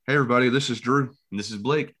Hey everybody, this is Drew, And this is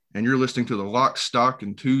Blake. and you're listening to the Lock, Stock,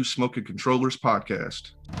 and Two Smoking Controllers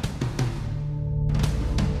podcast.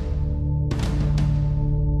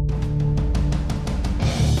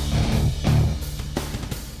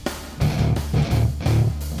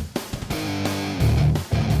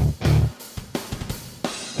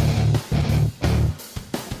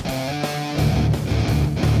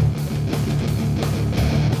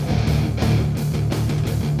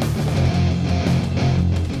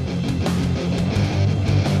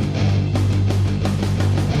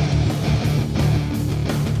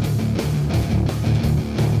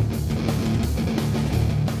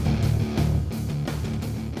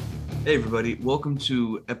 Hey, everybody. Welcome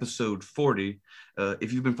to episode 40.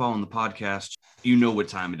 If you've been following the podcast, you know what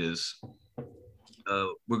time it is.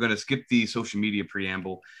 We're going to skip the social media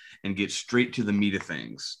preamble and get straight to the meat of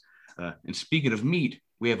things. And speaking of meat,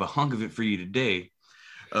 we have a hunk of it for you today.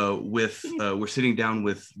 We're sitting down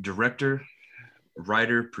with director,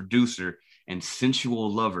 writer, producer, and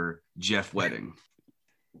sensual lover, Jeff Wedding.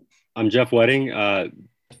 I'm Jeff Wedding,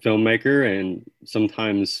 filmmaker and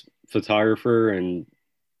sometimes photographer and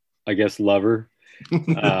I guess lover.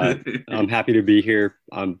 I'm happy to be here.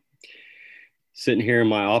 I'm sitting here in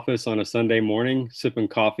my office on a Sunday morning, sipping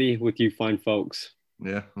coffee with you fine folks.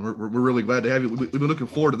 Yeah, we're really glad to have you. We've been looking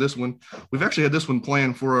forward to this one. We've actually had this one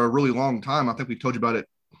planned for a really long time. I think we told you about it.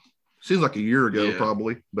 Seems like a year ago,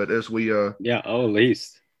 probably. But as we at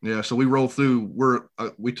least. Yeah, so we roll through.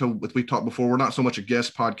 We talked before. We're not so much a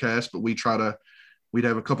guest podcast, but we'd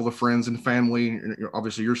have a couple of friends and family. And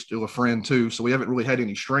obviously, you're still a friend too. So we haven't really had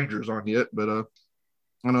any strangers on yet. But I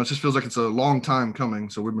don't know. It just feels like it's a long time coming.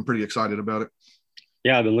 So we've been pretty excited about it.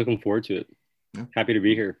 Yeah, I've been looking forward to it. Yeah. Happy to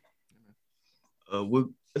be here.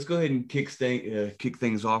 Let's go ahead and kick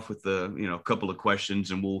things off with a couple of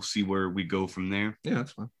questions, and we'll see where we go from there. Yeah,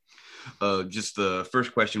 that's fine. Just the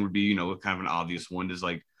first question would be, kind of an obvious one is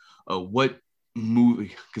like, what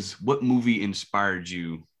movie inspired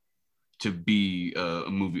you to be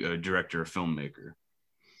a director, a filmmaker?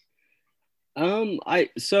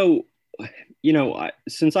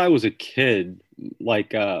 Since I was a kid,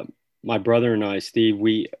 like my brother and I,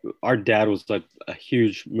 Steve, our dad was like a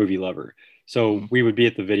huge movie lover. So we would be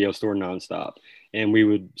at the video store nonstop and we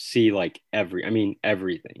would see like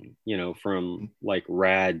everything, from like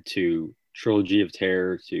Rad to Trilogy of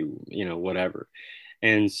Terror to, whatever.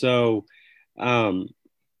 And so, movies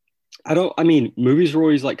were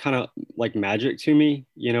always like kind of like magic to me.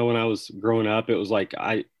 When I was growing up, it was like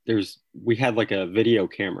we had like a video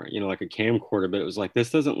camera, like a camcorder, but it was like, this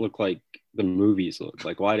doesn't look like the movies look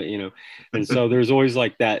like. Why and so there's always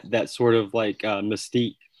like that sort of like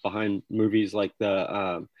mystique behind movies, like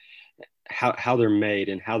the how they're made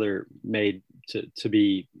and how they're made to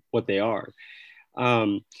be what they are.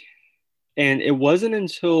 And it wasn't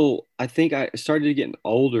until I think I started getting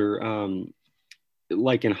older,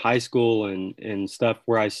 like in high school and stuff,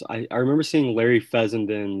 where I remember seeing Larry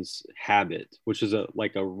Fessenden's Habit, which is a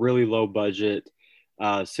really low budget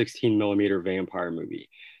 16 millimeter vampire movie.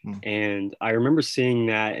 And I remember seeing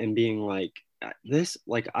that and being like, this,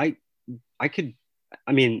 like I couldn't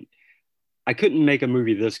make a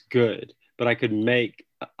movie this good, but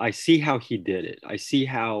I see how he did it. I see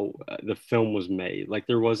how the film was made. Like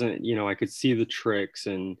there wasn't, I could see the tricks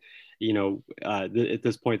and, at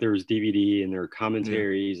this point there was DVD and there were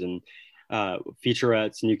commentaries and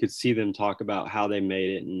featurettes, and you could see them talk about how they made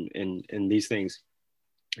it and these things.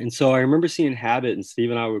 And so I remember seeing Habit, and Steve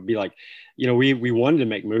and I would be like, we wanted to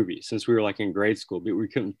make movies since we were like in grade school, but we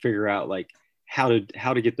couldn't figure out like how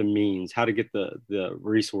to get the means, how to get the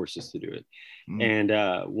resources to do it. And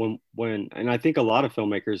and I think a lot of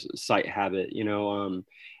filmmakers cite Habit,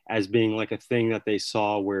 as being like a thing that they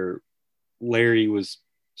saw where Larry was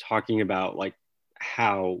talking about like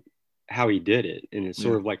how he did it, and it's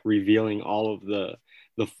sort of like revealing all of the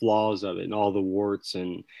flaws of it and all the warts,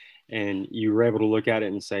 and you were able to look at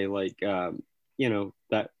it and say like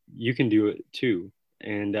that you can do it too.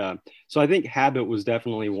 And so I think Habit was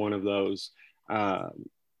definitely one of those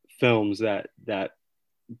films that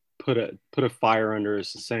put a fire under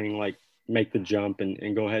us, saying like, make the jump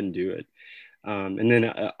and go ahead and do it. And then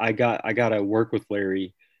I got to work with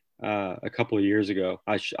Larry a couple of years ago.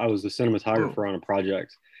 I was the cinematographer on a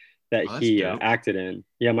project that he acted in.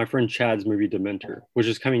 Yeah, my friend Chad's movie Dementor, which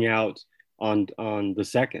is coming out on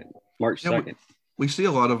the March 2nd. We see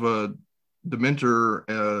a lot of Dementor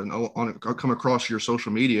come across your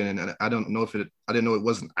social media, and I don't know I didn't know it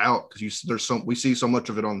wasn't out because we see so much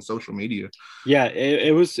of it on social media. Yeah,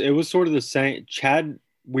 it was sort of the same. Chad,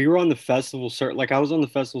 we were on the festival circuit. Like I was on the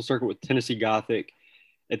festival circuit with Tennessee Gothic,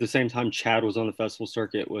 at the same time, Chad was on the festival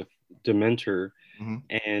circuit with Dementor,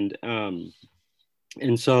 Mm-hmm.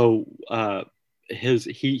 and so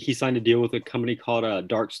he signed a deal with a company called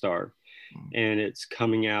Dark Star, and it's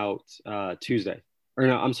coming out Tuesday, or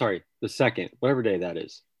no, I'm sorry, the 2nd, whatever day that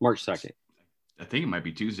is, March 2nd. I think it might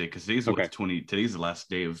be Tuesday because today's Okay. Today's the last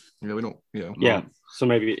day of. Yeah, we don't. Yeah. Yeah. So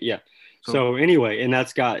maybe, yeah. So anyway, and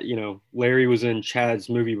that's got, Larry was in Chad's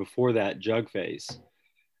movie before that, Jugface.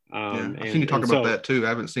 Yeah, I've seen you talk about that too. I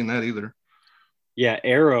haven't seen that either. Yeah,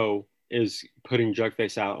 Arrow is putting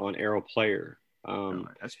Jugface out on Arrow Player.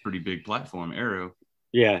 That's a pretty big platform, Arrow.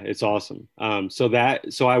 Yeah, it's awesome. So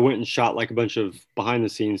I went and shot like a bunch of behind the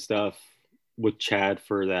scenes stuff with Chad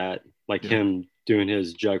for that, like him doing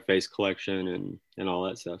his Jugface collection and all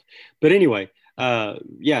that stuff. But anyway,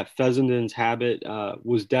 Fessenden's Habit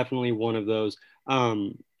was definitely one of those.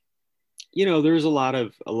 There's a lot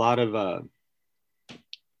of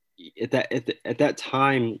at that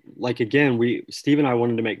time, like, again, Steve and I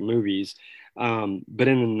wanted to make movies, but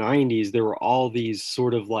in the 90s there were all these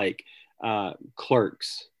sort of like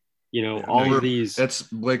Clerks, all of these. That's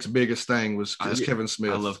Blake's biggest thing was Kevin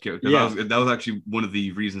Smith. I love Kevin. Yeah. That was actually one of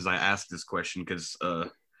the reasons I asked this question, because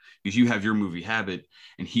you have your movie Habit,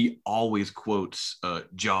 and he always quotes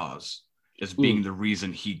Jaws as being the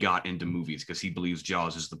reason he got into movies, because he believes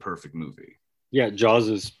Jaws is the perfect movie. Yeah, Jaws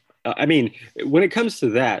is. I mean, when it comes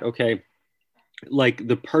to that, okay, like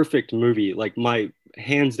the perfect movie, like my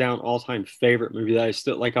hands down all-time favorite movie that I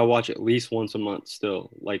still like, I watch at least once a month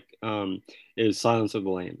still, like is Silence of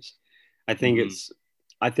the Lambs. I think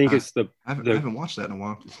I haven't watched that in a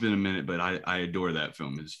while. It's been a minute, but I adore that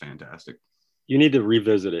film. It's fantastic. You need to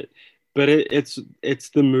revisit it. But it's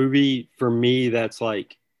the movie for me that's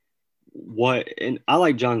like and I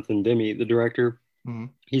like Jonathan Demme, the director. Mm-hmm.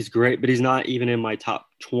 He's great, but he's not even in my top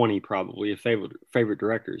 20 probably of favorite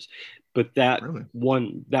directors. But that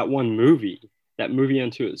one movie, that movie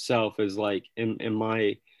unto itself is like in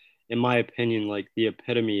my opinion, like the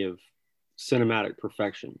epitome of cinematic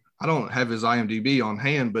perfection. I don't have his IMDb on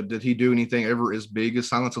hand, but did he do anything ever as big as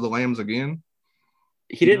Silence of the Lambs again?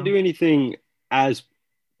 He didn't do anything as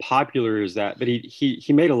popular as that, but he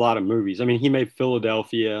made a lot of movies. I mean, he made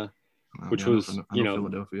Philadelphia, which was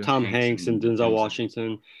Tom Hanks and Denzel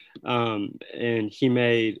Washington, and he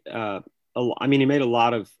made he made a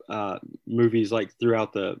lot of movies like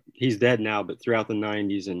throughout he's dead now, but throughout the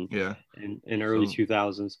 90s and early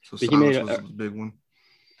 2000s. So but he made a big one.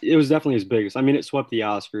 It was definitely his biggest. I mean, it swept the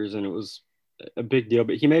Oscars and it was a big deal,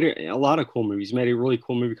 but he made a lot of cool movies. He made a really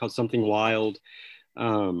cool movie called Something Wild.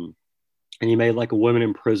 And he made like a women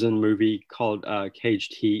in prison movie called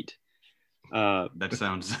Caged Heat. That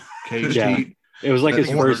sounds Caged Heat. It was like his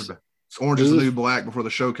first. Orange is the New Black before the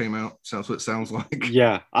show came out. Sounds what it sounds like.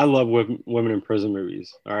 Yeah, I love women in prison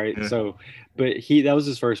movies. All right, so, but that was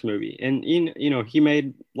his first movie, and he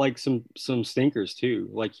made like some stinkers too.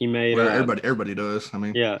 Like he made everybody does. I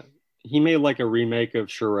mean, yeah, he made like a remake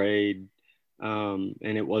of Charade, and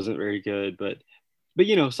it wasn't very good. But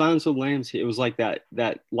Silence of the Lambs, it was like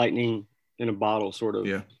that lightning in a bottle sort of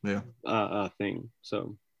thing.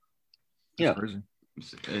 So that's crazy.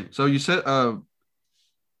 So you said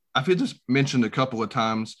I've just mentioned a couple of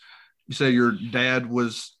times, you say your dad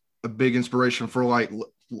was a big inspiration for like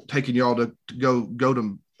taking y'all to go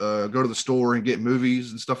to the store and get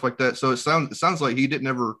movies and stuff like that. So it sounds like he didn't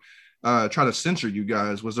ever try to censor you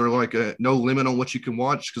guys. Was there like no limit on what you can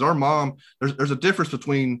watch? Because our mom, there's a difference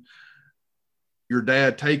between your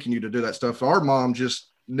dad taking you to do that stuff. Our mom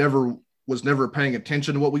just was never paying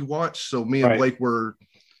attention to what we watched. So me and Blake were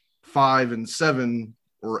 5 and 7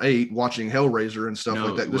 or 8 watching Hellraiser and stuff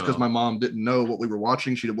like that, just because my mom didn't know what we were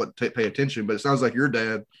watching. She didn't pay attention. But it sounds like your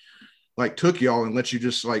dad like took y'all and let you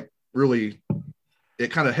just like really,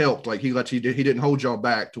 it kind of helped. Like he didn't hold y'all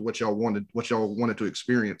back to what y'all wanted to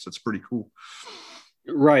experience. It's pretty cool.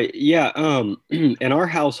 Right. Yeah. In our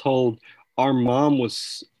household, our mom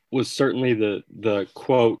was certainly the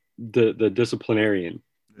quote, the disciplinarian.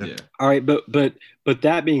 Yeah. All right. But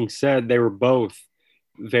that being said, they were both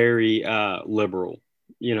very liberal.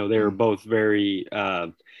 They were both very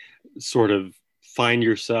sort of find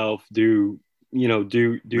yourself, do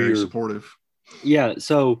very your supportive. Yeah.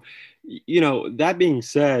 So, that being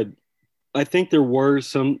said, I think there were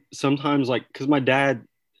sometimes like, because my dad,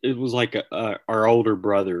 it was like our older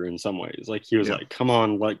brother in some ways. Like he was like, come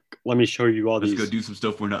on, like, let me show you Let's these. go do some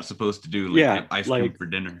stuff we're not supposed to do. Like ice cream for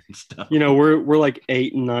dinner and stuff. We're like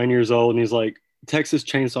 8 and 9 years old. And he's like, Texas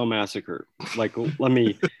Chainsaw Massacre. Like, let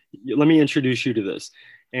me introduce you to this.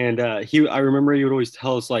 And I remember he would always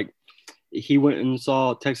tell us, like, he went and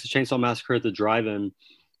saw Texas Chainsaw Massacre at the drive-in,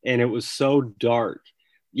 and it was so dark.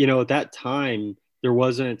 At that time, there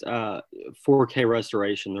wasn't 4K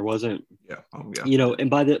restoration. There wasn't, Yeah. Oh yeah. you know, and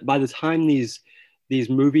by the time these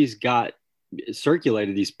movies got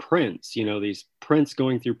circulated, these prints, you know, these prints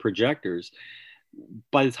going through projectors,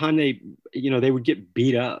 by the time they, you know, they would get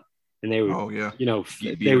beat up, and they would, Oh yeah. you know,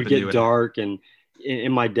 Beat they up would and get do it. dark, and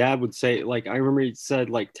my dad would say, like, I remember he said,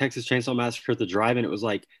 like, Texas Chainsaw Massacre at the drive-in, it was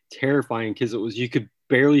like terrifying because it was, you could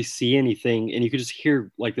barely see anything, and you could just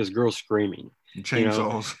hear like this girl screaming, you know.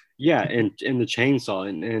 Chainsaws. Yeah, and the chainsaw,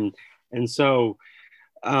 and so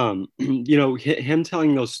you know, him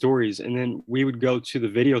telling those stories, and then we would go to the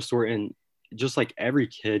video store, and just like every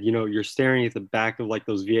kid, you know, you're staring at the back of like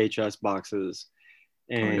those VHS boxes,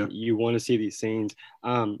 and Oh, yeah. you want to see these scenes.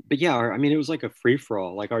 But yeah, I mean, it was like a free for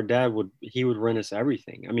all. Like our dad would rent us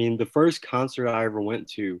everything. I mean, the first concert I ever went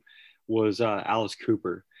to was Alice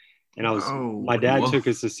Cooper, and Oh, my dad whoa. took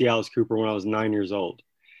us to see Alice Cooper when I was 9 years old.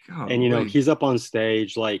 God, And you know, he's up on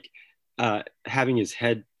stage, like having his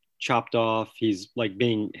head chopped off. He's like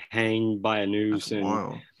being hanged by a noose, that's and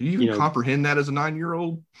wild. Do you even you know, comprehend that as a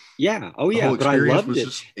 9-year-old? yeah, oh The yeah, whole but I experience loved was it.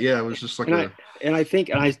 just, yeah, it was just like And I think,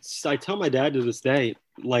 and I tell my dad to this day,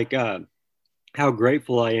 like how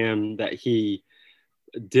grateful I am that he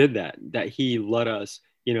did that, that he let us,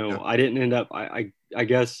 you know. Yeah. I didn't end up, I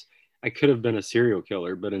guess I could have been a serial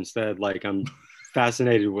killer, but instead, like, I'm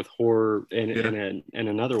fascinated with horror in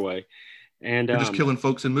another way. And you're just killing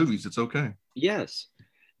folks in movies. It's okay. yes,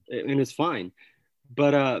 and it's fine.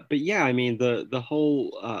 But yeah, I mean, the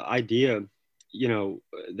whole idea, you know,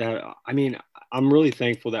 that, I mean, I'm really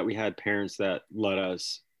thankful that we had parents that let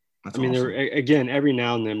us. That's I mean, awesome. again, every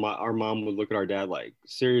now and then, our mom would look at our dad like,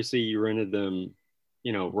 seriously, you rented them,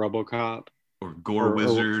 you know, RoboCop Or Gore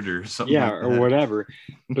Wizard or something yeah, like or that. whatever.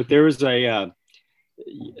 But there was a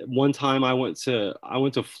one time I went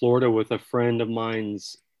to Florida with a friend of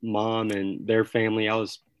mine's mom and their family.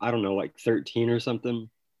 I don't know, like 13 or something,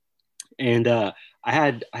 and I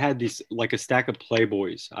had these, like, a stack of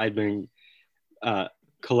Playboys I'd been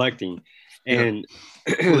collecting, and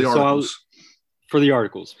For the so articles. for the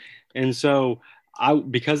articles. And so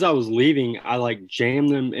because I was leaving, I like jammed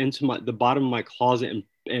them into the bottom of my closet,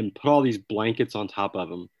 and put all these blankets on top of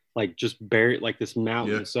them, like just buried like this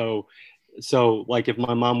mountain. Yeah. So like if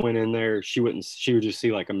my mom went in there, she would just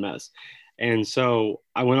see like a mess. And so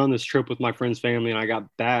I went on this trip with my friend's family, and I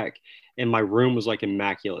got back, and my room was like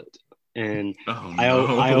immaculate. And Oh, I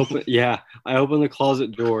no. opened the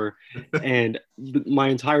closet door, and my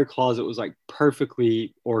entire closet was like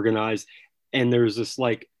perfectly organized, and there's this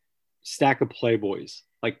like stack of Playboys,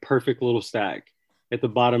 like perfect little stack at the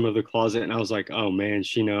bottom of the closet. And I was like, oh man,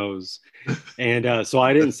 she knows. And so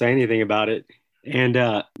I didn't say anything about it.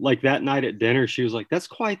 And like that night at dinner, she was like, that's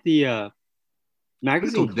quite the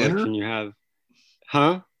magazine collection you have.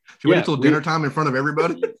 Huh? She waited until dinner time in front of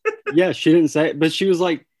everybody. Yeah, she didn't say it, but she was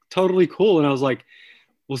like totally cool. And I was like,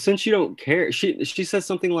 well, since you don't care, she said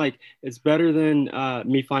something like, it's better than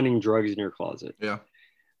me finding drugs in your closet. Yeah.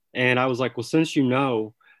 And I was like, well, since you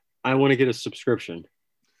know, I want to get a subscription.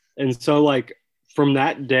 And so like from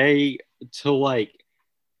that day till like,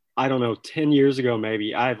 I don't know, 10 years ago,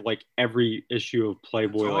 maybe, I have like every issue of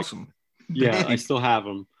Playboy. That's like, awesome. yeah, Dang. I still have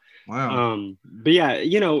them. Wow. But yeah,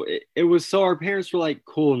 you know, it was, so our parents were like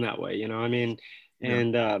cool in that way, you know, I mean,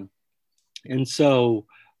 and so,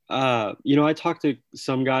 you know, I talked to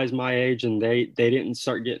some guys my age, and they didn't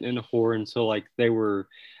start getting into horror until like they were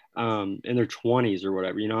in their 20s or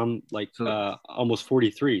whatever. You know, I'm like almost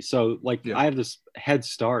 43. So like I have this head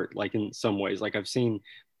start, like in some ways. Like I've seen,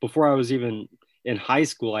 before I was even in high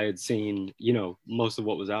school, I had seen, you know, most of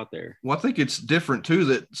what was out there. Well, I think it's different too,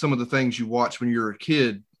 that some of the things you watch when you're a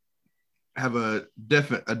kid have a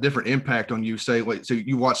different impact on you. Say, like, so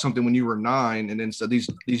you watch something when you were 9, and then so these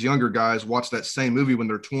younger guys watch that same movie when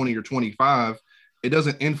they're 20 or 25. It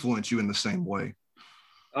doesn't influence you in the same way.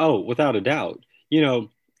 Oh, without a doubt. You know,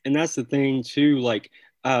 and that's the thing too. Like,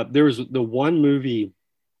 there was the one movie,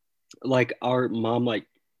 like our mom, like,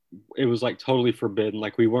 it was like totally forbidden.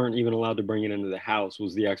 Like we weren't even allowed to bring it into the house,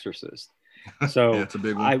 was The Exorcist. So yeah, it's a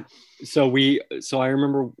big one. So I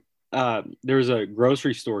remember there was a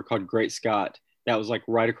grocery store called Great Scott that was like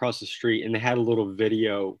right across the street, and they had a little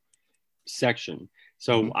video section.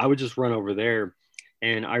 So I would just run over there,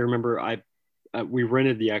 and I remember we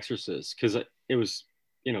rented The Exorcist because it was,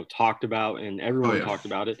 you know, talked about, and everyone talked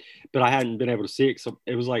about it, but I hadn't been able to see it. So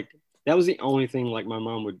it was like, that was the only thing, like my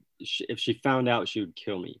mom would, if she found out, she would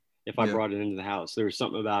kill me if I brought it into the house. There was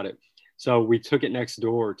something about it. So we took it next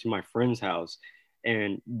door to my friend's house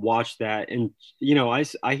and watched that. And, you know,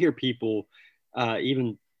 I hear people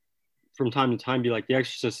even from time to time be like, The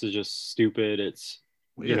Exorcist is just stupid. It's,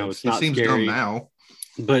 you know, it's not seems scary. dumb now.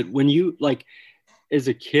 But when you like, as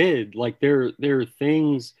a kid, like there are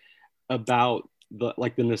things about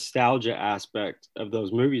the nostalgia aspect of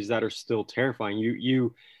those movies that are still terrifying.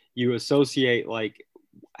 You associate like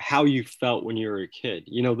how you felt when you were a kid.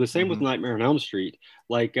 You know, the same with Nightmare on Elm Street.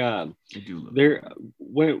 Like I do love there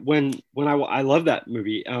when I love that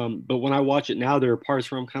movie. But when I watch it now, there are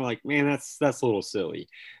parts where I'm kind of like, man, that's a little silly.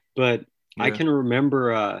 But I can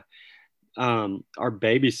remember our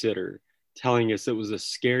babysitter telling us it was the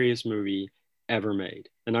scariest movie ever made.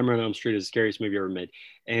 And Nightmare on Elm Street is the scariest movie ever made.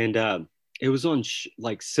 And it was on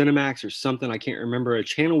like Cinemax or something. I can't remember, a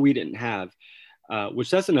channel we didn't have, which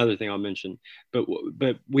that's another thing I'll mention. But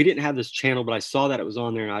we didn't have this channel, but I saw that it was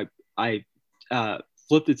on there, and I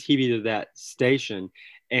flipped the TV to that station,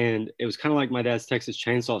 and it was kind of like my dad's Texas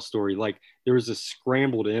Chainsaw Story. Like there was a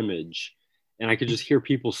scrambled image, and I could just hear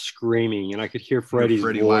people screaming, and I could hear Freddy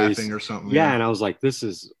voice laughing or something. Yeah, and I was like, this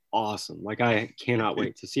is awesome. Like I cannot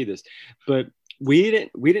wait to see this. But we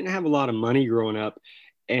didn't have a lot of money growing up,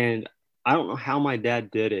 and I don't know how my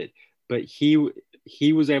dad did it, but he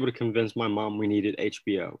was able to convince my mom we needed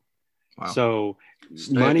HBO. Wow. So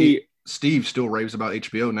money. Steve still raves about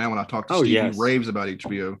HBO now. When I talk to Steve, he raves about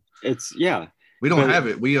HBO. It's We don't have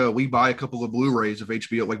it. We buy a couple of Blu-rays of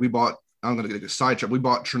HBO. Like we bought. I'm gonna get a sidetrack. We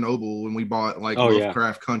bought Chernobyl and we bought like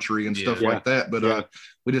Lovecraft Country and stuff like that. But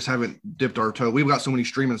we just haven't dipped our toe. We've got so many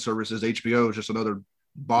streaming services. HBO is just another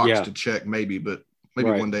box to check, maybe. But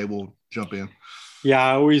maybe one day we'll jump in. Yeah,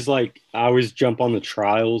 I always jump on the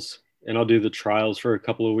trials, and I'll do the trials for a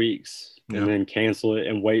couple of weeks and then cancel it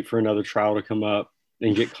and wait for another trial to come up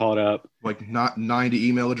and get caught up. Like not 90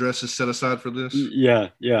 email addresses set aside for this. Yeah.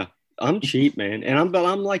 I'm cheap, man. And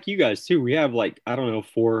I'm like you guys too. We have like, I don't know,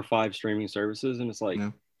 4 or 5 streaming services, and it's like,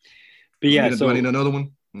 but do I need another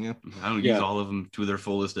one? Yeah. I don't use all of them to their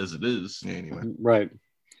fullest as it is. Yeah, anyway. Right.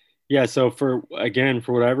 Yeah. So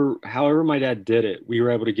however my dad did it, we were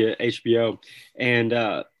able to get HBO, and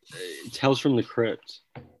Tales from the Crypt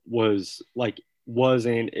was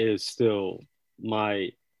and is still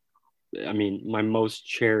my most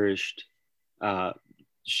cherished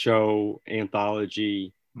show,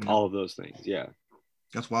 anthology, all of those things. Yeah.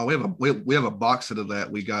 That's why we have a box set of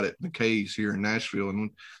that. We got it in the K's here in Nashville, and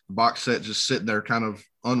the box set just sitting there kind of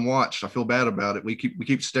unwatched. I feel bad about it. We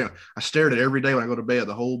keep staring. I stared at it every day when I go to bed.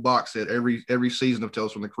 The whole box set, every season of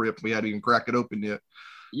Tales from the Crypt. We hadn't even cracked it open yet.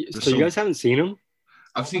 So you guys haven't seen them?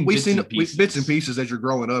 I've seen bits and pieces as you're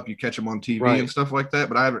growing up. You catch them on TV and stuff like that.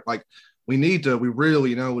 But I haven't we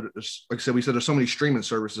really, like I said, we said there's so many streaming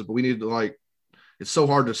services, but we need to it's so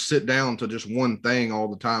hard to sit down to just one thing all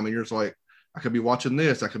the time. And you're just like, I could be watching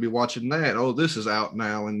this, I could be watching that. Oh, this is out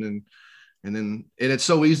now. And it's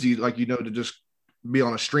so easy, to just be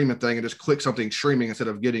on a streaming thing and just click something streaming instead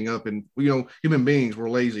of getting up. And, human beings, we're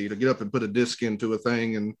lazy to get up and put a disc into a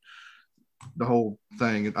thing and the whole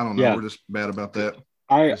thing. I don't know. Yeah. We're just bad about that.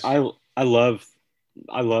 I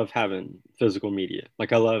love having physical media.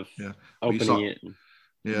 Like I love opening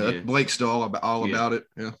it. Blake's still all about it.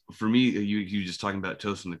 Yeah. For me, you just talking about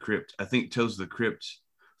Tales from the Crypt. I think Tales from the Crypt,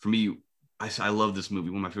 for me, I love this movie.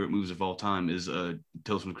 One of my favorite movies of all time is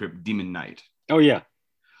Tales from the Crypt, Demon Knight. Oh yeah.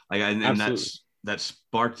 And that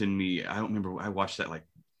sparked in me. I don't remember. I watched that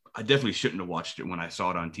I definitely shouldn't have watched it when I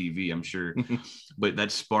saw it on TV, I'm sure. But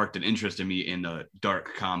that sparked an interest in me in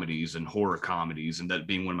dark comedies and horror comedies, and that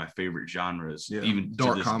being one of my favorite genres. Yeah. Even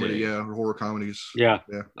dark comedy, horror comedies. Yeah.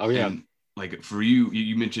 Oh yeah. And, for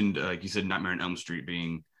you mentioned, you said Nightmare on Elm Street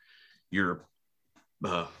being your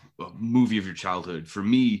movie of your childhood. For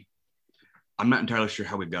me, I'm not entirely sure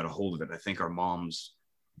how we got a hold of it. I think our mom's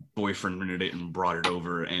boyfriend rented it and brought it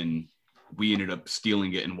over, and we ended up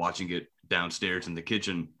stealing it and watching it downstairs in the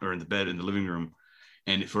kitchen or in the bed in the living room.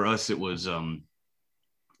 And for us, it was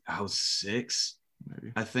I was 6,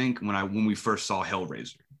 maybe. I think when we first saw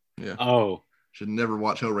Hellraiser. Yeah. Oh, should never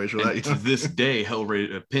watch Hellraiser. To this day,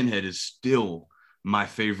 Hellraiser Pinhead is still my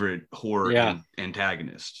favorite horror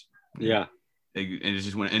antagonist. Yeah. And it's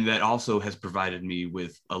just and that also has provided me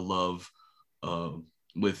with a love it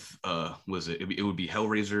would be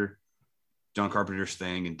Hellraiser, John Carpenter's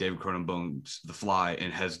Thing, and David Cronenberg's The Fly,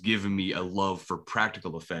 and has given me a love for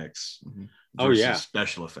practical effects versus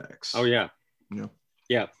special effects. Oh yeah.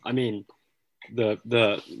 Yeah. I mean,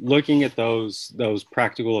 the looking at those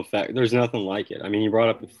practical effects, there's nothing like it. I mean, you brought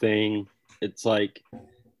up The Thing. It's like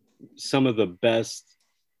some of the best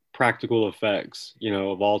practical effects,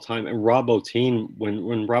 of all time. And Rob Bottin,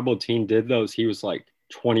 when Rob Bottin did those, he was like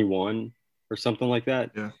 21 or something like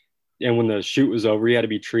that. Yeah. And when the shoot was over, he had to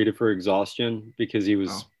be treated for exhaustion because he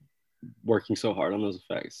was working so hard on those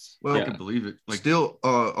effects. Well, I can believe it. Like, still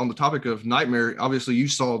on the topic of Nightmare, obviously you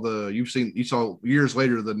saw years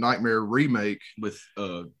later the Nightmare remake with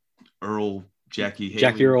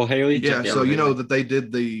Jackie Earle Haley. Yeah, Jackie so Earle you know Haley. that they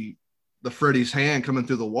did the Freddy's hand coming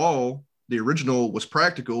through the wall. The original was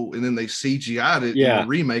practical, and then they CGI'd it in the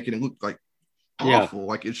remake, and it looked like awful.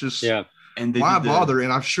 Like it's just And why bother?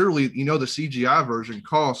 And I've surely the CGI version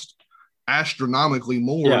cost astronomically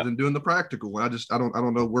more than doing the practical. And I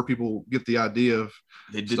don't know where people get the idea of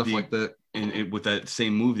stuff like that. And with that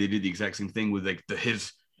same movie, they did the exact same thing with like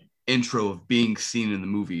his intro of being seen in the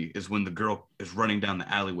movie is when the girl is running down the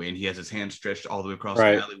alleyway and he has his hand stretched all the way across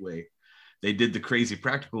the alleyway. They did the crazy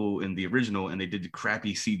practical in the original, and they did the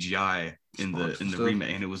crappy CGI in the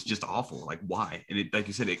remake, and it was just awful. Like, why? And it, like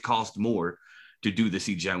you said, it cost more to do the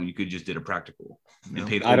CGI when you could just did a practical and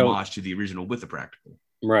paid homage to the original with the practical.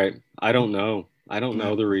 Right. I don't know. I don't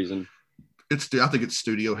know the reason. I think it's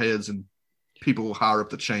studio heads and people higher up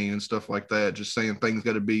the chain and stuff like that, just saying things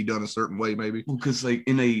got to be done a certain way, maybe. Well, because like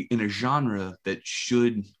in a genre that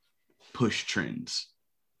should push trends,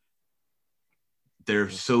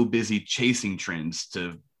 they're so busy chasing trends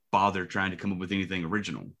to bother trying to come up with anything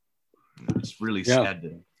original. It's really sad.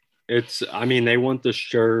 They want the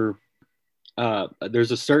sure.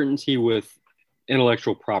 There's a certainty with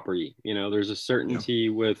intellectual property. You know, there's a certainty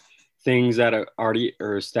with things that are already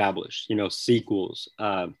established. You know, sequels,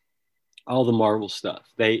 all the Marvel stuff.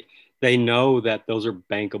 They know that those are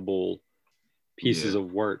bankable pieces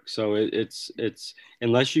of work. So it's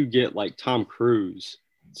unless you get like Tom Cruise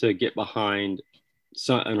to get behind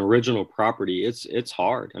an original property, it's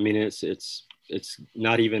hard. I mean, it's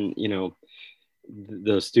not even, you know,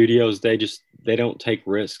 the studios, they don't take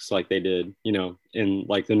risks like they did, you know, in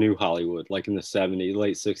like the new Hollywood, like in the 70s,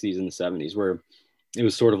 late 60s and the 70s, where it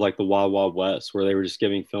was sort of like the Wild Wild West, where they were just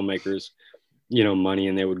giving filmmakers, you know, money,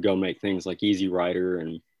 and they would go make things like Easy Rider,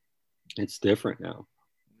 and it's different now.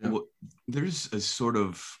 Well, there's a sort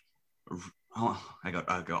of I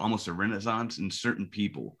got almost a renaissance in certain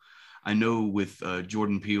people. I know with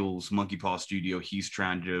Jordan Peele's Monkey Paw Studio, he's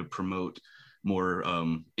trying to promote more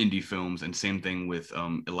indie films, and same thing with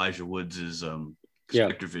Elijah Woods's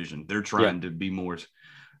Spectre Vision. They're trying to be more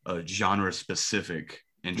genre specific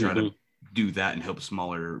and try to do that and help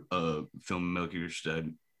smaller filmmakers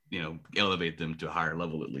to, you know, elevate them to a higher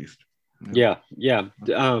level at least.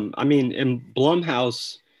 I mean, in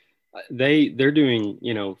Blumhouse, they're doing,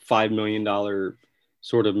 you know, $5 million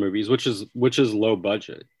sort of movies, which is low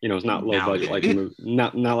budget. You know, it's not low budget like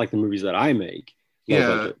not like the movies that I make.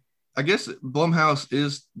 Budget. I guess Blumhouse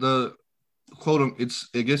is the quote.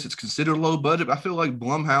 I guess it's considered low budget. But I feel like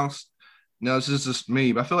Blumhouse. Now this is just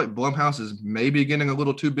me, but I feel like Blumhouse is maybe getting a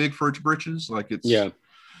little too big for its britches. Like it's. I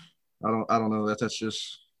don't know. That's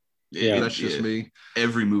just. That's just me.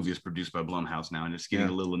 Every movie is produced by Blumhouse now, and it's getting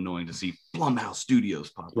a little annoying to see Blumhouse Studios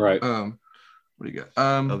pop up. Right. What do you got?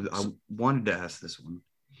 I wanted to ask this one.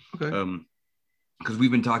 Okay. Because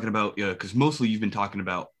we've been talking about, because mostly you've been talking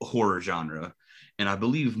about horror genre, and I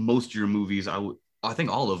believe most of your movies, I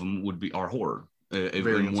think all of them are horror,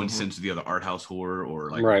 in one sense or the other, art house horror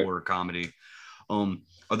or like horror comedy. Are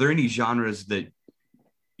there any genres that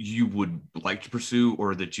you would like to pursue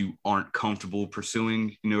or that you aren't comfortable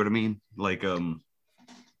pursuing? You know what I mean? Like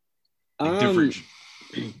different.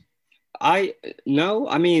 I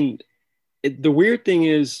mean, the weird thing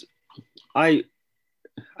is, I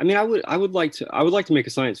would like to make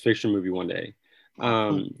a science fiction movie one day,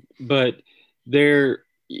 but there,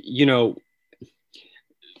 you know,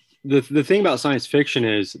 the thing about science fiction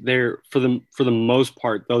is for the most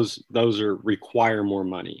part those require more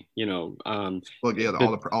money, you know. All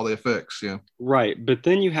the effects, right. But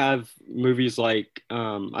then you have movies like I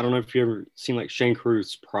don't know if you ever seen like Shane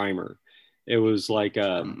Carruth's Primer. It was like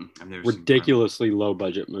a ridiculously low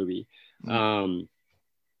budget movie. But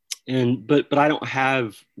I don't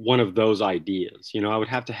have one of those ideas. You know, I would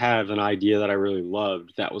have to have an idea that I really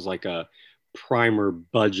loved that was like a Primer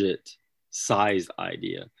budget sized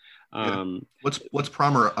idea. What's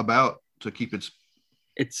Primer about to keep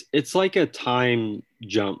it's like a time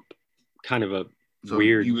jump kind of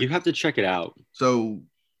weird. You have to check it out. So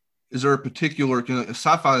is there a particular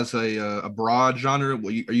sci-fi is a broad genre?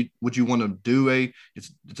 Would you want to do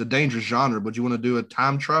it's a dangerous genre, but you want to do a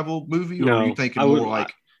time travel movie, or are you thinking more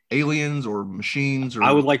like aliens or machines? Or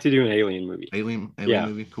I would like to do an alien movie. Alien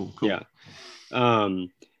movie, cool. Yeah.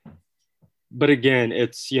 But again,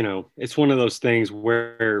 it's, you know, it's one of those things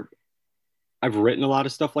where I've written a lot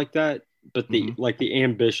of stuff like that, but the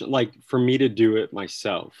ambition, like for me to do it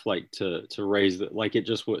myself, like to raise it, like it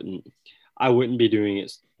just I wouldn't be doing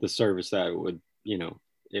it the service that it would, you know,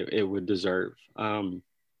 it would deserve.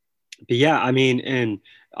 but yeah, I mean, and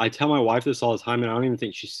I tell my wife this all the time, and I don't even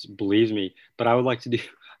think believes me. But I would like to do,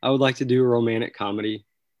 I would like to do a romantic comedy.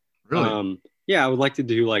 Really? Yeah, I would like to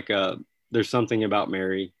do like a There's Something About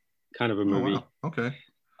Mary kind of a Oh movie. wow. Okay.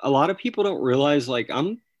 A lot of people don't realize like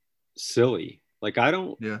I'm silly. Like I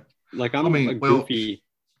don't Yeah. like I I'm a mean, well, goofy.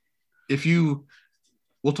 if you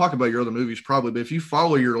we'll talk about your other movies probably, but if you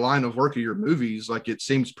follow your line of work of your movies, like it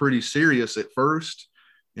seems pretty serious at first,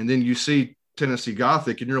 and then you see Tennessee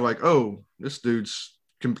Gothic, and you're like, oh, this dude's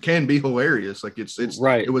can be hilarious. Like it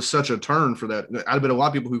Right. was such a turn for that. I bet a lot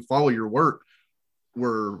of people who follow your work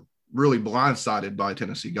were really blindsided by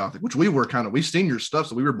Tennessee Gothic, which we've seen your stuff,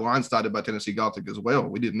 so we were blindsided by Tennessee Gothic as well.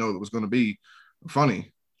 We didn't know it was going to be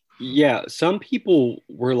funny. Yeah, some people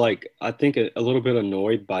were like, I think a little bit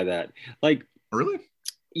annoyed by that. Like, Really?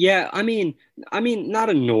 yeah, I mean, not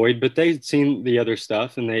annoyed, but they'd seen the other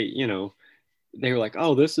stuff and they were like,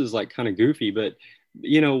 oh, this is like kind of goofy. But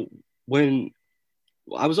when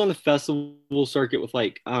I was on the festival circuit with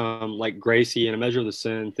like Gracie and A Measure of the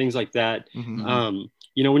Sin, things like that. Mm-hmm. Mhm.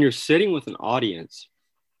 When you're sitting with an audience,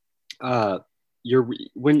 uh,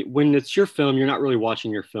 when it's your film, you're not really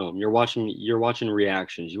watching your film. You're watching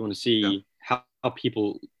reactions. You want to see how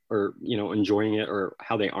people are enjoying it or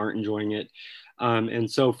how they aren't enjoying it. And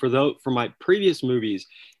so for my previous movies,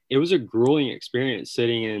 it was a grueling experience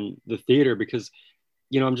sitting in the theater because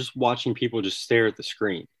I'm just watching people just stare at the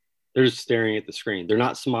screen. They're just staring at the screen. They're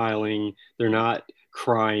not smiling. They're not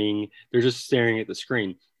crying. They're just staring at the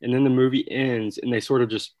screen. And then the movie ends and they sort of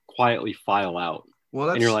just quietly file out. Well,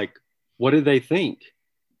 And you're like, what did they think?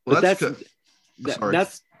 But sorry.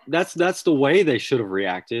 that's the way they should have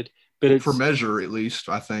reacted. But it's for measure, at least,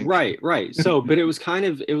 I think. Right. So, but it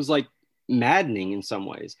was like maddening in some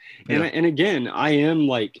ways. And Yeah. and again, I am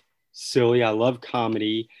like silly. I love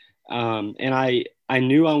comedy. And I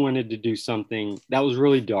knew I wanted to do something that was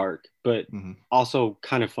really dark, but Mhm. also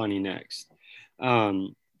kind of funny next.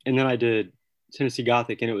 And then I did Tennessee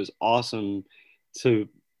Gothic, and it was awesome to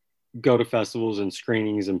go to festivals and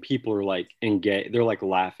screenings, and people are like engaged. They're like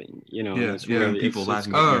laughing, and Yeah, it's yeah, really People it's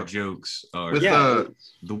laughing uh, at your jokes or with yeah,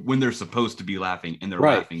 when they're supposed to be laughing and they're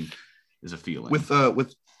Right. laughing is a feeling. with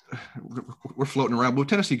we're floating around. With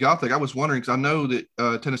Tennessee Gothic, I was wondering because I know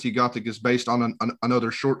that Tennessee Gothic is based on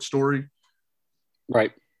another short story.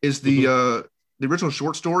 right. Is the original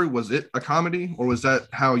short story, was it a comedy, or was that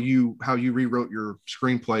how you rewrote your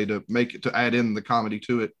screenplay to add in the comedy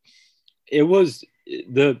to it? It was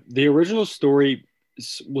the original story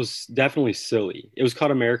was definitely silly. It was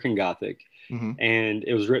called American Gothic, Mm-hmm. and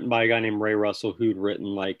it was written by a guy named Ray Russell, who'd written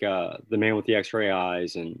like The Man with the X-Ray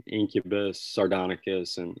Eyes and Incubus,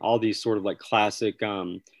 Sardonicus, and all these sort of like classic.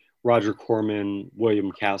 Roger Corman,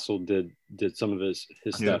 William Castle did some of his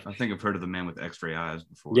stuff. I think I've heard of The Man with X-Ray Eyes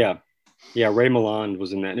before. Yeah, Ray Milland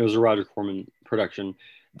was in that, and it was a Roger Corman production.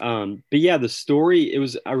 But yeah, the story,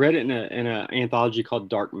 I read it in a anthology called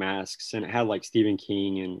Dark Masks, and it had like Stephen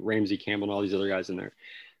King and Ramsey Campbell and all these other guys in there.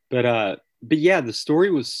 But yeah, the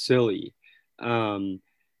story was silly.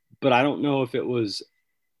 But I don't know if it was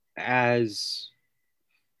as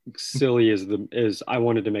silly as I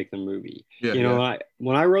wanted to make the movie. Yeah,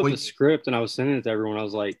 When I wrote Well, the script and I was sending it to everyone, I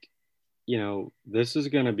was like, this is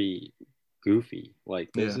gonna be goofy.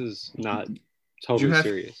 Like this Yeah. is not totally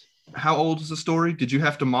serious. How old is the story? Did you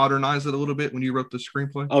have to modernize it a little bit when you wrote the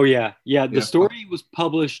screenplay? Oh yeah. The Yeah. story was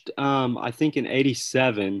published, I think in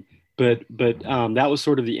 '87, but that was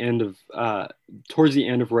sort of the end of towards the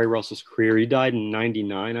end of Ray Russell's career. He died in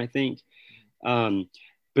 '99, I think.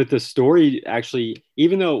 But the story actually,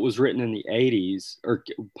 even though it was written in the '80s or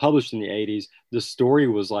published in the '80s, the story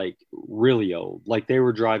was like really old. Like they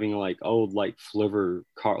were driving like old like flivver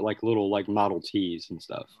car, like little like Model Ts and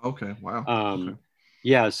stuff. Okay. Wow. Okay.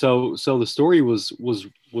 Yeah, so the story was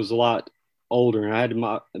a lot older, and I had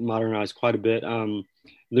to modernize quite a bit.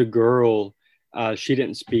 The girl, she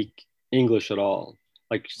didn't speak English at all,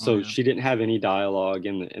 like so yeah. she didn't have any dialogue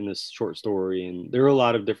in this short story, and there were a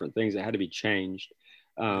lot of different things that had to be changed.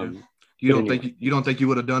 Yeah. You don't think you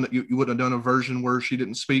would have done it? You wouldn't have done a version where she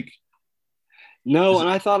didn't speak? No, and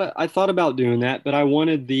I thought about doing that, but I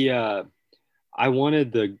wanted the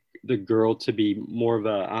girl to be more of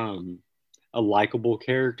a likable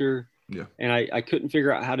character. Yeah. And I couldn't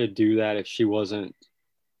figure out how to do that if she wasn't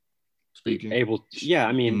Speaking. able to, yeah,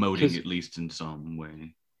 I mean, emoting at least in some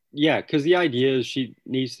way. Yeah, because the idea is she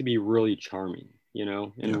needs to be really charming,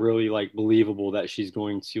 and really like believable that she's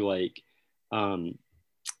going to like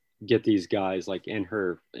get these guys like in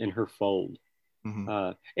her fold.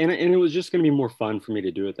 Mm-hmm. And it was just going to be more fun for me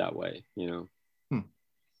to do it that way.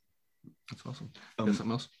 That's awesome. Got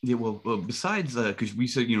something else? Yeah, well, besides because we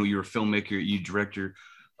said you're a filmmaker, you director.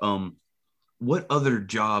 What other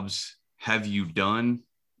jobs have you done,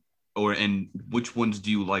 and which ones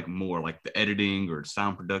do you like more, like the editing or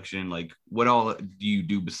sound production? Like, what all do you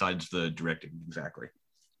do besides the directing exactly?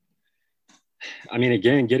 I mean,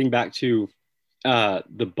 again, getting back to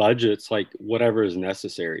the budgets, like whatever is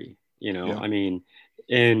necessary, Yeah. I mean,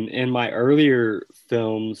 in my earlier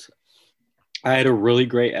films, I had a really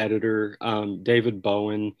great editor, David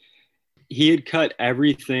Bowen. He had cut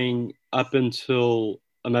everything up until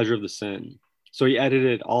A Measure of the Sin. So he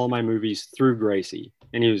edited all of my movies through Gracie,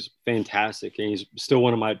 and he was fantastic, and he's still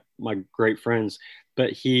one of my great friends.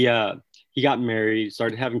 But he got married,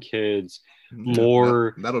 started having kids,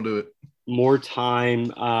 that'll do it. more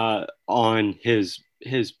time on his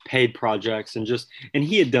paid projects, and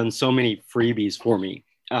he had done so many freebies for me.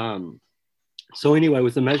 So anyway,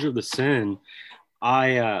 with The Measure of the Sin,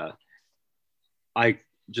 I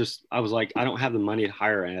was like, I don't have the money to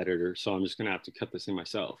hire an editor, so I'm just gonna have to cut this thing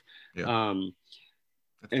myself. Yeah.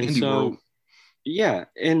 And so world. Yeah,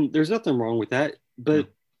 and there's nothing wrong with that, but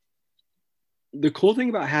the cool thing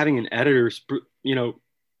about having an editor,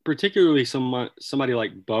 particularly somebody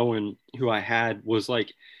like Bowen, who I had, was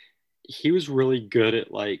like, he was really good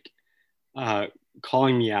at like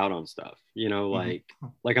calling me out on stuff, like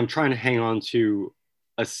I'm trying to hang on to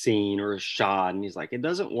a scene or a shot, and he's like, it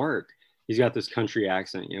doesn't work. He's got this country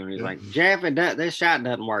accent, and he's like, Jeff, this shot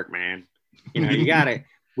doesn't work, man.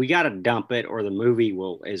 We gotta dump it, or the movie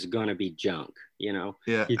is gonna be junk. Yeah.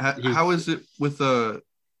 How is it with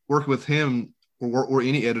working with him or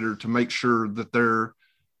any editor to make sure that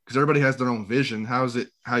because everybody has their own vision? Is it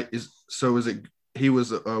he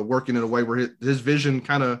was working in a way where his vision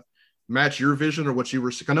kind of match your vision, or what you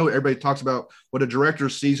were? I know everybody talks about what a director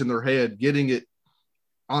sees in their head, getting it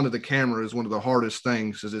onto the camera is one of the hardest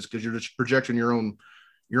things, is because you're just projecting your own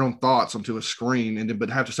thoughts onto a screen, but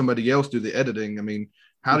have somebody else do the editing. I mean,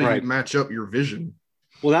 how do you match up your vision?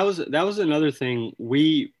 Well, that was another thing.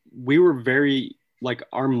 We were very, like,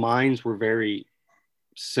 our minds were very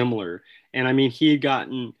similar. And I mean, he had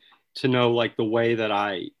gotten to know like the way that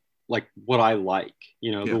what I like,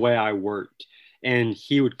 the way I worked, and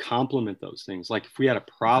he would compliment those things. Like if we had a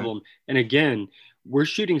problem, and again, we're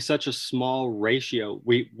shooting such a small ratio.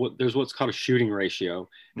 There's what's called a shooting ratio,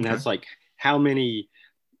 and that's like how many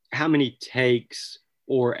takes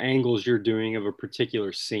or angles you're doing of a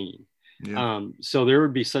particular scene. Yeah. So there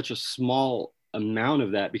would be such a small amount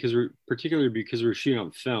of that because we're shooting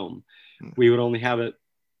on film. We would only have a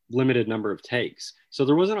limited number of takes. So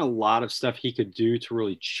there wasn't a lot of stuff he could do to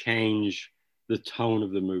really change the tone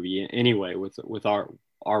of the movie anyway with our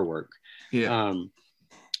work. Yeah.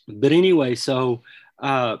 But anyway, so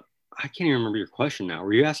I can't even remember your question now.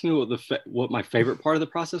 Were you asking me what my favorite part of the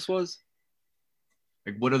process was?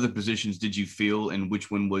 Like, what other positions did you feel, and which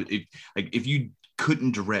one would, if you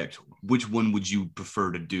couldn't direct, which one would you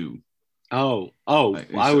prefer to do? I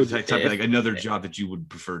would like another job that you would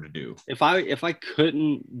prefer to do. If I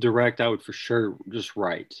couldn't direct, I would for sure just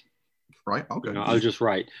write. Right. Okay. I would just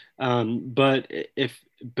write. But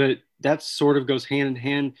that sort of goes hand in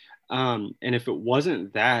hand. And if it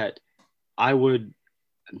wasn't that, I would,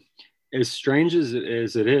 as strange as it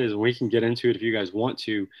is, and we can get into it if you guys want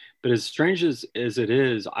to, but as strange as it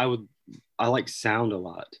is, I like sound a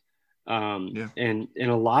lot. And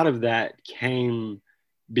a lot of that came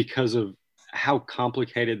because of how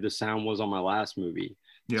complicated the sound was on my last movie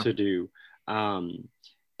to do.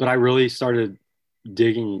 But I really started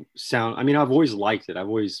digging sound. I mean, I've always liked it. I've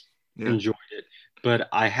always enjoyed it, but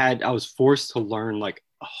I was forced to learn like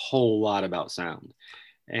a whole lot about sound.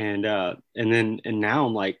 And now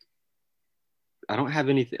I'm like, I don't have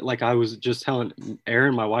anything. Like I was just telling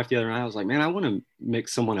Erin, my wife, the other night, I was like, man, I want to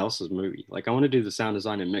mix someone else's movie. Like I want to do the sound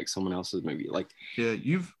design and mix someone else's movie. Like, I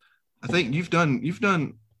think you've done,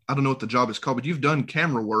 I don't know what the job is called, but you've done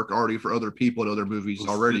camera work already for other people and other movies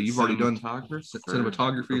already. You've already done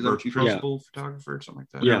cinematography, is that what you call principal photographer, or something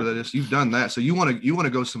like that. Whatever that is. You've done that. So you want to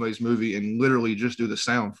go to somebody's movie and literally just do the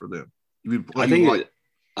sound for them. I think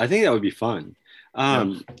that would be fun.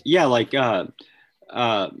 My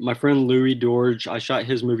friend Louis Dorge, I shot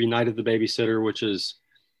his movie Night of the Babysitter, which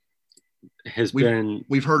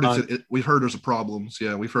we've heard there's problems.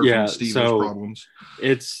 Yeah, we've heard from Steve there's problems.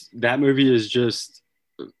 That movie is just,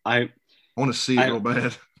 I want to see it real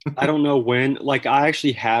bad. I don't know when. Like I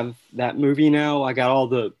actually have that movie now. I got all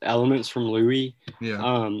the elements from Louis.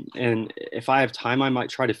 Yeah. And if I have time, I might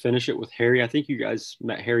try to finish it with Harry. I think you guys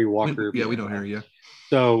met Harry Walker. We know Harry. Yeah.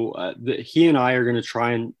 So he and I are going to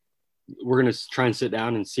try and sit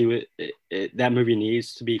down and see what that movie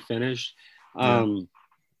needs to be finished.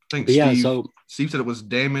 think But yeah, Steve said it was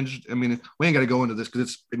damaged. I mean, we ain't got to go into this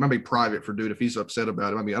because it might be private for dude if he's upset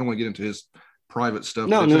about it. I mean, I don't want to get into his private stuff.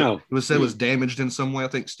 no. It was said it was damaged in some way. I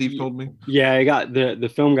think Steve told me. Yeah, it got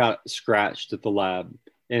the film got scratched at the lab,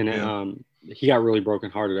 and Yeah. he got really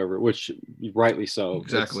brokenhearted over it, which rightly so.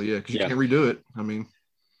 Exactly. Yeah, because you can't redo it. I mean,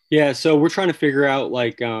 yeah. So we're trying to figure out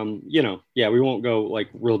like we won't go like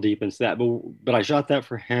real deep into that, but I shot that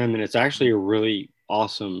for him, and it's actually a really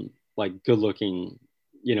awesome, like good looking,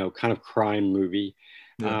 kind of crime movie.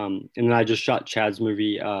 Yeah. And then I just shot Chad's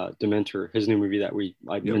movie, Dementor, his new movie that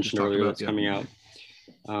I mentioned earlier that's coming out.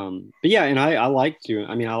 But yeah, and I like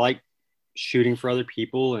shooting for other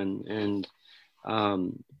people and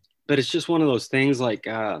but it's just one of those things like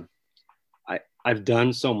I've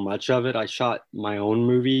done so much of it. I shot my own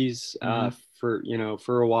movies for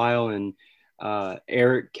a while, and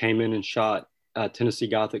Eric came in and shot Tennessee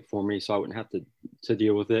Gothic for me, so I wouldn't have to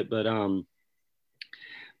deal with it.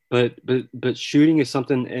 But shooting is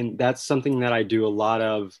something, and that's something that I do a lot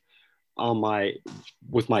of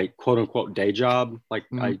with my quote unquote day job. Like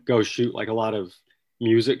I go shoot like a lot of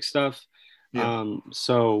music stuff. Yeah.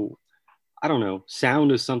 So I don't know.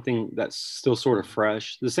 Sound is something that's still sort of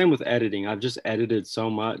fresh. The same with editing. I've just edited so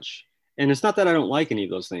much. And it's not that I don't like any of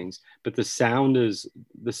those things, but the sound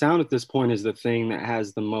at this point is the thing that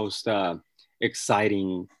has the most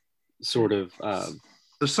exciting sort of.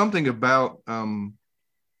 There's something about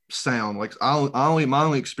sound. Like my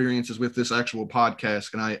only experiences with this actual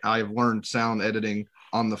podcast, and I have learned sound editing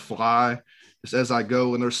on the fly just as I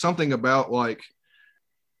go. And there's something about like,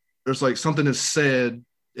 there's like something is said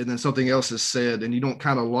and then something else is said, and you don't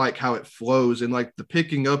kind of like how it flows, and like the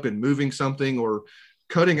picking up and moving something or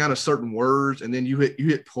cutting out of certain words, and then you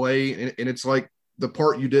hit play, and it's like the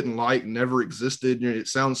part you didn't like never existed. It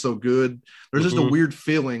sounds so good. There's just a weird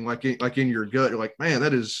feeling like in your gut. You're like, man,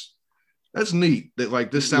 that's neat. That like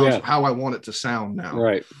this sounds how I want it to sound now.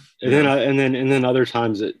 Right. And then other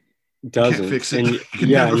times it doesn't. Can't fix it.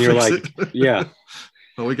 And you're like, yeah.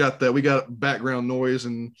 Well, we got that. We got background noise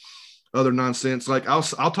and other nonsense. Like I'll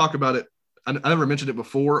talk about it. I never mentioned it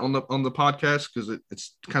before on the podcast because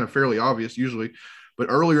it's kind of fairly obvious usually. But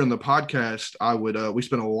earlier in the podcast, I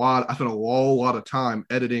spent a lot of time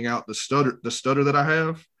editing out the stutter that I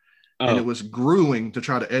have. Oh. And it was grueling to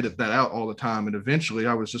try to edit that out all the time. And eventually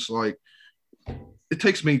I was just like, it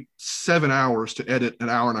takes me 7 hours to edit an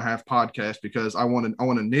hour and a half podcast because I want a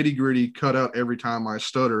nitty gritty cut out every time I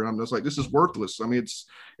stutter. And I'm just like, this is worthless. I mean,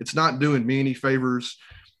 it's not doing me any favors.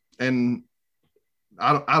 And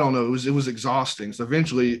I don't know. It was exhausting. So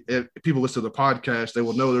eventually if people listen to the podcast, they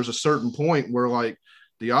will know there's a certain point where like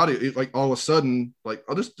the audio, like all of a sudden, like,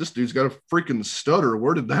 oh, this dude's got a freaking stutter.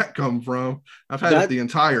 Where did that come from? I've had it the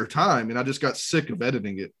entire time, and I just got sick of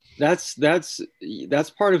editing it. That's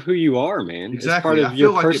part of who you are, man. Exactly. It's part of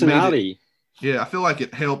your personality. I feel like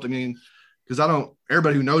it helped. I mean, because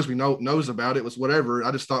everybody who knows me knows about it. Was whatever.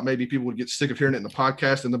 I just thought maybe people would get sick of hearing it in the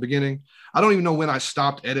podcast in the beginning. I don't even know when I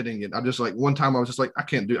stopped editing it. I just like one time I was just like, I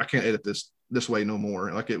can't edit this way no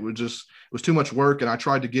more. Like it was too much work. And I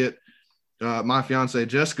tried to get my fiance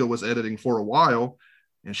Jessica was editing for a while,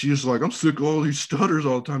 and she was like, I'm sick of all these stutters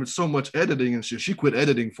all the time. It's so much editing. And she quit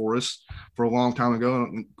editing for us for a long time ago.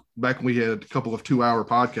 And back when we had a couple of 2-hour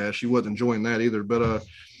podcasts, she wasn't enjoying that either. But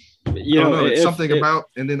it's something about,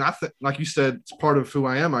 and then I think, like you said, it's part of who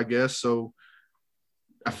I am, I guess. So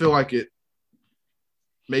I feel like it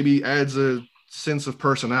maybe adds a sense of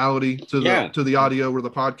personality to the audio or the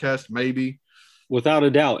podcast, maybe. Without a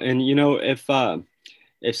doubt. And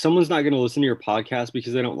if someone's not going to listen to your podcast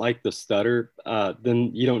because they don't like the stutter,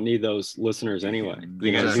 then you don't need those listeners anyway.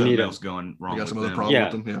 You got something else going wrong. You got some other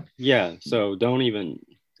problem with them. Yeah. So don't even.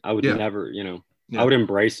 I would never. I would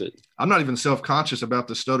embrace it. I'm not even self-conscious about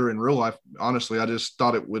the stutter in real life. Honestly, I just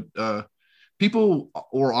thought it would. People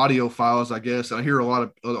or audiophiles, I guess. And I hear a lot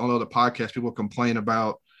of on other podcasts, people complain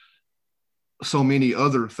about so many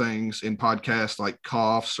other things in podcasts like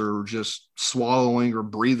coughs or just swallowing or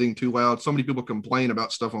breathing too loud. So many people complain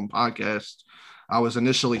about stuff on podcasts. I was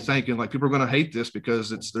initially thinking like people are going to hate this because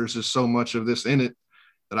there's just so much of this in it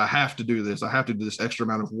that I have to do this. I have to do this extra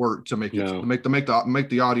amount of work to make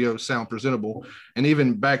the audio sound presentable. And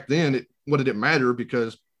even back then, what did it matter?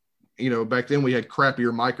 Because, back then we had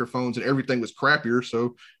crappier microphones and everything was crappier.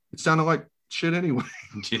 So it sounded like shit anyway.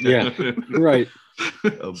 Yeah. Right.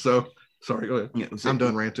 So sorry, go ahead. Yeah, I'm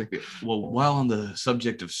done ranting. Well, while on the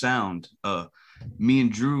subject of sound, me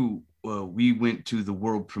and Drew, we went to the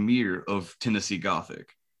world premiere of Tennessee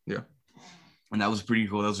Gothic. Yeah. And that was pretty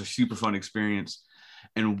cool. That was a super fun experience.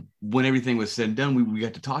 And when everything was said and done, we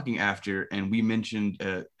got to talking after, and we mentioned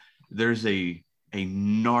there's a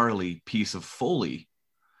gnarly piece of Foley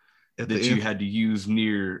at that the you end. had to use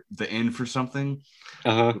near the end for something.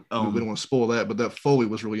 Uh-huh. We don't want to spoil that, but that Foley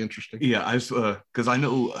was really interesting. Yeah, I because I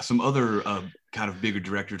know some other kind of bigger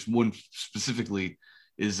directors. One specifically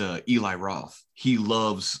is Eli Roth. He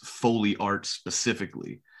loves Foley art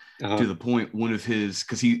specifically, to the point one of his,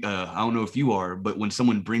 because he I don't know if you are, but when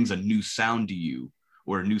someone brings a new sound to you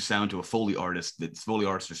or a new sound to a Foley artist, that Foley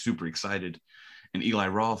artists are super excited. And Eli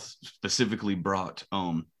Roth specifically brought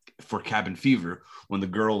for Cabin Fever, when the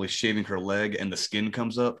girl is shaving her leg and the skin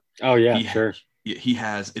comes up. Oh yeah, sure. He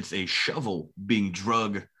has, it's a shovel being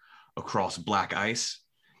drug across black ice,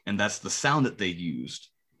 and that's the sound that they used.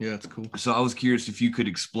 Yeah, it's cool. So I was curious if you could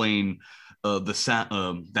explain the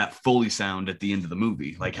sound, that Foley sound at the end of the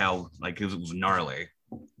movie, like how, like, it was gnarly.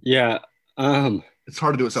 Yeah. It's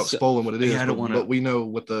hard to do it without spoiling what it is. Yeah, I don't want to. But we know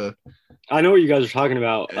what the. I know what you guys are talking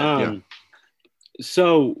about. Yeah.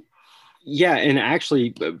 So, yeah, and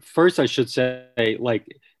actually, first I should say, like,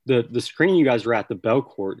 the screening you guys were at, the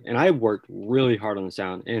Belcourt, and I worked really hard on the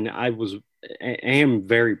sound, and I am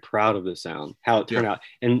very proud of the sound, how it turned out.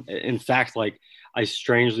 And in fact, like, I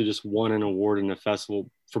strangely just won an award in a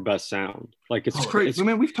festival for best sound. Like, it's crazy. I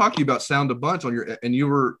mean, we've talked to you about sound a bunch on your, and you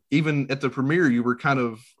were even at the premiere, you were kind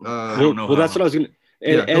of. I don't know. Well, that's what I was going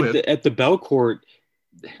to. At the Belcourt.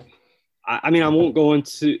 I mean, I won't go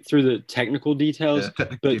through the technical details,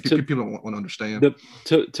 but if people don't want to understand,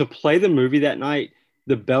 to play the movie that night,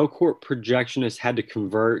 the Belcourt projectionist had to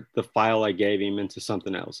convert the file I gave him into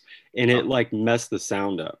something else, and it like messed the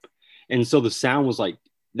sound up. And so the sound was like,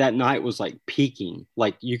 that night was like peaking,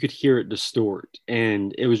 like you could hear it distort,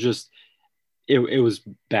 and it was just, it was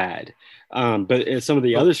bad. But at some of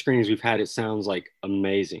the other screenings we've had, it sounds like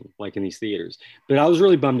amazing, like in these theaters. But I was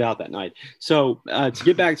really bummed out that night. So to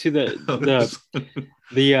get back to the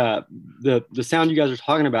sound you guys are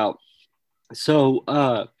talking about,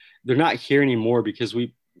 so they're not here anymore because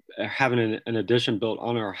we are having an addition built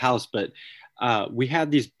on our house. But we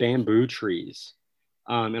had these bamboo trees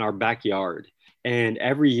in our backyard. And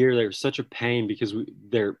every year they're such a pain because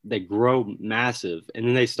they grow massive, and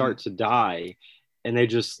then they start to die, and they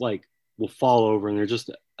just like will fall over, and they're just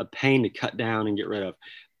a pain to cut down and get rid of.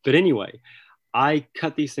 But anyway, I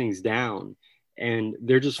cut these things down, and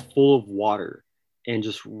they're just full of water and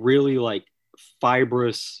just really like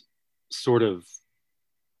fibrous, sort of,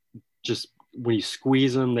 just when you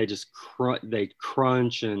squeeze them, they just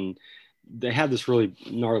crunch, and they have this really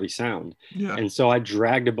gnarly sound. Yeah. And so I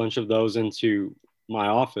dragged a bunch of those into my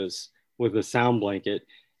office with a sound blanket,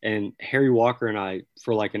 and Harry Walker and I,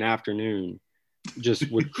 for like an afternoon, just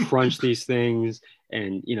would crunch these things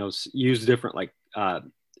and, use different, like,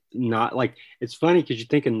 not like, it's funny because you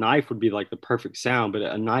think a knife would be like the perfect sound, but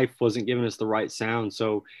a knife wasn't giving us the right sound.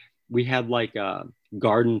 So we had like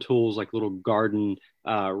garden tools, like little garden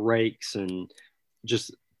rakes, and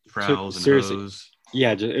just trowels and seriously hose.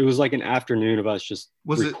 Yeah, it was like an afternoon of us just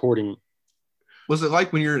recording. Was it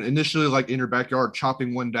like when you're initially like in your backyard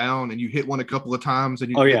chopping one down and you hit one a couple of times and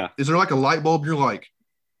you? Oh yeah. Is there like a light bulb? You're like,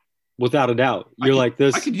 without a doubt, you're like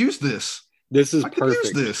this. I could use this. This is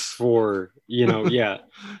perfect for yeah.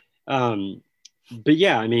 But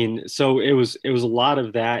yeah, I mean, so it was a lot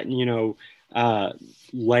of that,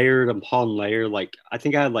 layered upon layer. Like I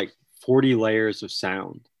think I had like 40 layers of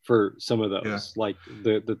sound for some of those, like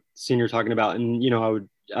the scene you're talking about. And, I would,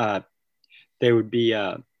 they would be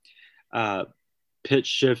pitch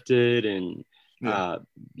shifted and,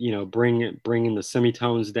 bringing the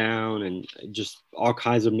semitones down, and just all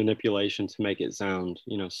kinds of manipulation to make it sound,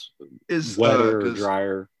 is wetter or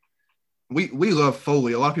drier. We love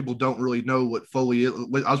Foley. A lot of people don't really know what Foley is.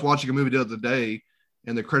 I was watching a movie the other day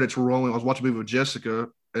and the credits were rolling. I was watching a movie with Jessica,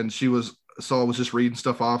 and I was just reading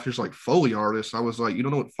stuff off. She's like, Foley artist. I was like, you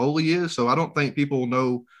don't know what Foley is? So I don't think people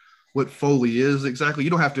know what Foley is exactly. You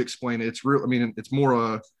don't have to explain it. It's real. I mean, it's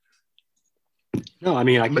more no, I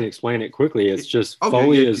mean, I can explain it quickly. It's just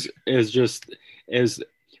Foley is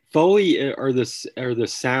Foley are the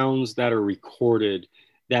sounds that are recorded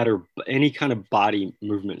that are any kind of body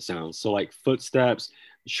movement sounds. So like footsteps,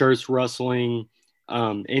 shirts rustling,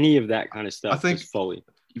 any of that kind of stuff. I think Foley.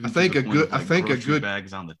 I think a good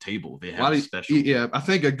bags on the table. They have a special. Yeah, I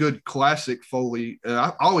think a good classic Foley.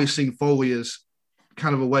 I've always seen Foley as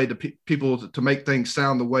kind of a way to people to make things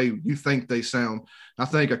sound the way you think they sound. I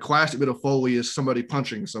think a classic bit of Foley is somebody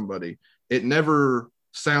punching somebody. It don't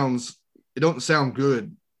sound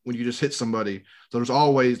good when you just hit somebody. So there's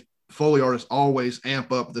always Foley artists always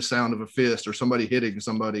amp up the sound of a fist or somebody hitting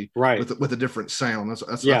somebody with a different sound.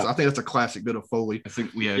 I think that's a classic bit of Foley. I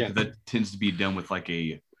think that tends to be done with like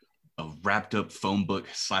a wrapped up phone book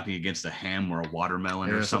slapping against a ham or a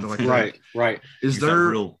watermelon or something like that. Right. Is there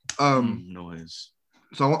real noise?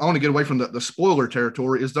 So I want to get away from the spoiler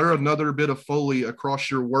territory. Is there another bit of Foley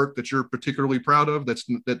across your work that you're particularly proud of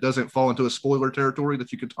that doesn't fall into a spoiler territory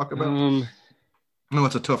that you could talk about? I know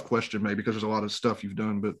it's a tough question, maybe, because there's a lot of stuff you've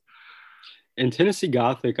done, but in Tennessee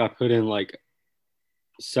Gothic, I put in like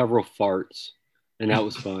several farts, and that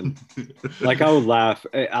was fun. Like I would laugh.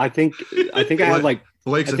 I think I had like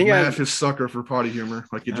Blake's a massive sucker for potty humor.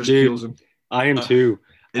 Like it just kills him. I am too.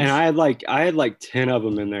 And I had like 10 of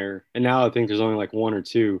them in there, and now I think there's only like 1 or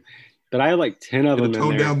 2, but I had like 10 of them in there.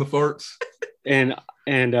 Tone down the farts. And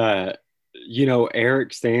you know,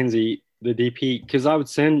 Eric Stanzi, the DP, because I would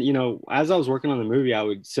send, you know, as I was working on the movie, I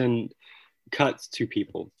would send cuts to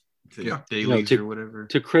people, dailies or whatever,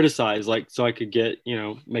 to criticize, like so I could get, you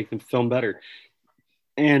know, make them film better.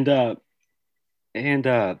 And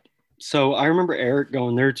so I remember Eric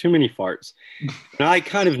going, "There are too many farts," and I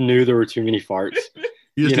kind of knew there were too many farts.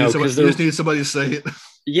 You just need somebody to say it.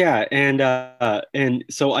 Yeah, and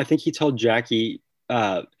so I think he told Jackie,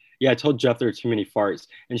 I told Jeff there are too many farts,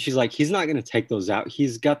 and she's like, he's not going to take those out.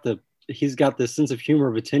 He's got the sense of humor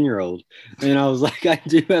of a 10-year-old, and I was like, I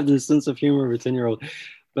do have the sense of humor of a 10-year-old,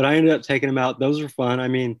 but I ended up taking them out. Those were fun. I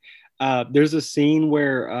mean, there's a scene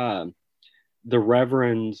where the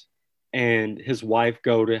Reverend and his wife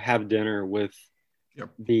go to have dinner with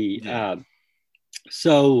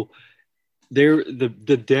so there the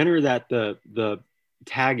dinner that the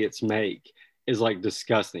Taggets make is like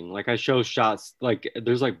disgusting. Like I show shots, like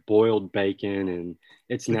there's like boiled bacon and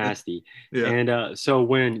it's nasty. And so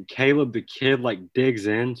when Caleb the kid like digs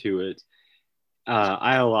into it,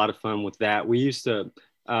 I had a lot of fun with that. We used to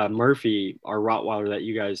Murphy, our Rottweiler that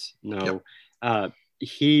you guys know,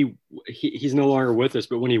 he's no longer with us,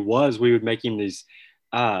 but when he was, we would make him these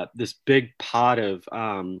this big pot of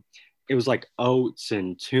it was like oats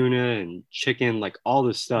and tuna and chicken, like all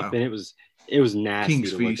this stuff. Wow. And it was nasty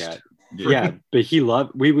King's to feast. Look at. Yeah, but he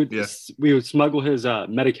loved. We would smuggle his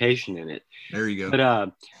medication in it. There you go.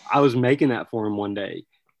 But I was making that for him one day,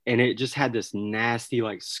 and it just had this nasty,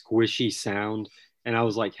 like squishy sound. And I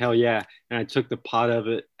was like, hell yeah! And I took the pot of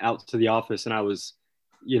it out to the office, and I was,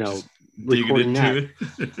 you know, recording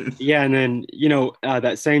that. Yeah, and then you know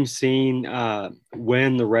that same scene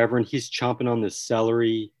when the Reverend he's chomping on this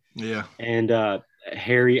celery. Yeah. And I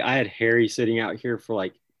had Harry sitting out here for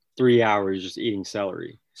like 3 hours just eating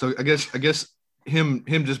celery. So I guess him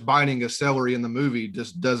just biting a celery in the movie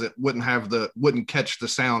just wouldn't catch the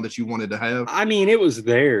sound that you wanted to have. I mean, it was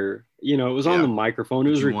there, you know, it was on the microphone. It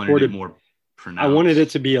was recorded more pronounced. I wanted it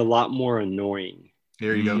to be a lot more annoying.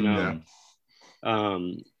 There you go. You know? Yeah.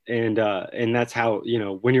 And that's how, you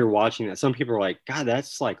know, when you're watching that, some people are like, God,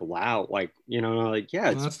 that's like loud. Like, you know, like,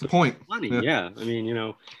 yeah, that's the point. Funny. Yeah. I mean, you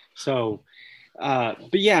know, so,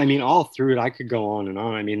 but yeah, I mean, all through it, I could go on and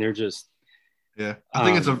on. I mean, they're just, yeah, I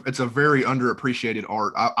think it's a very underappreciated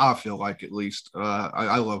art. I feel like, at least,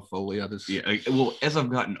 I love Foley. Well, as I've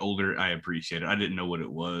gotten older, I appreciate it. I didn't know what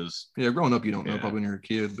it was. Yeah, growing up, you don't know probably when you're a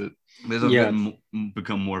kid, but as I've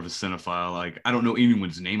become more of a cinephile, like I don't know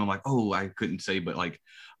anyone's name. I'm like, oh, I couldn't say, but like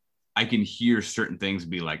I can hear certain things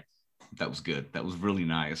be like, that was good. That was really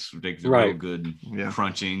nice. Like real good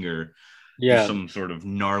crunching or some sort of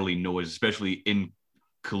gnarly noise, especially in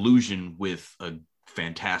collusion with a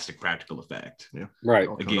fantastic practical effect.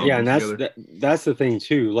 Again, and that's the thing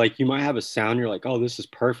too. Like you might have a sound, you're like, oh, this is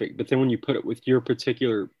perfect, but then when you put it with your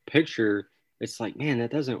particular picture, it's like, man,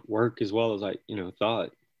 that doesn't work as well as I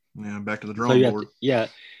thought. Back to the drawing board.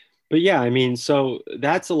 But yeah, I mean, so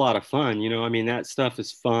that's a lot of fun, you know. I mean, that stuff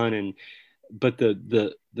is fun, but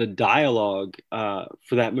the dialogue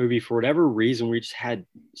for that movie, for whatever reason, we just had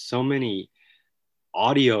so many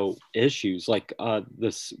audio issues, like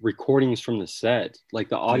the recordings from the set, like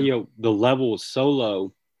the audio, the level was so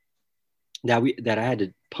low that I had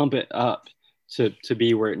to pump it up to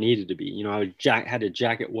be where it needed to be. You know, I had to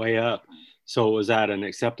jack it way up so it was at an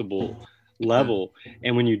acceptable level.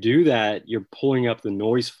 And when you do that, you're pulling up the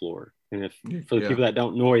noise floor. And for the people that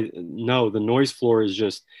don't know, the noise floor is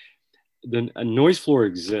just a noise floor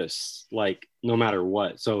exists like no matter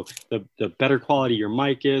what. So the better quality your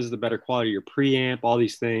mic is, the better quality your preamp, all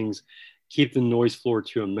these things, keep the noise floor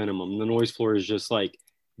to a minimum. The noise floor is just like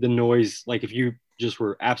the noise, like if you just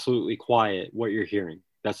were absolutely quiet, what you're hearing,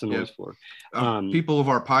 that's the noise floor. People of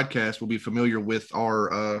our podcast will be familiar with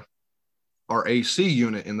our AC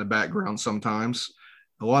unit in the background sometimes.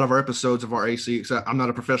 A lot of our episodes of our AC, except I'm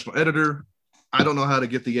not a professional editor, I don't know how to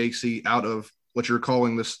get the AC out of what you're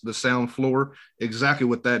calling the sound floor. Exactly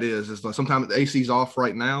what that is like sometimes the AC's off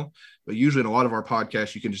right now, but usually in a lot of our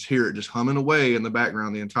podcasts, you can just hear it just humming away in the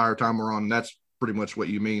background the entire time we're on. And that's pretty much what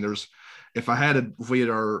you mean. If we had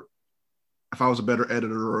our if I was a better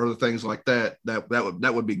editor or other things like that,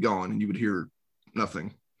 that would be gone, and you would hear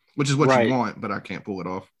nothing, which is what Right. you want, but I can't pull it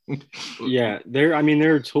off. Yeah, there. I mean,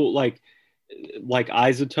 there are tools like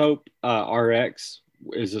Isotope RX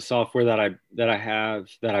is a software that I have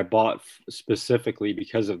that I bought specifically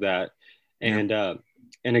because of that, and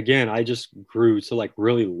again, I just grew to like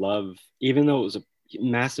really love, even though it was a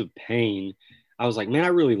massive pain. I was like, man, I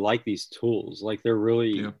really like these tools. Like they're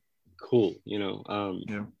really cool, you know.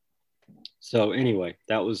 So anyway,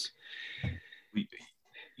 that was.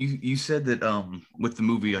 You said that with the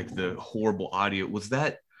movie, like the horrible audio, was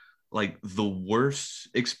that like the worst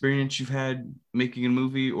experience you've had making a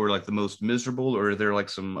movie, or like the most miserable, or are there like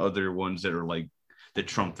some other ones that are like that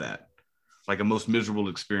trump that? Like a most miserable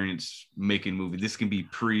experience making a movie. This can be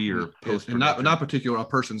pre or post, and not particular a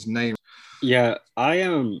person's name. Yeah, I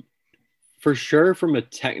am for sure from a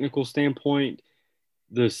technical standpoint.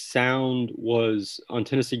 The sound was on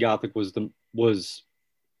Tennessee Gothic was the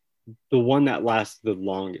one that lasted the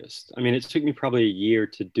longest. I mean, it took me probably a year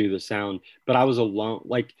to do the sound, but I was alone.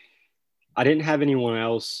 Like, I didn't have anyone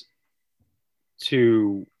else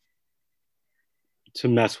to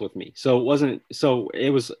mess with me. So it wasn't, so it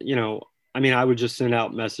was, you know, I mean, I would just send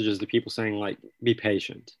out messages to people saying like, be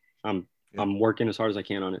patient. I'm working as hard as I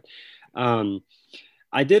can on it.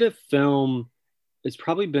 I did a film. It's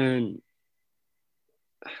probably been,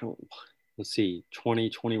 let's see,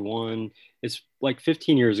 2021. It's like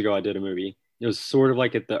 15 years ago I did a movie. It was sort of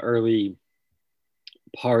like at the early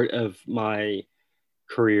part of my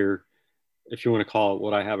career, if you want to call it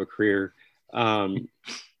what I have a career. And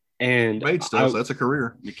made stuff, so that's a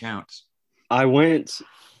career. It counts. I went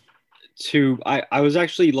to, I was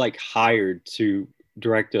actually like hired to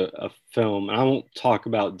direct a film, and I won't talk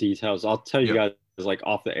about details. I'll tell you guys like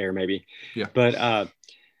off the air maybe. Yeah. But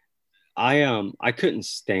I couldn't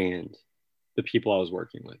stand the people I was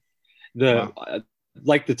working with.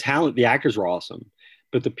 Like the talent, the actors were awesome,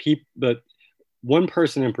 but but one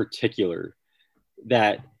person in particular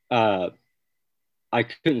that I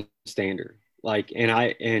couldn't stand her. Like,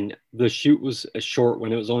 and the shoot was a short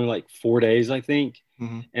one. It was only like 4 days, I think.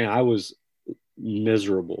 Mm-hmm. And I was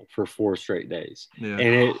miserable for 4 straight days. Yeah.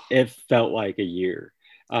 And it felt like a year.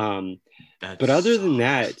 But other than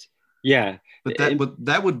that, yeah. But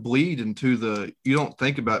that would bleed into the, you don't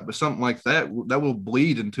think about it, but something like that will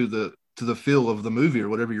bleed into the feel of the movie or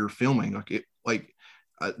whatever you're filming.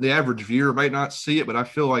 The average viewer might not see it, but I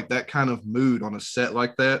feel like that kind of mood on a set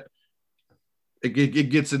like that, it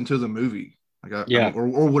gets into the movie.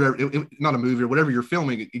 Or whatever, not a movie or whatever you're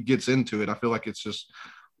filming, it gets into it. I feel like it's just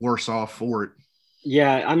worse off for it.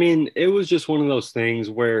 Yeah, I mean, it was just one of those things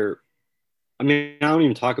where, I mean, I don't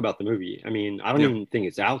even talk about the movie. I mean, I don't even think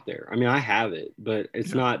it's out there. I mean, I have it, but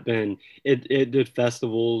it's not been. It did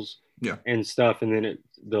festivals and stuff, and then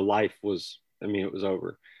the life was. I mean, it was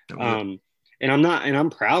over. And I'm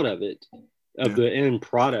proud of it, of the end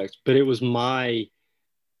product. But it was my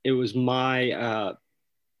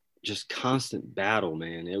just constant battle,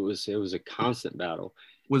 man. It was a constant battle.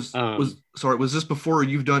 Was this before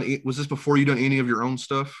you done any of your own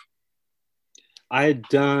stuff? I had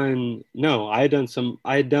done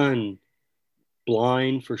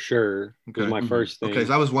Blind for sure. Was my first thing. Okay,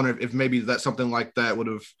 so I was wondering if maybe that something like that would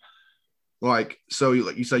have, like, so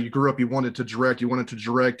you say you grew up, you wanted to direct,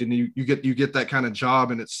 and you get that kind of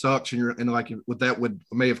job and it sucks, and like that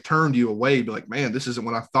may have turned you away, be like, man, this isn't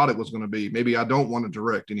what I thought it was going to be. Maybe I don't want to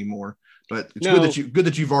direct anymore. But it's good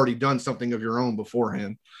that you've already done something of your own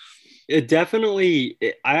beforehand. It definitely,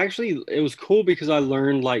 it was cool because I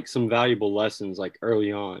learned like some valuable lessons like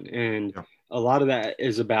early on. And a lot of that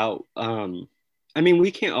is about, I mean, we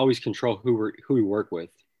can't always control who we work with.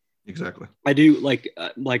 Exactly. I do like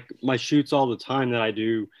my shoots all the time that I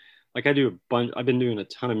do. Like I do a bunch, I've been doing a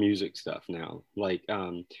ton of music stuff now, like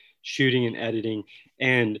shooting and editing.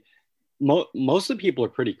 And most of the people are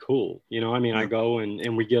pretty cool. You know, I mean, I go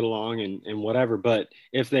and we get along and whatever, but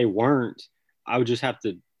if they weren't, I would just have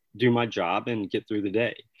to do my job and get through the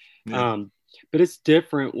day. But it's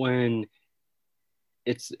different when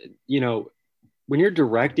it's, you know, when you're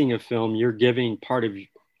directing a film, you're giving part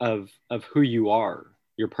of who you are,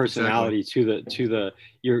 your personality to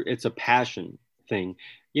it's a passion thing.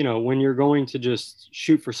 You know, when you're going to just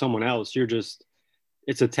shoot for someone else,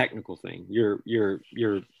 it's a technical thing. You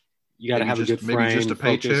got to have a good frame. Maybe just a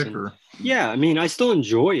paycheck I mean, I still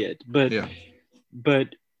enjoy it, but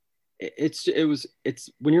it's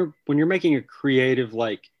when you're making a creative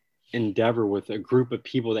like endeavor with a group of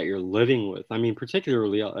people that you're living with. I mean,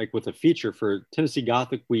 particularly like with a feature for Tennessee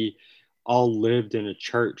Gothic, we all lived in a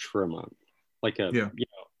church for a month, like a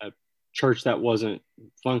church that wasn't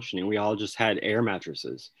functioning. We all just had air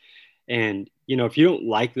mattresses, And, you know, if you don't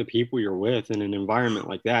like the people you're with in an environment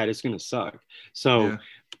like that, it's going to suck. So, Yeah.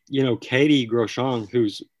 you know, Katie Groshong,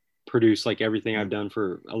 who's produced like everything Yeah. I've done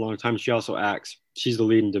for a long time, she also acts. She's the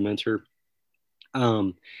lead in Dementor.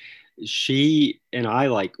 She and I,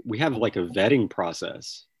 like, we have like a vetting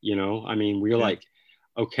process, you know. I mean, we're Yeah. like,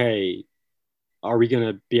 okay, are we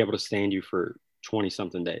going to be able to stand you for 20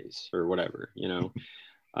 something days or whatever, you know?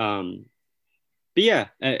 But yeah,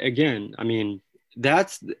 again, I mean,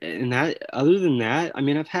 that's, and that, other than that, I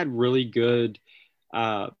mean, uh, I've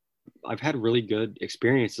had really good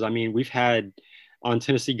experiences. I mean, we've had on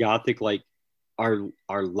Tennessee Gothic, like our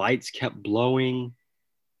lights kept blowing.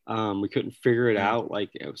 We couldn't figure it Yeah. out. Like,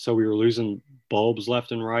 so we were losing bulbs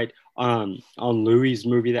left and right. On Louis'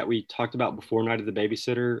 movie that we talked about before, Night of the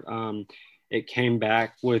Babysitter, it came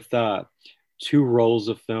back with 2 rolls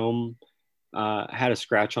of film, had a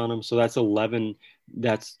scratch on them. So that's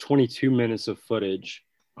 22 minutes of footage.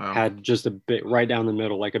 Wow. Had just a bit right down the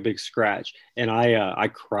middle, like a big scratch. And I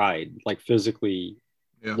cried, like physically,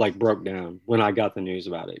 Yeah. like broke down when I got the news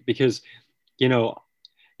about it, because, you know,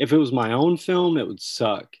 if it was my own film, it would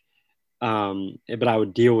suck. But I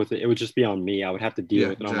would deal with it. It would just be on me. I would have to deal Yeah,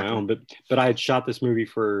 with it on my exactly. own. But I had shot this movie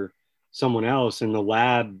for someone else, and the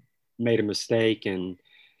lab made a mistake, and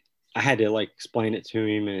I had to like explain it to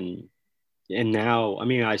him, and now, I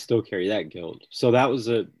mean, I still carry that guilt. So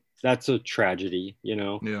that's a tragedy, you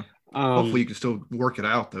know. Yeah. Um, Hopefully you can still work it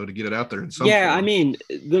out though to get it out there in some yeah, form. I mean,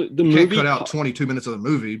 the You can't movie, cut out 22 minutes of the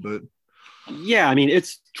movie, but yeah, I mean,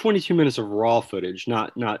 it's 22 minutes of raw footage,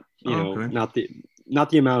 not you know, okay. not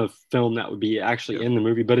the amount of film that would be actually Yeah. in the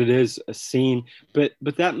movie, but it is a scene. But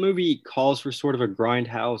that movie calls for sort of a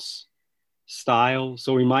grindhouse style,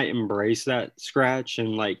 so we might embrace that scratch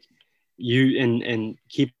and like and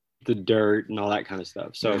keep the dirt and all that kind of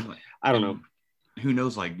stuff. So Yeah. I don't know. Who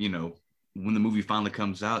knows, like, you know, when the movie finally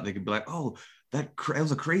comes out, they could be like, oh, that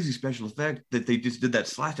was a crazy special effect that they just did that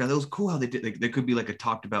slash down. That was cool how they did. There could be like a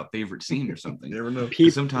talked about favorite scene or something. You never know.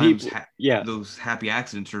 Sometimes yeah, those happy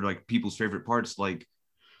accidents are like people's favorite parts. Like,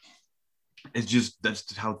 it's just,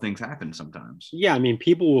 that's how things happen sometimes. yeah. I mean,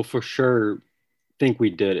 people will for sure think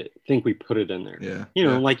we did it, think we put it in there. Yeah. You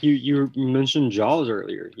know, Yeah. like you mentioned Jaws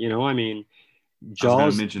earlier. You know, I mean, I was Jaws.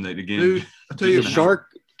 going to mention that again. Dude, I tell you, The shark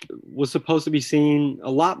was supposed to be seen a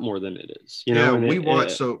lot more than it is. You know, yeah, and we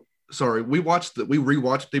watched. We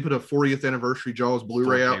rewatched. They put a 40th anniversary Jaws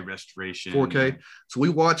Blu-ray 4K out, restoration. 4K. So we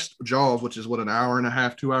watched Jaws, which is what, an hour and a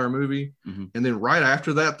half, 2-hour movie. Mm-hmm. And then right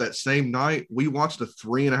after that same night, we watched a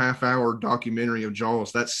 3.5-hour documentary of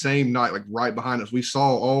Jaws. That same night, like right behind us, we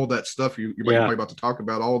saw all that stuff you're probably about to talk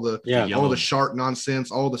about. All the shark nonsense,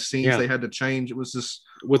 all the scenes they had to change. It was just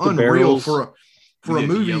with unreal the barrels. for a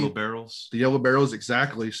movie. The yellow barrels,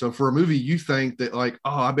 exactly. So for a movie, you think that like,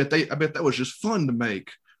 oh, I bet that was just fun to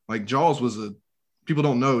make. Like Jaws people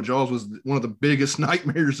don't know, Jaws was one of the biggest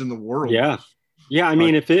nightmares in the world. Yeah. I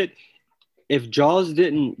mean, if Jaws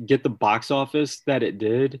didn't get the box office that it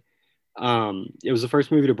did, it was the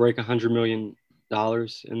first movie to break $100 million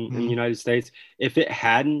in the United States. If it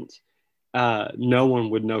hadn't, no one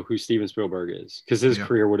would know who Steven Spielberg is, because his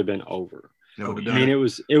career would have been over. I mean, it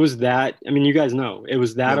was that. I mean, you guys know it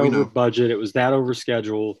was that over budget. It was that over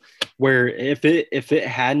schedule. Where if it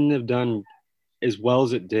hadn't have done as well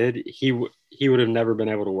as it did, he would have never been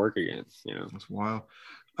able to work again. You know, that's wild.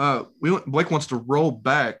 Blake wants to roll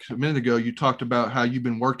back. A minute ago, you talked about how you've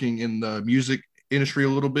been working in the music industry a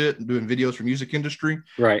little bit and doing videos for music industry.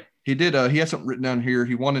 Right. He did. He had something written down here.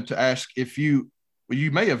 He wanted to ask if you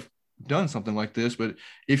may have done something like this, but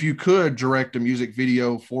if you could direct a music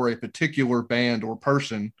video for a particular band or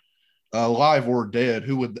person, live or dead,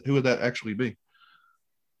 who would that actually be?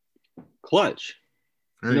 Clutch.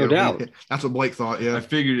 No doubt. That's what Blake thought. Yeah. I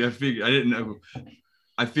figured. I didn't know.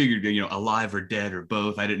 I figured, you know, alive or dead or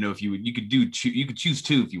both. I didn't know if you could choose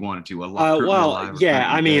two if you wanted to. Well, yeah.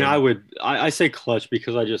 I mean, dead. I say Clutch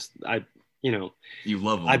because you know, you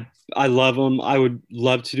love them. I love them. I would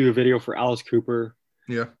love to do a video for Alice Cooper.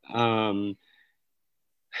 Yeah.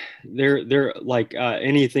 They're like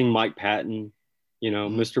anything Mike Patton, you know,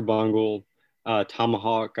 Mr. Bungle,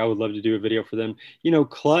 Tomahawk. I would love to do a video for them. You know,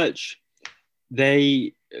 Clutch.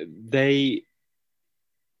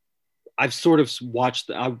 I've sort of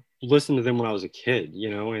I listened to them when I was a kid, you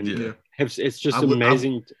know, and it's just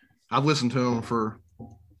amazing. I've listened to them for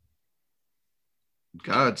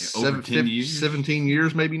 17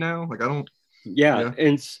 years maybe now. Like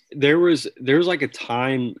and there was like a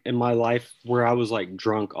time in my life where I was like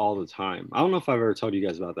drunk all the time. I don't know if I've ever told you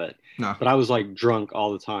guys about that. No. But I was like drunk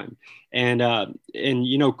all the time. And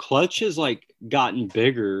you know, Clutch has like gotten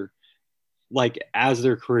bigger like as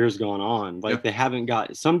their careers gone on, like they haven't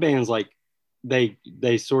got some bands like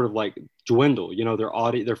they sort of like dwindle, you know,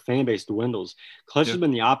 their fan base dwindles. Clutch has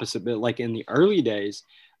been the opposite, but like in the early days,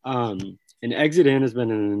 and Exit In has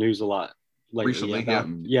been in the news a lot lately Recently,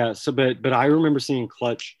 yeah. So but I remember seeing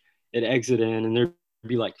Clutch at Exit In, and there'd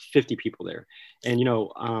be like 50 people there, and you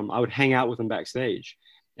know, I would hang out with them backstage,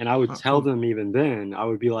 and I would tell them even then, I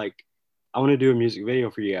would be like, I want to do a music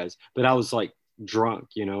video for you guys, but I was like drunk,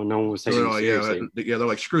 you know, no one was taking me seriously. Yeah, they're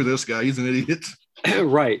like, screw this guy, he's an idiot.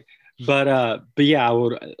 Right. But yeah, I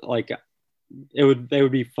would like they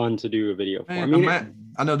would be fun to do a video for. Man, I mean,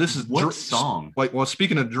 I know this is what song? Like, well,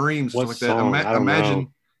 speaking of dreams, stuff like that.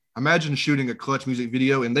 Imagine shooting a Clutch music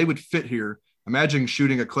video, and they would fit here. Imagine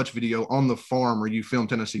shooting a Clutch video on the farm where you film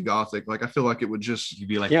Tennessee Gothic. Like, I feel like it would just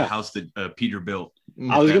be like the house that Peter built.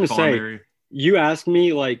 I was gonna say, area. You asked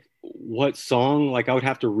me like what song, like I would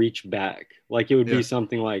have to reach back. Like it would be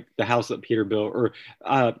something like the house that Peter built, or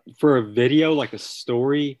for a video, like a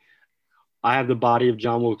story. I Have the Body of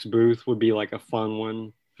John Wilkes Booth would be like a fun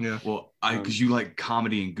one. Yeah. Well, because you like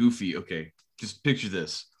comedy and goofy. Okay, just picture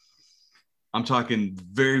this. I'm talking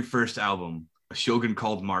very first album, A Shogun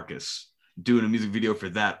Called Marcus, doing a music video for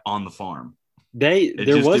that on the farm.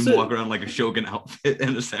 Didn't walk around like a Shogun outfit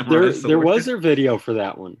and a samurai sword. There was a video for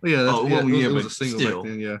that one. Yeah, it was a single still.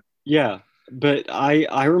 Back then, yeah. Yeah, but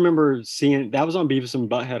I remember seeing that was on Beavis and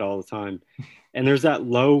Butthead all the time, and there's that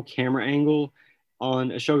low camera angle on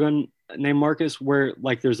A Shogun named Marcus where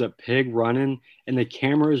like there's a pig running and the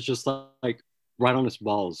camera is just like right on its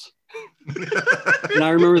balls. And I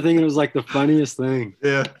remember thinking it was like the funniest thing.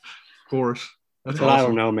 Yeah, of course. That's awesome. I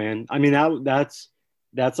don't know, man. I mean, that's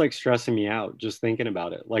like stressing me out just thinking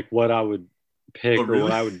about it, like what I would pick or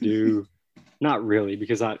what I would do. Not really,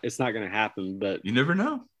 because it's not going to happen. But you never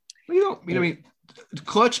know. Well, you don't. I mean,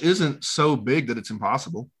 Clutch isn't so big that it's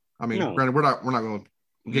impossible. I mean, granted, we're not going to.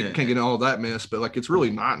 Can't get in all that mess, but like it's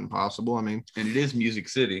really not impossible. I mean, and it is Music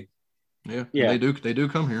City. Yeah. They do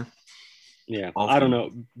come here. Yeah, often. I don't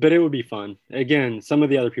know, but it would be fun. Again, some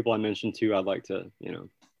of the other people I mentioned too, I'd like to, you know.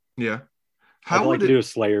 Yeah. I'd like to do a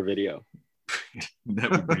Slayer video.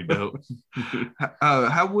 That would be dope.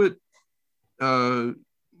 How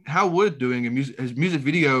would doing a music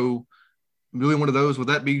video, doing one of those, would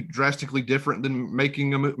that be drastically different than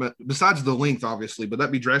making a movie? Besides the length, obviously, but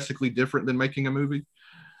that be drastically different than making a movie?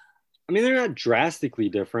 I mean, they're not drastically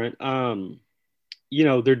different. You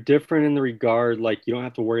know, they're different in the regard, like you don't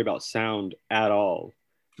have to worry about sound at all.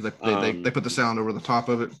 They put the sound over the top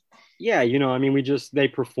of it. Yeah, you know, I mean, they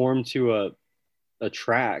perform to a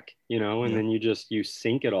track, you know, and then you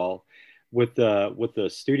sync it all with the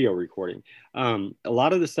studio recording. A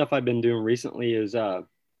lot of the stuff I've been doing recently is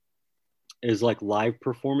like live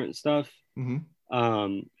performance stuff. Mm-hmm.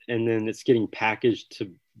 And then it's getting packaged to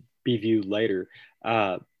be viewed later.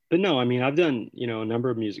 But no, I mean, I've done, you know, a number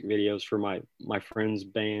of music videos for my friends'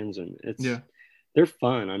 bands, and they're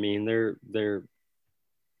fun. I mean, they're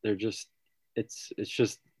just, it's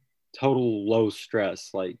just total low stress.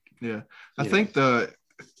 Like, I think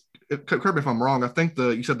correct me if I'm wrong. I think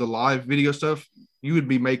you said the live video stuff you would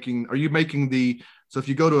be making. Are you making so if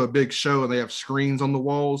you go to a big show and they have screens on the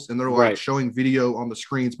walls and they're like showing video on the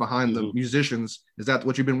screens behind the musicians, is that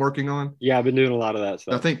what you've been working on? Yeah, I've been doing a lot of that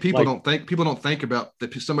stuff. I think people don't think about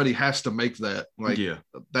that. Somebody has to make that. Like,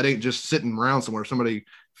 that ain't just sitting around somewhere. Somebody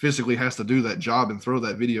physically has to do that job and throw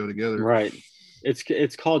that video together. Right.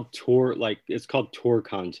 It's called tour. Like, it's called tour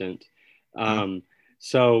content.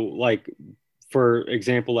 So like, for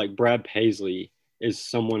example, like Brad Paisley is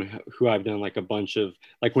someone who I've done like a bunch of,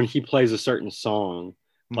 like when he plays a certain song,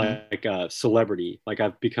 like Celebrity, like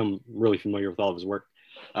I've become really familiar with all of his work.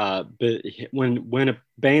 But when a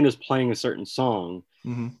band is playing a certain song,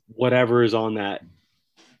 whatever is on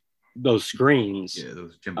those screens,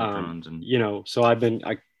 those jumbotrons, and you know, so I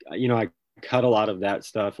cut a lot of that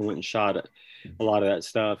stuff and went and shot a lot of that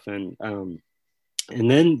stuff, and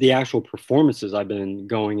then the actual performances I've been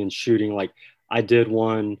going and shooting. Like I did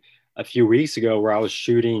one a few weeks ago where I was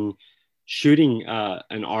shooting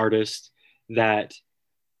an artist that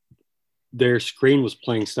their screen was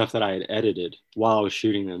playing stuff that I had edited while I was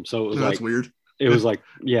shooting them. So it was that's weird. It was like,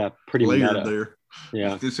 pretty layered meta. There.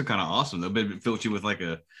 Yeah. It's kind of awesome though. But it fills you with like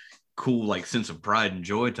a cool, like sense of pride and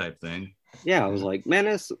joy type thing. Yeah. I was like, man,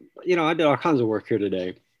 I did all kinds of work here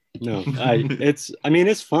today. No, it's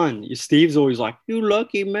fun. Steve's always like, you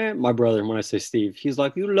lucky, man. My brother, when I say Steve, he's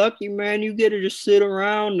like, you lucky, man. You get to just sit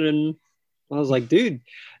around. And I was like, dude,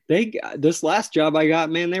 this last job I got,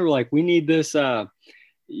 man, they were like, we need this, at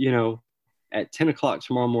 10 o'clock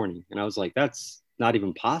tomorrow morning. And I was like, that's not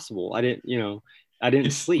even possible. I didn't, I didn't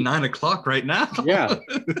It's sleep. 9 o'clock right now. Yeah.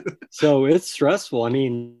 So it's stressful. I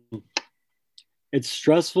mean, it's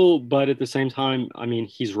stressful, but at the same time, I mean,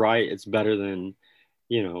 he's right. It's better than,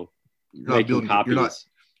 you know, You're not making building. copies.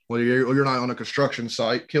 You're not on a construction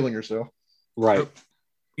site killing yourself. Right.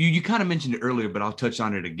 You kind of mentioned it earlier, but I'll touch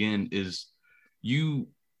on it again. Do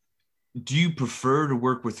you prefer to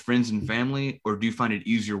work with friends and family, or do you find it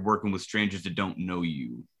easier working with strangers that don't know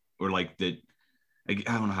you, or like that? I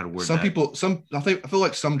don't know how to word Some that. people, I feel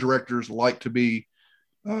like some directors like to be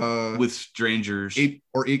with strangers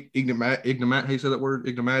or enigmatic. How you say that word?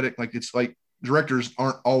 Enigmatic. Like it's like directors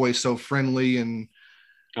aren't always so friendly and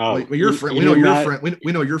like you're friend. We know you're friend.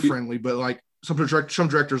 We know you're friendly, but like some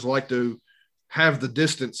directors like to have the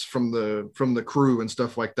distance from the crew and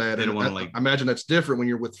stuff like that. They don't want to I imagine that's different when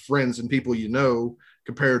you're with friends and people you know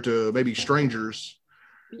compared to maybe strangers.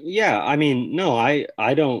 Yeah, I mean, no, I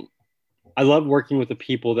don't. I love working with the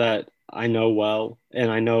people that I know well, and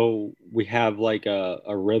I know we have like a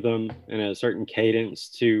rhythm and a certain cadence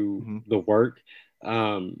to the work.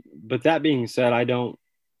 But that being said,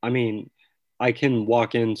 I mean, I can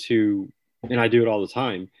walk into, and I do it all the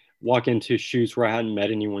time, walk into shoots where I hadn't met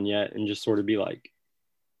anyone yet and just sort of be like,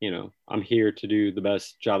 I'm here to do the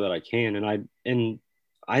best job that I can. And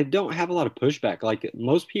I don't have a lot of pushback. Like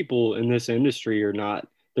most people in this industry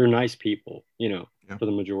they're nice people, for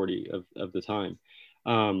the majority of the time.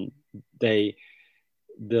 The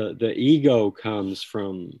ego comes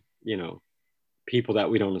from, people that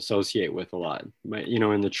we don't associate with a lot. But,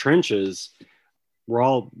 in the trenches, we're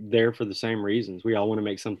all there for the same reasons. We all want to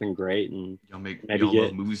make something great, and y'all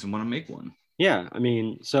love movies and want to make one. Yeah. I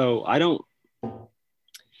mean, so I don't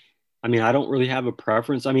really have a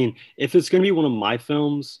preference. I mean, if it's going to be one of my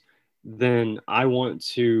films, then I want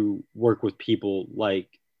to work with people like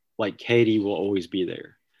Katie will always be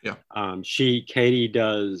there. Yeah. She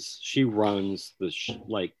runs the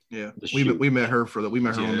we met her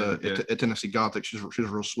at Tennessee Gothic. She's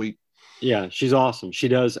real sweet. Yeah, she's awesome. She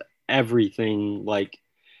does everything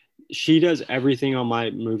on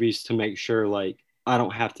my movies to make sure like I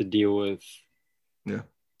don't have to deal with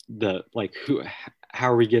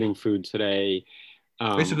how are we getting food today?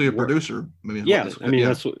 Basically a producer.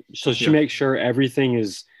 She makes sure everything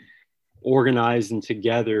is organized and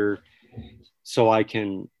together so I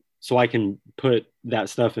can put that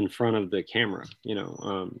stuff in front of the camera,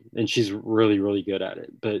 and she's really, really good at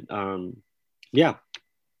it. But yeah.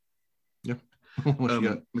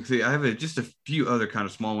 See, I have just a few other kind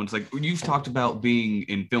of small ones. Like you've talked about being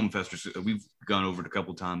in film festivals. We've gone over it a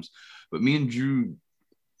couple of times, but me and Drew,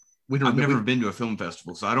 I've never been to a film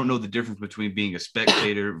festival, so I don't know the difference between being a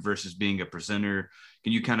spectator versus being a presenter.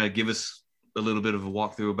 Can you kind of give us a little bit of a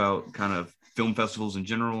walkthrough about kind of film festivals in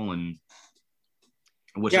general and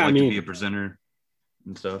what's it like to be a presenter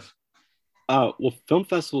and stuff? Well, film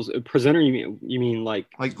festivals, presenter, you mean like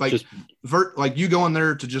you go in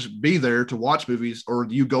there to just be there to watch movies, or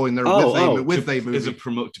you go in there with a movie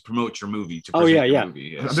to promote your movie. Yeah.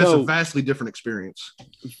 Movie, yeah. It's a vastly different experience.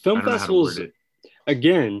 Film festivals,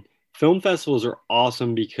 again, film festivals are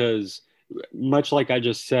awesome because, much like I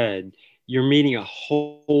just said, you're meeting a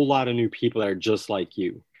whole lot of new people that are just like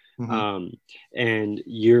you, and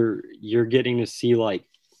you're getting to see like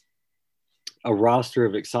a roster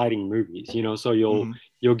of exciting movies, so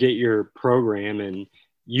you'll get your program and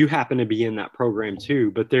you happen to be in that program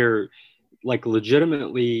too, but they're like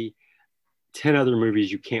legitimately 10 other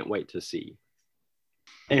movies you can't wait to see.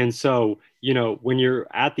 And so, when you're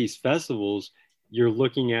at these festivals, you're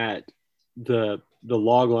looking at the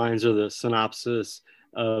log lines or the synopsis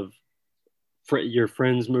of your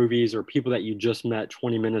friends' movies or people that you just met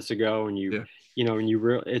 20 minutes ago. And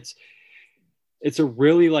it's a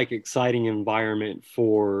really like exciting environment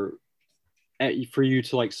for you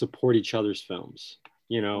to like support each other's films,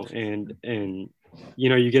 and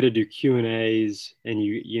you get to do Q&As and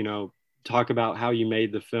you talk about how you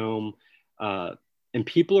made the film, and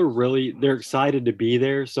people are they're excited to be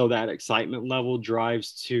there. So that excitement level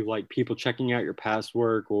drives to like people checking out your past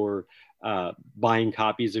work or buying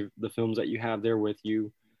copies of the films that you have there with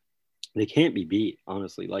you. They can't be beat,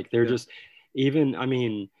 honestly. Like they're just even, I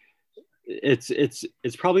mean, it's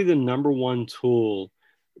probably the number one tool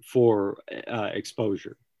for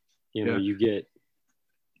exposure. You get,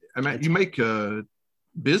 I mean, you make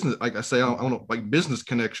business, like I say, I don't know, like business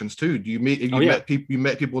connections too. Do you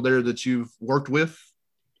met people there that you've worked with?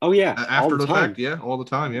 Oh yeah, after the fact, all the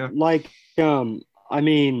time, yeah. Like, I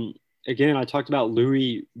mean, again, I talked about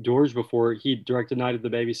Louis George before. He directed Night of the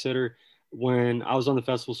Babysitter. When I was on the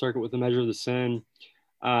festival circuit with The Measure of the Sin,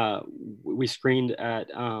 we screened at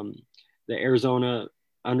the Arizona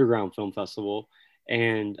Underground Film Festival,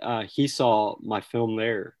 and he saw my film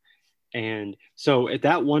there. And so at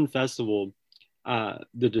that one festival,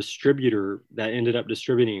 the distributor that ended up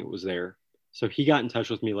distributing it was there. So he got in touch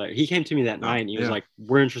with me later. He came to me that night and he was like,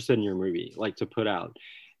 "We're interested in your movie, like to put out."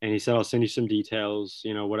 And he said, "I'll send you some details,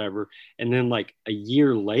 whatever." And then like a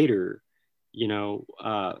year later,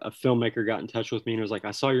 a filmmaker got in touch with me and was like,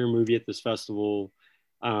 "I saw your movie at this festival.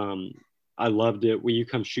 I loved it. Will you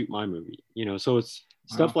come shoot my movie?" So it's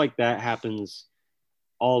stuff like that happens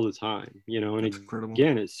all the time, and That's incredible.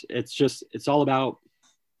 Again, it's all about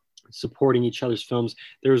supporting each other's films.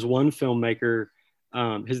 There's one filmmaker,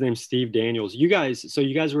 his name's Steve Daniels. You guys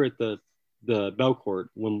were at the Belcourt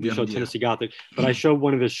when we showed Tennessee Gothic, but I showed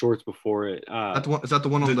one of his shorts before it. Is that the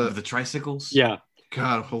one on the tricycles? Yeah.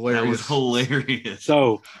 God, hilarious. That was hilarious.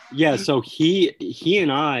 So he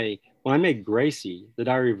and I, when I made Gracie, The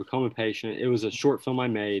Diary of a Coma Patient, it was a short film I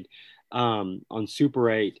made on Super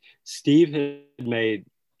 8. Steve had made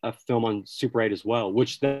a film on Super 8 as well,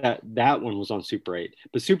 which that one was on Super 8.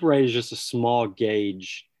 But Super 8 is just a small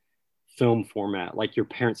gauge film format, like your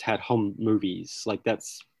parents had home movies, like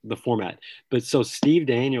that's the format. But so Steve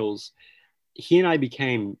Daniels, he and I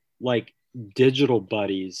became like digital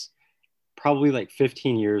buddies probably like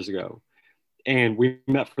 15 years ago, and we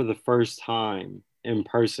met for the first time in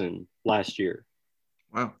person last year.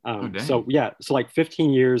 Wow. So like 15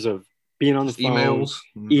 years of being on the phone,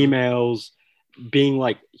 emails, being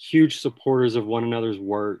like huge supporters of one another's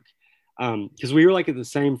work, because we were like at the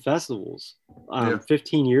same festivals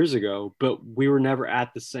 15 years ago, but we were never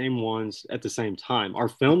at the same ones at the same time. Our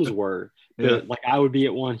films were, but like I would be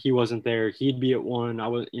at one, he wasn't there, he'd be at one, I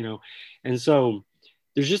was, and so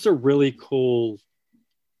there's just a really cool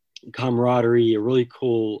camaraderie, a really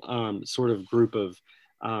cool sort of group of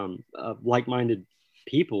like-minded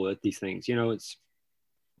people at these things.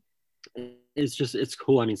 It's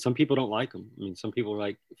cool. I mean, some people don't like them. I mean, some people are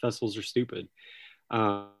like, festivals are stupid.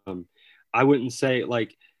 I wouldn't say,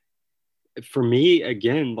 like, for me,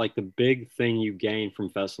 again, like the big thing you gain from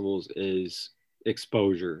festivals is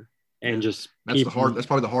exposure and just that's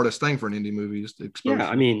probably the hardest thing for an indie movie is the exposure. Yeah,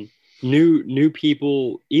 I mean, new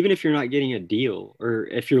people, even if you're not getting a deal or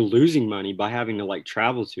if you're losing money by having to like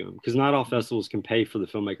travel to them, because not all festivals can pay for the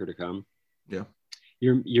filmmaker to come. Yeah,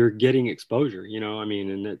 you're getting exposure, I mean,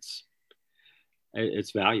 and it's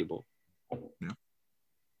valuable. Yeah.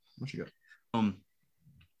 What you got?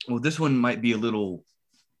 Well, this one might be a little,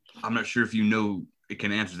 I'm not sure if it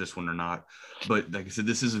can answer this one or not, but like I said,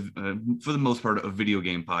 this is for the most part a video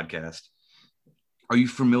game podcast. Are you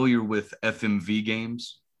familiar with FMV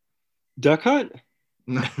games? Duck Hunt?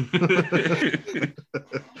 No.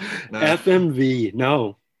 FMV,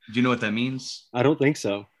 no. Do you know what that means? I don't think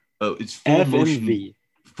so. Oh, it's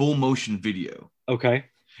full motion video. Okay.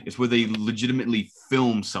 It's where they legitimately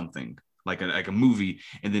film something like a movie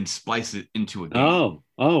and then splice it into a game.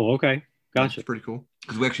 Oh, okay. Gotcha. That's pretty cool.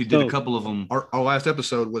 Because we actually did a couple of them. Our last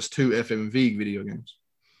episode was 2 FMV video games.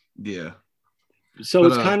 Yeah. So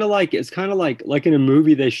it's kind of like in a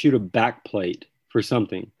movie they shoot a back plate for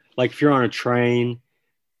something. Like if you're on a train,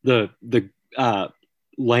 the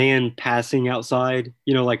land passing outside,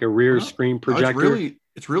 like a rear screen projector.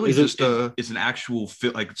 It's really it's an actual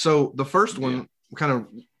like. So the first one,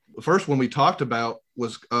 the first one we talked about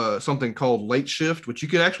was something called Late Shift, which you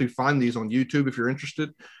could actually find these on YouTube if you're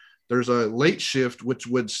interested. There's a Late Shift, which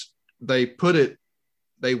they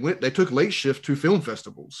took Late Shift to film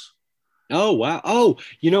festivals. Oh, wow. Oh,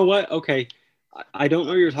 you know what? Okay. I don't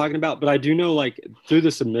know what you're talking about, but I do know, like, through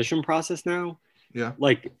the submission process now. Yeah.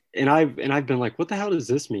 Like, and I've been like, what the hell does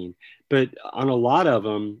this mean? But on a lot of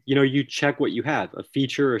them, you check what you have: a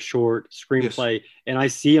feature, a short, screenplay, and I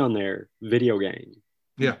see on there video game.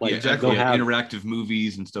 Yeah, like, exactly. Interactive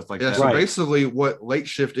movies and stuff like that. So basically what Late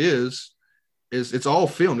Shift is it's all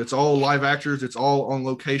filmed. It's all live actors. It's all on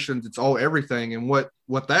locations. It's all everything. And what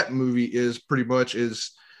that movie is pretty much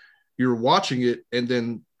is you're watching it and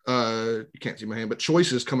then you can't see my hand, but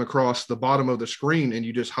choices come across the bottom of the screen and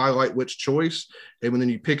you just highlight which choice. And when then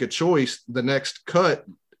you pick a choice, the next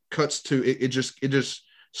cuts to it just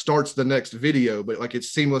starts the next video, but like it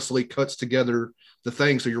seamlessly cuts together the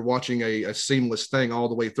thing. So you're watching a seamless thing all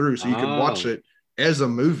the way through. So you can watch it as a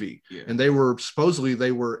movie. Yeah. And they were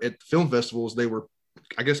at film festivals, they were,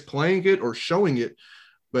 I guess, playing it or showing it.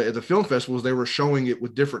 But at the film festivals, they were showing it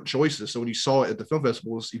with different choices. So when you saw it at the film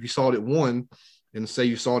festivals, if you saw it at one and say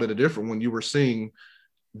you saw it at a different one, you were seeing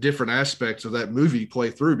different aspects of that movie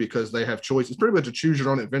play through because they have choices. It's pretty much a choose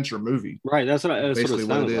your own adventure movie. Right. That's basically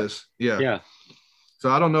what it is. Yeah. Yeah. So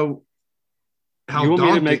I don't know how you want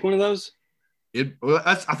me to make one of those?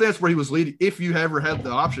 I think that's where he was leading. If you ever had the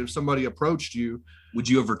option, if somebody approached you, would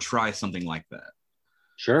you ever try something like that?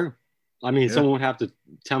 Sure. I mean, Yeah. someone would have to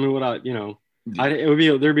tell me what Yeah.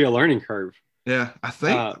 there'd be a learning curve. Yeah, I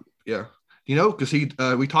think. Yeah, because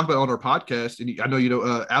we talked about it on our podcast, and I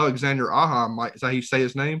know Alexander Aham, is that how you say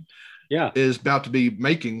his name? Yeah. Is about to be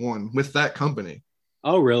making one with that company.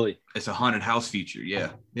 Oh, really? It's a haunted house feature.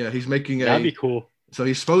 Yeah. Yeah, he's making That'd be cool. So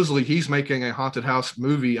he's making a haunted house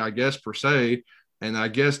movie, I guess, per se, and I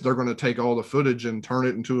guess they're going to take all the footage and turn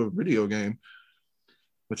it into a video game,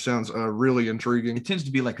 which sounds really intriguing. It tends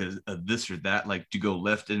to be like a this or that. Like, do you go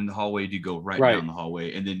left in the hallway? Do you go right down the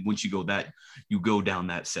hallway? And then once you go down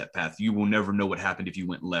that set path. You will never know what happened if you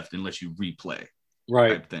went left unless you replay.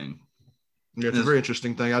 Right. Type thing. Yeah, it's a very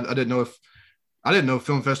interesting thing. I didn't know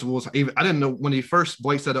film festivals. I didn't know when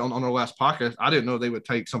Blake said it on our last podcast. I didn't know they would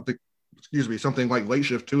take something like Late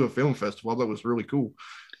Shift to a film festival. That was really cool.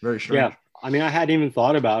 Very strange. Yeah. I mean, I hadn't even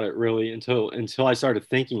thought about it really until I started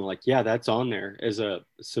thinking like, yeah, that's on there as a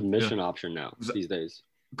submission option now these days.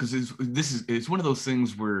 Because it's one of those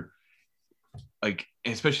things where, like,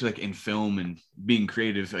 especially like in film and being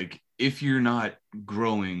creative, like if you're not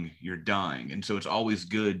growing, you're dying. And so it's always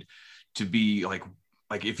good to be like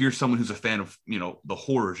if you're someone who's a fan of, the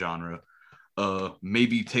horror genre,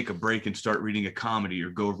 maybe take a break and start reading a comedy or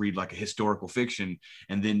go read like a historical fiction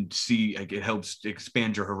and then see, like, it helps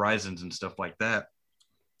expand your horizons and stuff like that.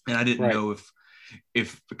 And I didn't know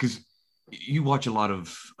if because you watch a lot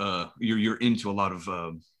of you're into a lot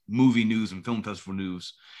of movie news and film festival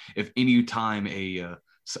news. If any time a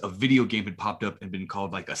video game had popped up and been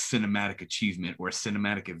called like a cinematic achievement or a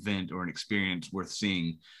cinematic event or an experience worth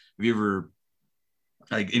seeing, have you ever,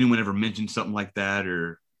 like, anyone ever mentioned something like that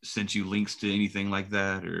or sent you links to anything like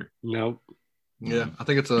that? Or nope. Yeah, I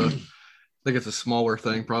think it's a smaller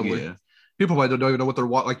thing probably. Yeah. People probably don't even know what they're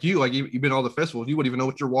like you've been to all the festivals. You wouldn't even know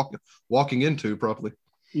what you're walking into probably.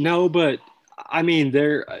 No, but I mean,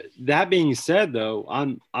 that being said though,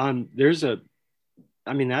 that's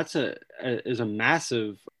a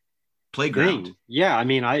massive playground thing. Yeah. I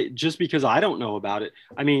mean, just because I don't know about it,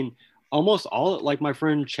 I mean, almost all, like my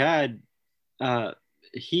friend Chad,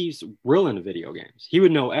 he's real into video games. He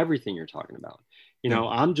would know everything you're talking about.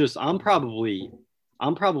 I'm probably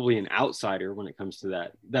an outsider when it comes to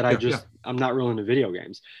that. I'm not real into video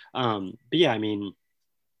games. But yeah, I mean,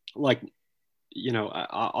 like,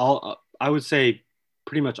 I would say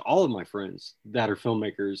pretty much all of my friends that are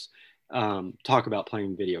filmmakers talk about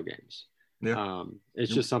playing video games. Yeah.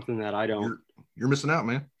 It's just something that I don't. You're missing out,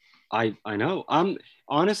 man. I know. I'm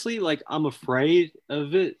honestly, like, I'm afraid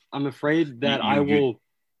of it. I'm afraid that I will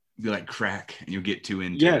be like crack and you'll get too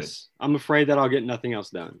into it. Yes. I'm afraid that I'll get nothing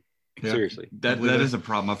else done. Yeah. Seriously. That is a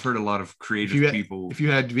problem. I've heard a lot of creative people. If you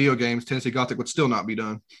had video games, Tennessee Gothic would still not be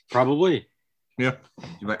done. Probably. Yeah.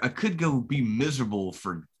 You're like, I could go be miserable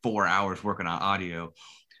for 4 hours working on audio,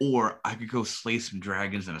 or I could go slay some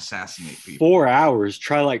dragons and assassinate people. 4 hours.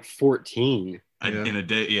 Try like 14. In a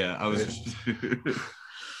day. Yeah. I was.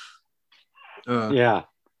 Yeah.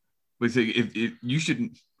 But if you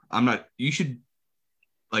shouldn't, you should,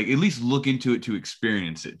 like, at least look into it to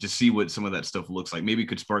experience it, just see what some of that stuff looks like. Maybe it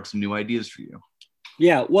could spark some new ideas for you.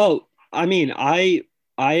 Yeah. Well, I mean, I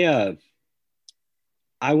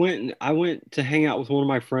went to hang out with one of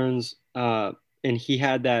my friends, and he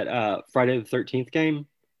had that Friday the 13th game.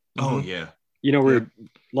 Oh yeah. Where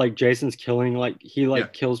like Jason's killing, like he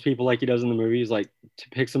kills people like he does in the movies, like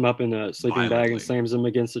picks them up in a sleeping bag and slams them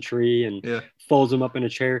against a tree and folds them up in a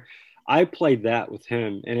chair. I played that with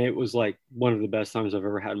him, and it was like one of the best times I've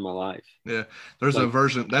ever had in my life. Yeah, there's a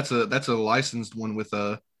version that's a licensed one with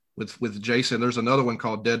Jason. There's another one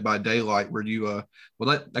called Dead by Daylight where you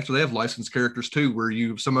they have licensed characters too,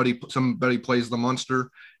 where somebody plays the monster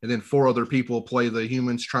and then 4 other people play the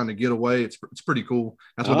humans trying to get away. It's pretty cool.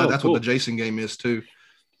 That's what the Jason game is too.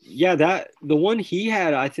 Yeah, the one he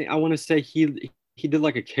had, I want to say he did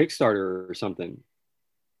like a Kickstarter or something.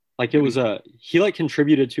 Like it was he like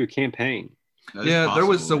contributed to a campaign. Yeah, there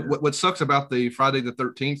was. So what sucks about the Friday the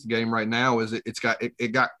 13th game right now is it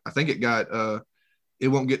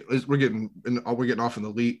won't get. We're getting off in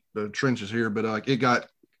the trenches here, but it got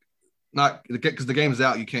not because the game's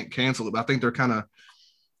out. You can't cancel it. But I think they're kind of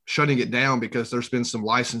shutting it down because there's been some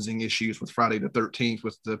licensing issues with Friday the 13th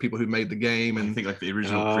with the people who made the game, and I think like the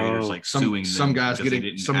original creators like suing some them guys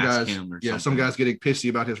getting some guys getting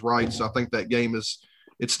pissy about his rights. So I think that game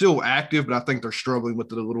it's still active, but I think they're struggling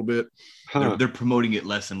with it a little bit. They're promoting it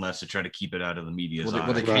less and less to try to keep it out of the media's eye.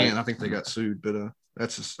 Well, they can. I think they got sued, but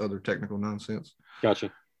that's just other technical nonsense.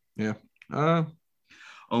 Gotcha. Yeah. I've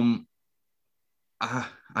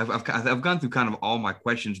gone through kind of all my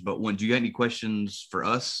questions, but do you got any questions for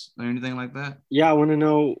us or anything like that? Yeah, I want to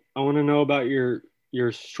know about your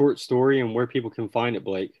your short story and where people can find it,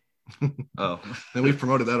 Blake. Oh, And we've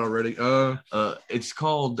promoted that already. It's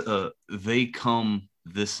called They Come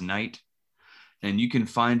This Night, and you can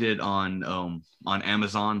find it on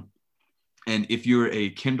Amazon. And if you're a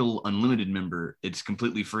Kindle Unlimited member, it's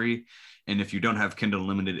completely free. And if you don't have Kindle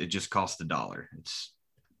Unlimited, it just costs $1.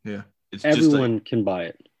 It's Everyone can buy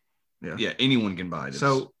it. Yeah, anyone can buy it.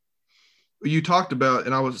 So you talked about,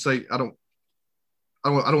 and I would say I don't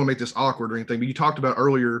want to make this awkward or anything, but you talked about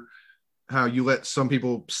earlier how you let some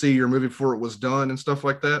people see your movie before it was done and stuff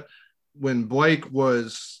like that. When Blake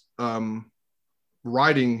was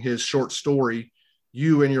writing his short story,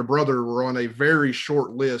 you and your brother were on a very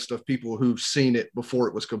short list of people who've seen it before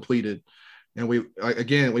it was completed. And we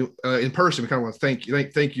in person, we kind of want to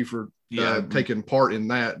thank you for taking part in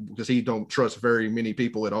that, because he don't trust very many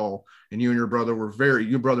people at all. And you and your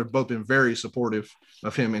brother both been very supportive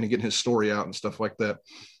of him and getting his story out and stuff like that.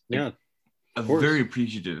 Yeah. I'm very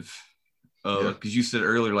appreciative. Because you said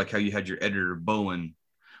earlier, like how you had your editor Bowen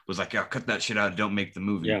was like, "Yeah, cut that shit out. Don't make the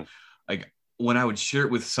movie." Yeah. Like when I would share it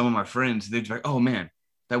with some of my friends, they'd be like, "Oh man,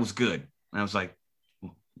 that was good." And I was like,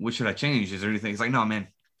 "What should I change? Is there anything?" He's like, "No, man,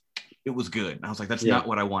 it was good." And I was like, "That's not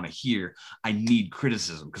what I want to hear. I need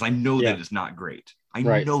criticism because I know that it's not great. I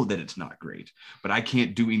know that it's not great, but I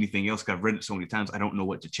can't do anything else because I've read it so many times. I don't know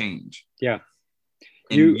what to change." Yeah.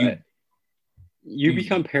 And you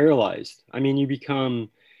become paralyzed. I mean, you become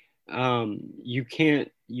you can't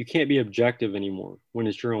be objective anymore when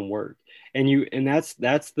it's your own work. And that's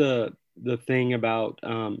the thing about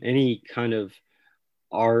any kind of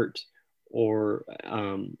art or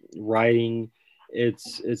writing.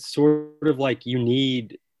 It's sort of like you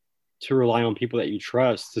need to rely on people that you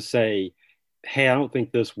trust to say, "Hey, I don't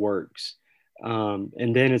think this works,"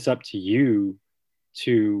 and then it's up to you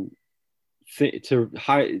to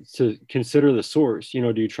consider the source. You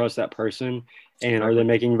know, do you trust that person, and are they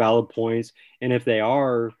making valid points? And if they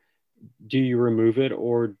are, do you remove it,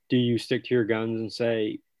 or do you stick to your guns and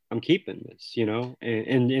say, "I'm keeping this," you know,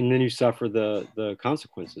 and then you suffer the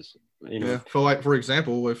consequences, you know? Yeah. So like, for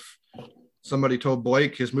example, if somebody told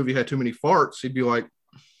Blake his movie had too many farts, he'd be like,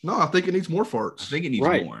 "No, I think it needs more farts. I think it needs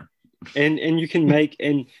more." And you can make,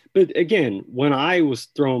 but again, when I was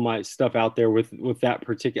throwing my stuff out there with that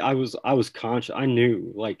particular, I was conscious. I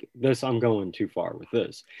knew, like, this, I'm going too far with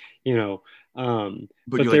this, you know.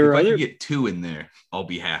 But you're like, if I can get 2 in there, I'll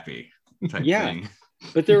be happy. Type thing.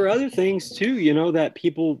 But there were other things too, you know, that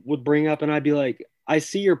people would bring up, and I'd be like, "I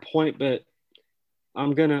see your point, but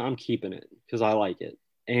I'm keeping it because I like it,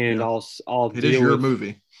 and I'll it is your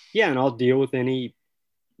movie." Yeah, and I'll deal with any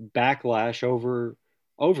backlash over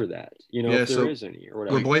that, you know, if there is any, or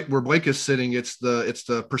whatever. Where Blake is sitting, it's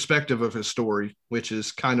the perspective of his story, which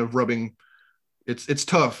is kind of rubbing. It's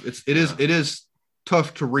tough. It is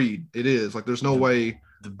tough to read. It is like there's no way.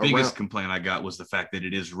 The biggest complaint I got was the fact that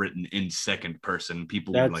it is written in second person.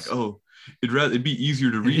 People were like, "Oh, it'd be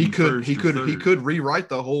easier to read." He could rewrite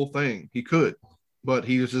the whole thing. He could, but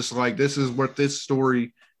he was just like, "This is what this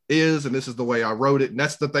story is, and this is the way I wrote it." And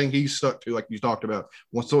that's the thing he stuck to, like you talked about.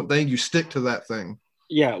 One sort of thing, you stick to that thing.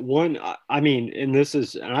 Yeah, I mean,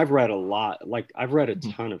 and I've read a lot, like I've read a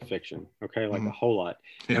ton of fiction, okay, like a whole lot.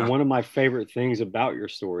 Yeah. And one of my favorite things about your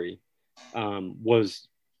story was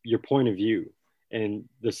your point of view and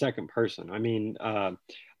the second person. I mean,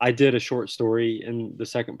 I did a short story in the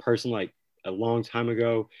second person, like a long time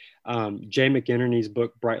ago. Jay McInerney's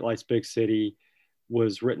book, Bright Lights, Big City,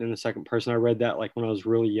 was written in the second person. I read that like when I was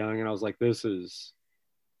really young, and I was like,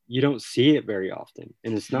 you don't see it very often,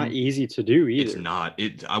 and it's not easy to do either. It's not.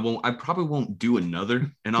 I probably won't do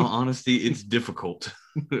another. In all honesty, it's difficult.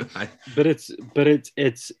 But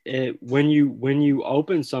when you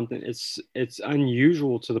open something, it's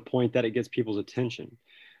unusual to the point that it gets people's attention.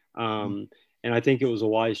 And I think it was a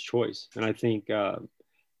wise choice. And I think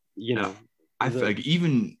you know, I feel like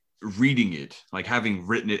even reading it, like having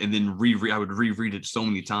written it and then I would reread it so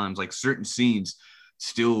many times, like certain scenes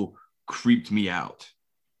still creeped me out.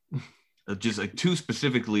 Just like 2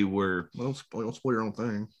 specifically were. Well, don't spoil your own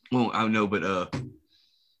thing. Well, I know, but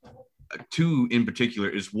 2 in particular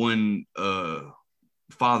is when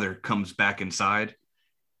father comes back inside,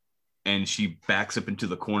 and she backs up into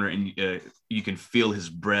the corner, and you can feel his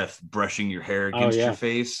breath brushing your hair against your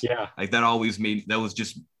face. Yeah, like that was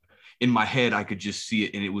just in my head. I could just see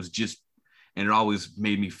it, and it always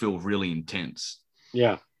made me feel really intense.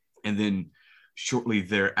 Yeah, and then shortly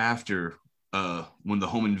thereafter, when the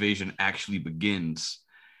home invasion actually begins,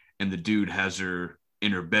 and the dude has her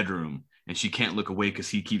in her bedroom, and she can't look away because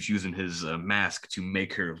he keeps using his mask to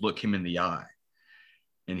make her look him in the eye,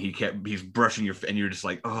 and he's brushing your, and you're just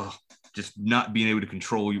like, oh, just not being able to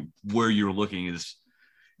control where you're looking is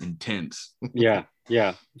intense. Yeah.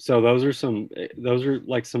 So those are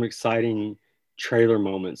like some exciting trailer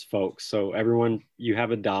moments, folks. So everyone, you have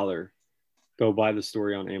 $1, go buy the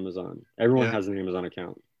story on Amazon. Everyone has an Amazon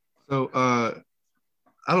account. So I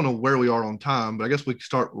don't know where we are on time, but I guess we can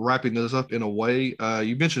start wrapping this up in a way.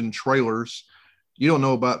 You mentioned trailers. You don't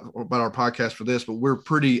know about our podcast for this, but we're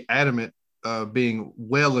pretty adamant being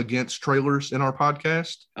well against trailers in our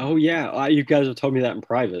podcast. Oh yeah, you guys have told me that in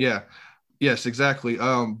private. Yeah, yes, exactly.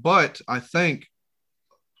 But I think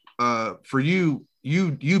for you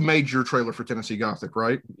made your trailer for Tennessee Gothic,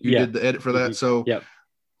 right? You did the edit for that. So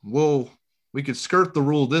we could skirt the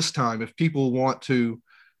rule this time. If people want to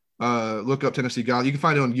look up Tennessee Gothic, you can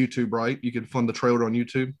find it on YouTube, right? You can find the trailer on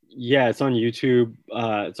YouTube. Yeah, it's on YouTube.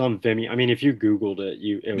 It's on Vimeo. I mean, if you Googled it,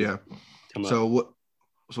 it would come up.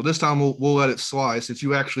 So this time we'll let it slide since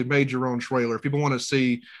you actually made your own trailer. If people want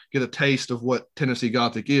to get a taste of what Tennessee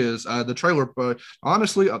Gothic is, the trailer. But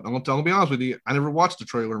honestly, I'll be honest with you, I never watched the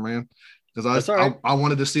trailer, man, because I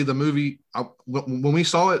wanted to see the movie. When we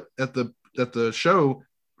saw it at the show,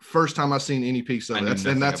 first time I seen any piece of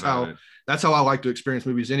it. That's how I like to experience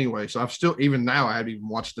movies anyway. So I've still, even now, I haven't even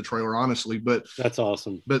watched the trailer, honestly. But that's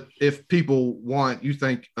awesome. But if people want, you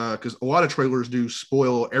think, because a lot of trailers do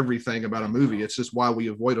spoil everything about a movie. It's just why we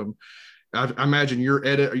avoid them. I imagine your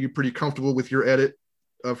edit. Are you pretty comfortable with your edit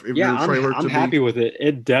of your trailer? I'm happy with it.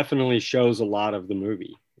 It definitely shows a lot of the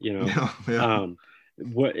movie. You know,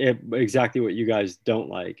 exactly what you guys don't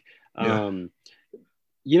like. You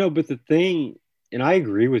know, but the thing, and I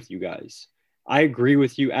agree with you guys. I agree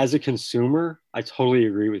with you as a consumer. I totally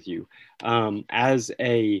agree with you. As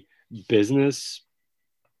a business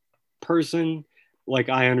person, like,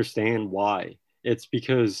 I understand why. It's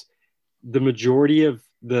because the majority of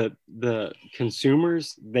the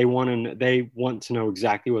consumers, they want to know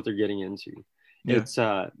exactly what they're getting into.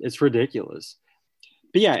 Yeah. It's ridiculous.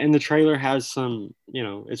 But yeah, and the trailer has some, you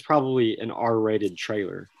know, it's probably an R-rated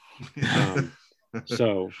trailer.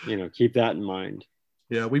 So, you know, keep that in mind.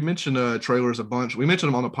 Yeah, we mentioned trailers a bunch. We mentioned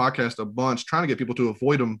them on the podcast a bunch, trying to get people to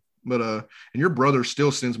avoid them. But and your brother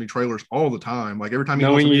still sends me trailers all the time. Like every time he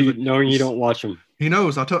knowing you don't watch them. He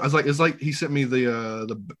knows. I was like, it's like he sent me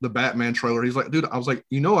the Batman trailer. He's like, dude, I was like,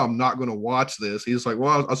 you know, I'm not going to watch this. He's like,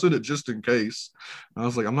 well, I'll send it just in case. And I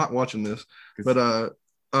was like, I'm not watching this. But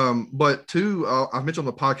too, I've mentioned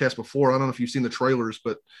on the podcast before. I don't know if you've seen the trailers,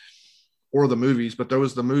 or the movies. But there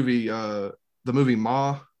was the movie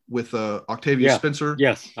Ma with Octavia Spencer.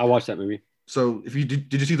 Yes, I watched that movie. So if you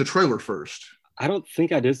did you see the trailer first? I don't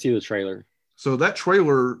think I did see the trailer. So that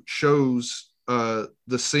trailer shows the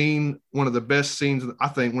scene, one of the best scenes, I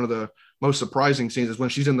think one of the most surprising scenes is when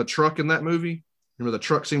she's in the truck in that movie. Remember the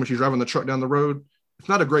truck scene where she's driving the truck down the road? It's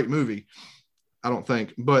not a great movie, I don't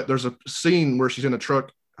think. But there's a scene where she's in a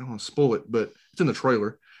truck. I don't want to spoil it, but it's in the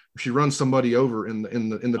trailer. She runs somebody over in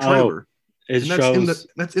the trailer.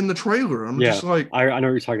 That's in the trailer. I'm just like, I know what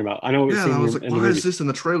you're talking about. I know. Yeah, I was like, why is this in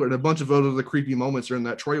the trailer? And a bunch of other creepy moments are in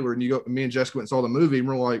that trailer. And me and Jessica went and saw the movie, and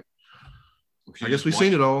we're like, I guess we've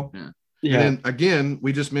seen it all. Yeah. And then again,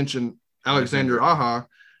 we just mentioned Alexander Aja.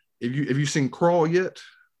 Have you seen Crawl yet?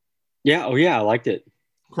 Yeah. Oh yeah, I liked it.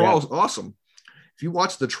 Crawl is awesome. If you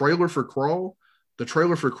watch the trailer for Crawl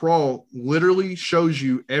literally shows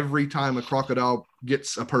you every time a crocodile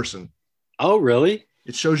gets a person. Oh, really?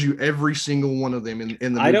 It shows you every single one of them in the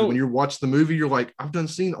movie. When you watch the movie, you're like, I've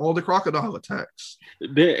seen all the crocodile attacks.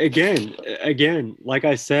 Again, like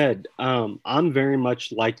I said, I'm very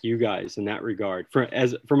much like you guys in that regard.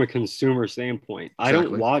 From a consumer standpoint,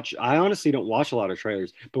 exactly. I honestly don't watch a lot of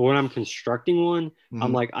trailers, but when I'm constructing one,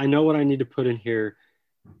 I'm like, I know what I need to put in here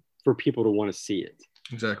for people to want to see it.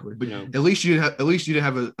 Exactly, but at least you have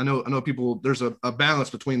I know people. There's a balance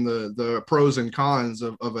between the pros and cons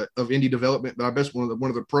of indie development. But I bet one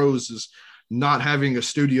of the pros is not having a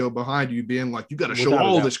studio behind you being like, you got to show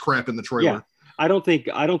all this crap in the trailer. Yeah, I don't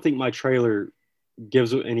think my trailer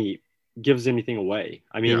gives anything away.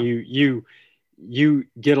 I mean, you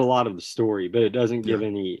get a lot of the story, but it doesn't give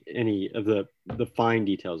any of the fine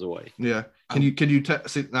details away. Yeah. Can you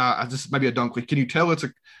see? This might be a dumb question. Can you tell it's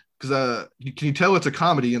a Because can you tell it's a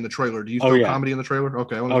comedy in the trailer? Do you throw comedy in the trailer?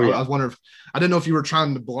 Okay. I was wondering I didn't know if you were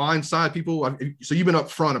trying to blindside people. So you've been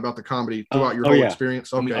upfront about the comedy throughout your whole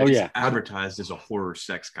experience. Okay. It's advertised as a horror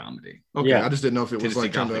sex comedy. Okay. Yeah. I just didn't know if it was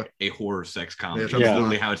like a horror sex comedy. That's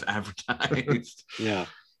literally how it's advertised. Yeah.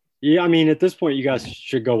 Yeah. I mean, at this point, you guys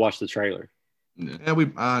should go watch the trailer. Yeah.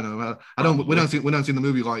 I know. We don't see the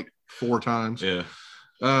movie like 4 times. Yeah.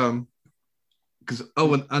 Because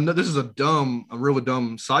and I know this is a really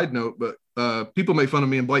dumb side note, but people make fun of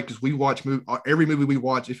me and Blake because we watch every movie we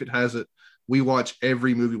watch. If it has it, we watch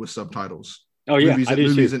every movie with subtitles. Oh yeah, movies I do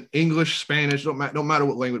movies too. in English, Spanish, don't matter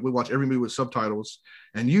what language. We watch every movie with subtitles,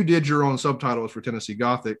 and you did your own subtitles for Tennessee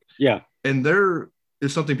Gothic. Yeah. And there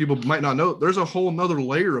is something people might not know. There's a whole nother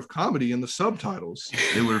layer of comedy in the subtitles,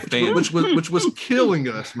 They were fans. which was killing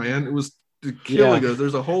us, man. It was killing us.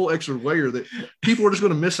 There's a whole extra layer that people are just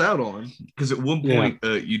going to miss out on. Because at one point,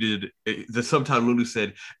 you did the subtitle literally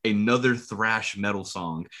said another thrash metal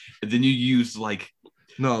song, and then you used like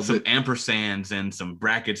some ampersands and some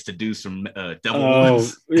brackets to do some devil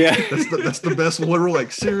ones. Yeah, that's the best literal.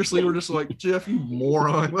 Like seriously, we're just like, Jeff, you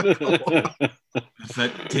moron. Like, it's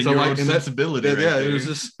that 10-year-old sensibility.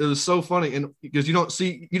 It was so funny, and because you don't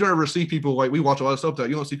ever see people like we watch a lot of subtitles.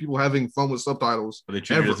 You don't see people having fun with subtitles. They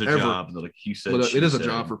treat it as a job. Like you said, but, it is a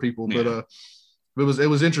job for people. Yeah. But it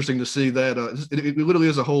was interesting to see that it literally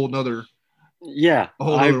is a whole nother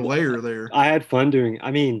other layer there. I had fun doing.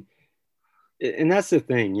 I mean, and that's the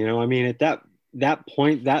thing, you know. I mean, at that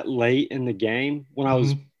point, that late in the game, when I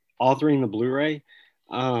was authoring the Blu-ray,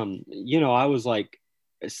 you know, I was like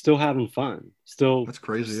still having fun, still. That's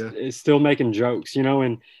crazy, yeah. Still making jokes, you know,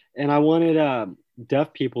 and I wanted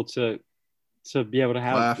deaf people to be able to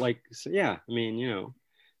have laugh. Like, yeah. I mean, you know,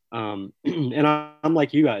 and I'm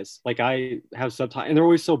like you guys, like I have subtitles, and they're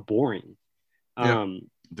always so boring.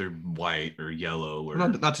 They're white or yellow, or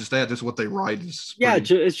not just that, just what they write is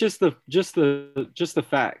it's just the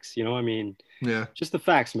facts, you know. I mean, just the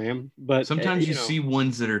facts, man. But sometimes you see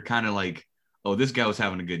ones that are kind of like, oh, this guy was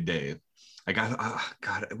having a good day. Like God,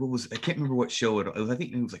 I can't remember what show it was. I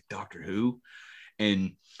think it was like Doctor Who,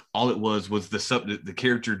 and all it was the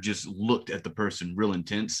character just looked at the person real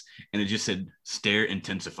intense, and it just said stare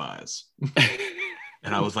intensifies.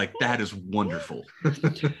 And I was like, that is wonderful.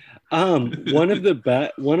 One of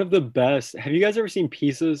the best. Have you guys ever seen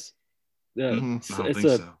Pieces?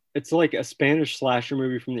 It's like a Spanish slasher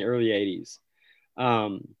movie from the early 80s.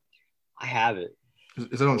 I have it.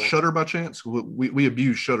 Is it on Shudder by chance? We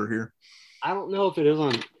abuse Shudder here. I don't know if it is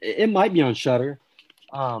on. It might be on Shudder.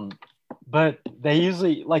 But they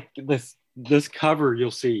usually like this cover. You'll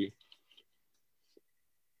see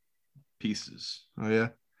Pieces. Oh yeah,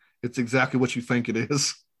 it's exactly what you think it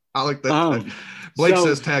is. I like that. Blake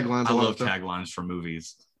says taglines. I love taglines for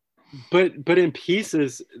movies. But in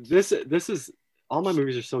Pieces, this is all my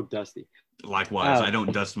movies are so dusty. Likewise, I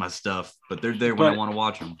don't dust my stuff, but they're there when I want to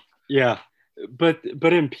watch them. Yeah, but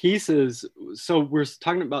in Pieces, so we're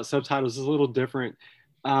talking about subtitles is a little different,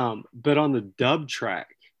 but on the dub track,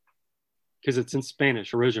 because it's in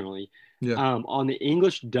Spanish originally. Yeah. On the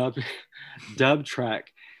English dub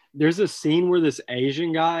track, there's a scene where this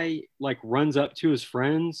Asian guy like runs up to his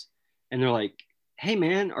friends and they're like, "Hey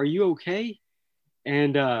man, are you okay?"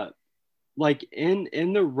 And like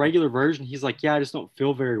in the regular version, he's like, "Yeah, I just don't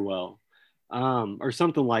feel very well," or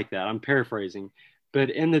something like that. I'm paraphrasing, but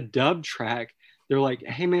in the dub track, they're like,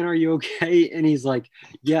 "Hey man, are you okay?" And he's like,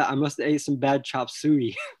 "Yeah, I must have ate some bad chop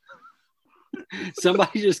suey."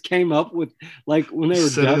 Somebody just came up with, like, when they were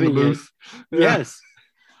dubbing it. Yeah. Yes.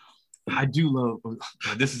 I do love,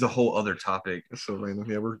 this is a whole other topic. That's so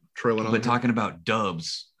random. Yeah, we're trailing on. But talking about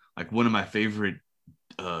dubs, like one of my favorite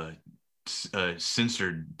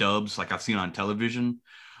censored dubs, like I've seen on television,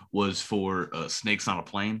 was for Snakes on a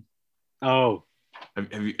Plane. Oh.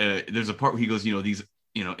 Have you, there's a part where he goes, you know, these,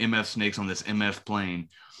 you know, MF snakes on this MF plane.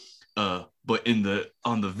 But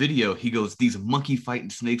on the video, he goes, "These monkey fighting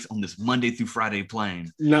snakes on this Monday through Friday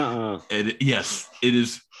plane." Nuh-uh. And yes, it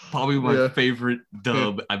is probably my favorite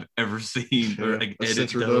dub I've ever seen. Or like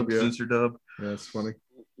censor dub. Yeah, that's funny.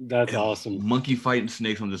 That's awesome. Monkey fighting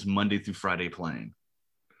snakes on this Monday through Friday plane.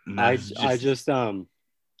 I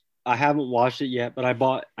haven't watched it yet, but I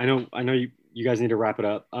know you guys need to wrap it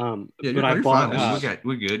up. But I bought.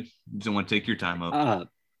 We're good. Just don't want to take your time up.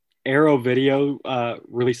 Arrow Video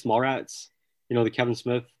released Mallrats, you know, the Kevin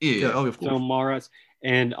Smith of course. film Mallrats,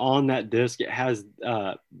 and on that disc it has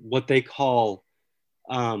what they call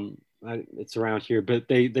it's around here, but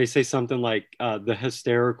they say something like the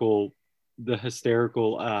hysterical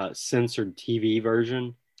censored TV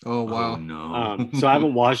version. Oh wow. Oh, no. So I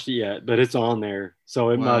haven't watched it yet, but it's on there,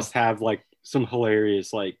 so it must have like some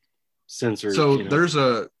hilarious like censored. So there's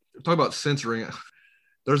talk about censoring.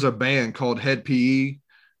 There's a band called Head PE.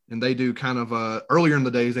 And they do kind of earlier in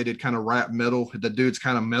the days, they did kind of rap metal. The dude's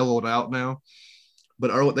kind of mellowed out now. But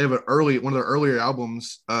they have one of their earlier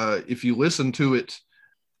albums. If you listen to it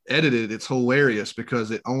edited, it's hilarious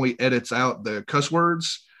because it only edits out the cuss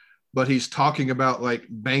words. But he's talking about like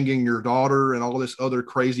banging your daughter and all this other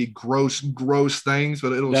crazy, gross things.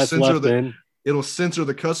 But it'll censor it'll censor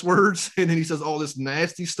the cuss words, and then he says all this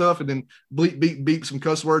nasty stuff, and then bleep, beep, beep some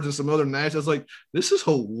cuss words and some other nasty. I was like, this is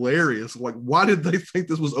hilarious. Like, why did they think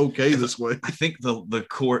this was okay this way? I think the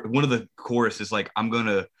core one of the chorus is like,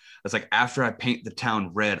 it's like, after I paint the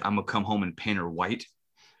town red, I'm gonna come home and paint her white.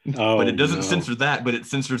 Oh, but it doesn't censor that, but it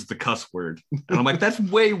censors the cuss word. And I'm like, that's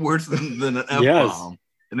way worse than an F-bomb. Yes.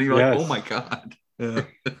 And then you're like, oh my God. Yeah.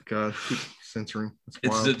 God, censoring.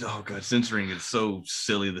 It's oh God, censoring is so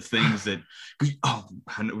silly. The things that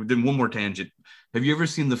then one more tangent. Have you ever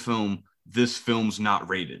seen the film This Film's Not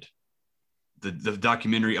Rated? The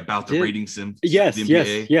documentary about the rating sim. Yes, the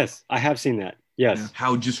NBA? yes. I have seen that. Yes. Yeah.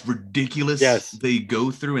 How just ridiculous they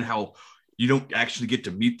go through, and how you don't actually get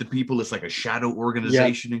to meet the people. It's like a shadow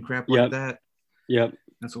organization and crap like that. Yep.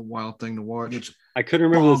 That's a wild thing to watch. I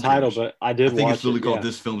couldn't remember the title, but I did watch it. I think it's really called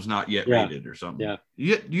This Film's Not Yet Rated or something. Yeah.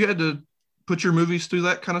 You had to put your movies through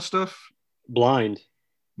that kind of stuff? Blind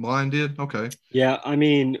did? Okay. Yeah, I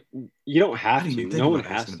mean, you don't have to. No one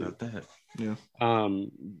has to. About that. Yeah.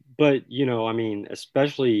 But, I mean,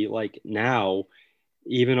 especially like now,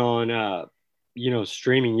 even on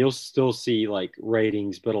streaming, you'll still see like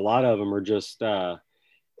ratings, but a lot of them are just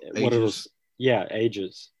ages.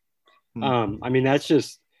 I mean, that's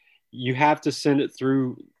just, you have to send it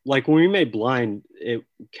through. Like when we made Blind, it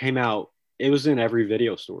came out, it was in every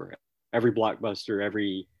video store, every Blockbuster,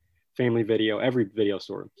 every Family Video, every video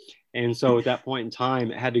store. And so at that point in time,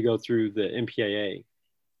 it had to go through the MPAA,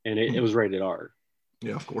 and it was rated R.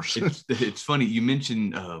 Yeah, of course. It's funny you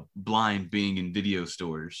mentioned Blind being in video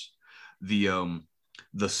stores. The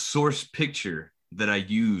source picture that I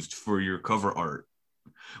used for your cover art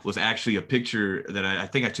was actually a picture that I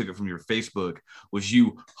think I took it from your Facebook, was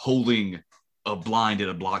you holding a Blind at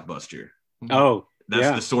a Blockbuster. Oh,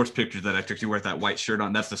 that's the source picture that I took. You wear that white shirt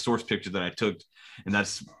on. That's the source picture that I took. And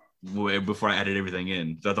that's way before I added everything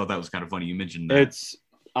in. So I thought that was kind of funny. You mentioned that.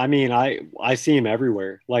 I see them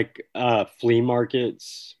everywhere, like flea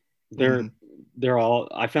markets. They're all,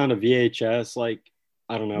 I found a VHS, like,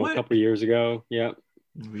 I don't know, a couple of years ago. Yeah.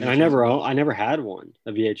 VHS. And I never had one,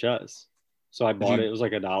 a VHS. So I bought it. It was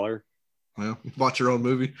like $1. Well, bought your own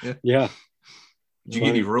movie. Yeah. Did you get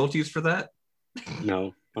any royalties for that?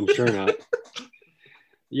 No, I'm sure not.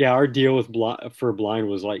 Yeah, our deal with Blind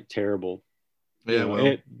was like terrible.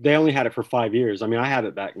 Yeah, they only had it for 5 years. I mean, I have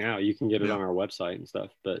it back now. You can get it on our website and stuff.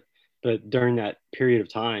 But during that period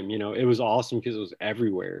of time, it was awesome because it was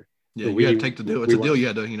everywhere. Yeah, you had to take the deal. It's a deal you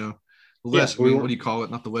had to, what do you call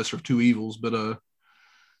it? Not the lesser of two evils, but I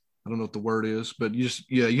don't know what the word is, but you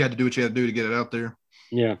had to do what you had to do to get it out there.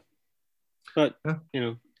 Yeah. But,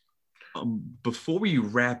 before we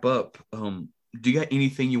wrap up, do you got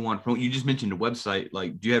anything you want to promote? You just mentioned the website.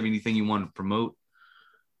 Like, do you have anything you want to promote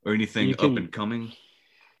or anything up and coming?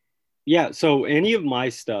 Yeah. So any of my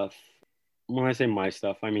stuff, when I say my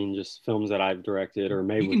stuff, I mean just films that I've directed or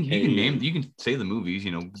made with Katie. You can say the movies,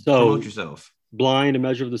 promote yourself. Blind, A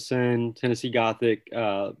Measure of the Sin, Tennessee Gothic,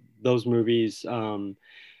 those movies,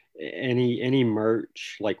 any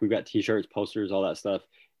merch, like we've got t-shirts, posters, all that stuff.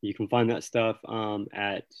 You can find that stuff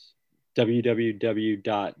at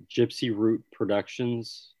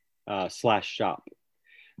www.gypsyrootproductions/shop.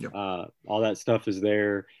 Yep. All that stuff is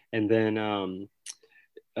there. And then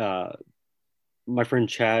my friend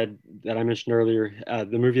Chad that I mentioned earlier,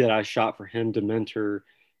 the movie that I shot for him, Dementor,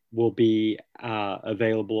 will be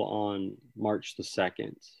available on March the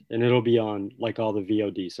 2nd, and it'll be on like all the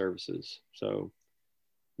VOD services. So,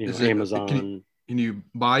 Amazon. Can you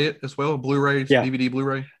buy it as well? Blu-ray, DVD,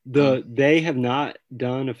 Blu-ray? They have not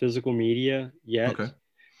done a physical media yet. Okay.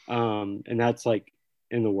 And that's like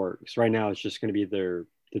in the works. Right now it's just going to be the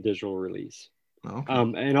digital release. Oh, okay.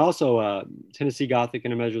 And also Tennessee Gothic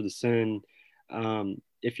and A Measure of the Sin.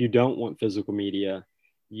 If you don't want physical media,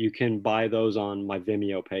 you can buy those on my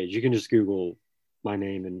Vimeo page. You can just Google my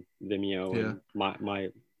name and Vimeo, and my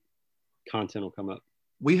content will come up.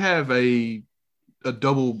 We have a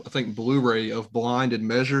double, I think, Blu-ray of Blind and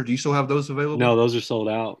Measure. Do you still have those available? No, those are sold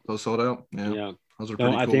out. Those sold out? Yeah. Those are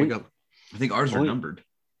pretty cool. I think ours are numbered.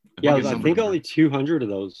 I think only 200 of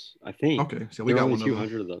those, I think. Okay, so we got only one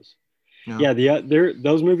 200 of those. Yeah,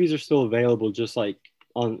 those movies are still available, just like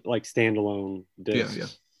on like standalone discs. Yeah.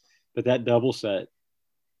 But that double set,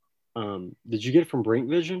 did you get it from Brink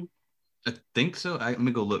Vision? I think so. Let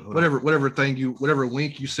me go look. Whatever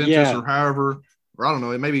link you sent us, or however, or I don't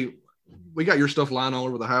know. Maybe we got your stuff lying all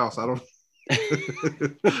over the house. I don't.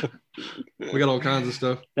 We got all kinds of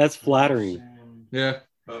stuff. That's flattering. Yeah.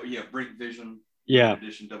 Oh yeah, Brink Vision. Yeah.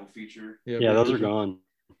 Edition double feature. Yeah, those are gone.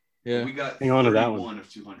 Yeah. We got hang on to that one.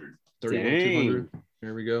 Of 200. 31 200.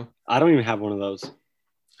 There we go. I don't even have one of those.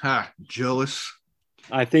 Ha, jealous.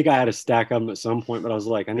 I think I had to stack of them at some point, but I was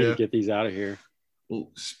like, I need to get these out of here. Well,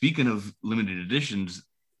 speaking of limited editions,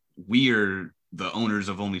 we are the owners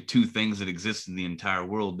of only 2 things that exist in the entire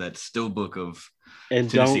world. That's Steelbook of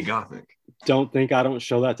Tennessee Gothic. Don't think I don't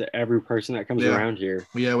show that to every person that comes around here.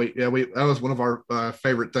 We that was one of our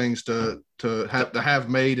favorite things to have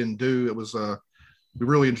made and do. It was we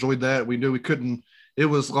really enjoyed that. We knew we couldn't. It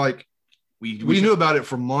was like we knew about it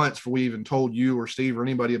for months before we even told you or Steve or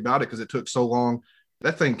anybody about it because it took so long.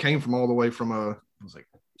 That thing came from all the way from it was like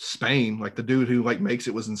Spain. Like the dude who like makes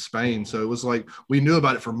it was in Spain, so it was like we knew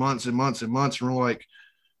about it for months and months and months. And we're like,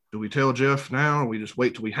 do we tell Jeff now, or we just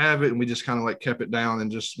wait till we have it? And we just kind of like kept it down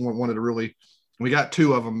and just wanted to really. We got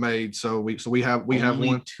 2 of them made, so we have only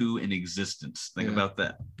one. 2 in existence. Think about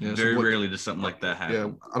that. Yeah, very rarely does something like that happen. Yeah,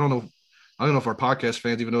 I don't know if our podcast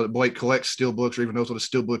fans even know that Blake collects steelbooks or even knows what a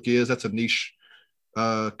steelbook is. That's a niche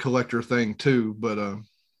collector thing too. But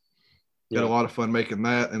got a lot of fun making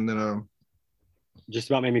that, and then just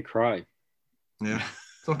about made me cry. Yeah.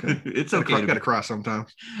 It's okay. It's okay. You gotta cry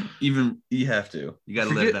sometimes. Even you have to. You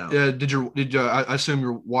gotta let it out. Yeah. Did you? I assume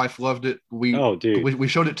your wife loved it. We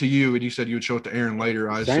showed it to you, and you said you would show it to Erin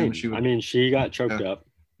later. I assume she would. I mean, she got choked up.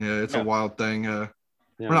 Yeah, it's a wild thing. We're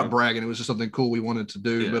not bragging. It was just something cool we wanted to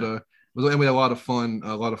do. Yeah. But and we had a lot of fun.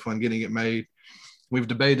 Getting it made. We've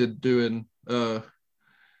debated doing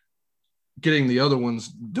getting the other ones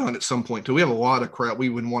done at some point too. We have a lot of crap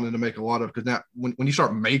we've been wanting to make a lot of, because now when you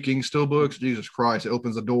start making steelbooks, Jesus Christ, it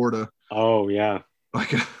opens the door to like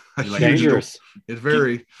dangerous. It's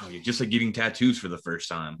very just like getting tattoos for the first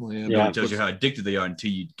time. Well, it tells you how addicted they are until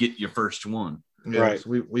you get your first one. Yeah, right.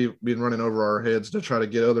 So we've been running over our heads to try to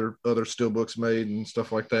get other steelbooks made and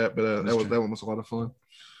stuff like that. But that one was a lot of fun.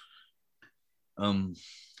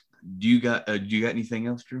 Do you got anything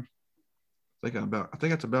else, Drew? I think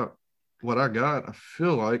that's about what I got.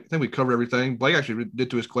 I think we covered everything. Blake actually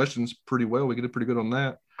did to his questions pretty well. We did pretty good on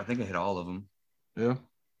that. I think I hit all of them. Yeah.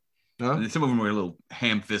 Some of them were a little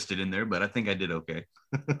ham-fisted in there, but I think I did okay.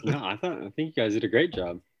 No, I think you guys did a great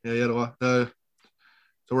job. Yeah. So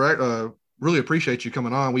we're really appreciate you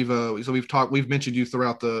coming on. We've mentioned you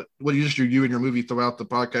throughout you and your movie throughout the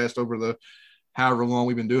podcast over the however long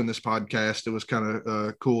we've been doing this podcast. It was kind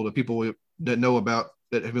of cool. The people that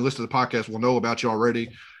have been listening to the podcast will know about you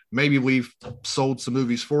already. Maybe we've sold some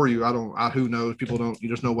movies for you. Who knows? People don't,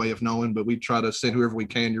 there's no way of knowing, but we try to send whoever we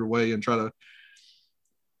can your way and try to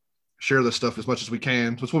share this stuff as much as we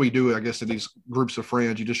can. That's what we do, I guess, in these groups of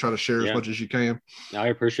friends. You just try to share as much as you can. I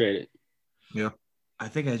appreciate it. Yeah. I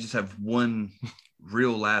think I just have one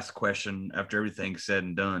real last question after everything's said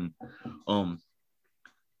and done.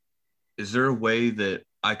 Is there a way that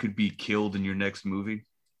I could be killed in your next movie?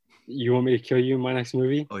 You want me to kill you in my next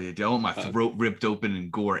movie? Oh yeah, I want my throat ripped open and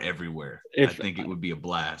gore everywhere. I think it would be a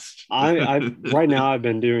blast. I right now I've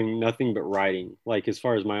been doing nothing but writing, like as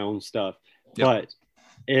far as my own stuff. Yep. But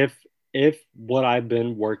if what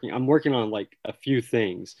I'm working on like a few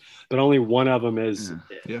things, but only one of them is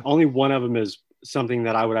something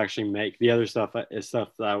that I would actually make. The other stuff is stuff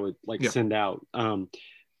that I would send out.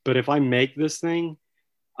 But if I make this thing,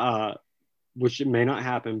 which it may not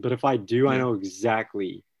happen, but if I do, I know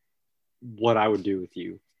exactly what I would do with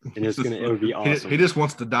you, and it would be awesome. He just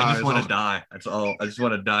wants to die. I just want to die. That's all. I just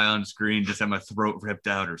want to die on screen, just have my throat ripped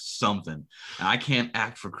out or something. And I can't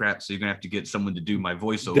act for crap, so you're gonna have to get someone to do my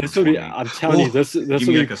voiceover. This will be. I'm telling you, this will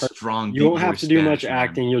be like a strong. You won't have to do much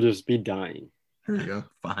acting. You'll just be dying. There you go.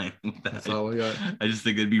 Fine. That's all we got. I just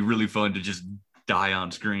think it'd be really fun to just die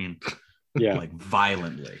on screen. Yeah, like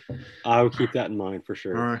violently. I will keep that in mind for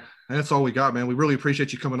sure. All right, that's all we got, man. We really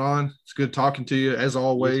appreciate you coming on. It's good talking to you as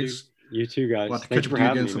always. You too, guys. Thanks for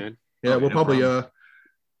having me, man. Yeah, we'll probably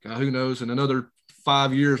who knows, in another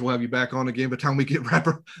 5 years we'll have you back on again. By the time we get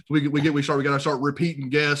we gotta start repeating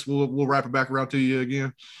guests. We'll wrap it back around to you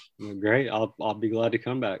again. Well, great. I'll be glad to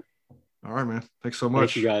come back. All right, man. Thanks so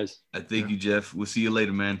much. Thank you, guys. Thank you, Jeff. We'll see you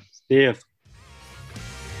later, man. See ya.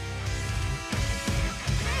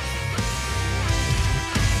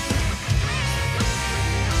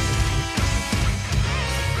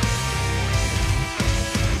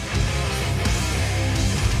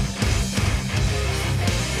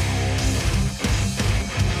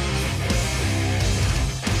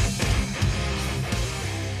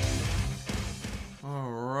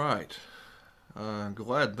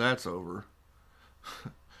 Glad that's over.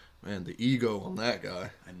 Man, the ego on that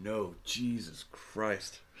guy. I know. Jesus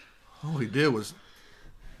Christ. All he did was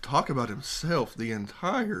talk about himself the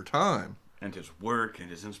entire time. And his work and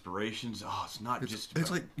his inspirations. Oh, it's not just...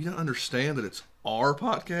 It's like, you don't understand that it's our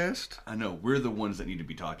podcast? I know. We're the ones that need to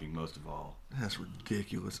be talking most of all. That's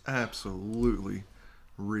ridiculous. Absolutely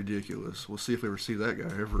Ridiculous. We'll see if we ever see that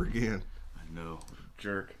guy ever again. I know,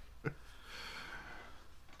 jerk.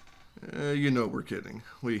 You know we're kidding.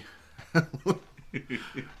 We're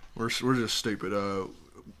just stupid.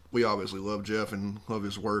 We obviously love Jeff and love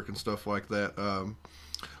his work and stuff like that.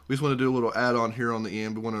 We just want to do a little add-on here on the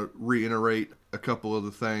end. We want to reiterate a couple of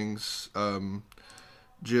the things.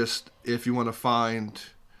 Just if you want to find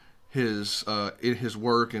his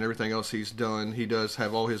work and everything else he's done, he does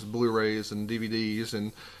have all his Blu-rays and DVDs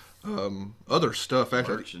and other stuff.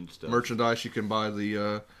 Actually, merchandise. You can buy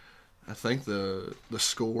the I think the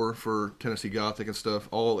score for Tennessee Gothic and stuff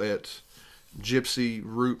all at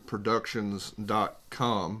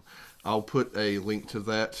GypsyRootProductions.com. I'll put a link to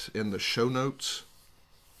that in the show notes.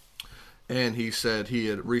 And he said he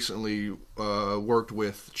had recently worked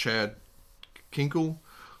with Chad Kinkle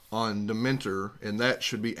on Dementor, and that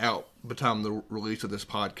should be out by the time the release of this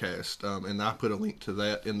podcast. And I put a link to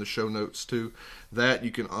that in the show notes too. That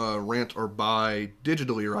you can rent or buy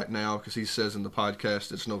digitally right now, because he says in the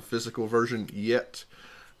podcast it's no physical version yet.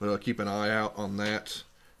 But keep an eye out on that.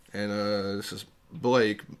 And this is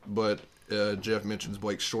Blake, but Jeff mentions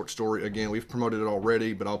Blake's short story. Again, we've promoted it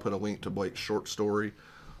already, but I'll put a link to Blake's short story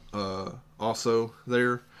also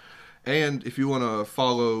there. And if you want to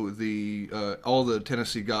follow the all the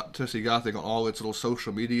Tennessee Gothic on all its little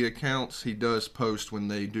social media accounts, he does post when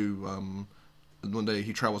they do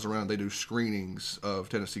he travels around. They do screenings of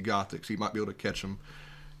Tennessee Gothic, so you might be able to catch him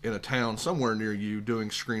in a town somewhere near you doing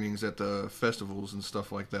screenings at the festivals and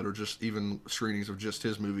stuff like that, or just even screenings of just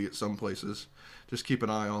his movie at some places. Just keep an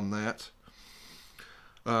eye on that.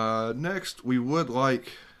 Next, we would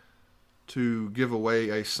like to give away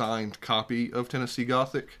a signed copy of Tennessee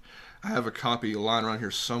Gothic. I have a copy lying around here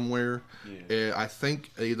somewhere. Yeah. I think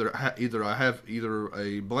either I have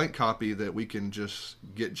a blank copy that we can just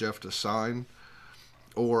get Jeff to sign,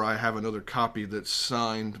 or I have another copy that's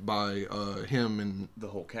signed by him and the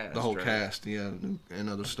whole cast. The whole cast, yeah, and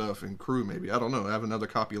other stuff and crew maybe. I don't know. I have another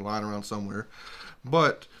copy lying around somewhere,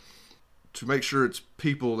 but to make sure it's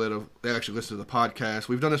people that have actually listened to the podcast,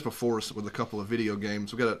 we've done this before with a couple of video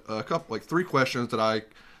games. We've got a couple, like 3 questions that I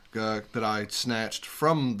snatched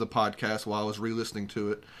from the podcast while I was re-listening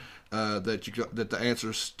to it. That the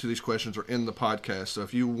answers to these questions are in the podcast. So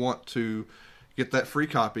if you want to get that free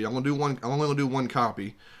copy, I'm only gonna do one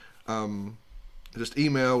copy. Just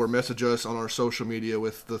email or message us on our social media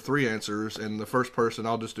with the 3 answers, and the first person,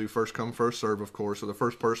 I'll just do first come first serve, of course. So the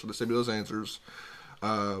first person to send me those answers,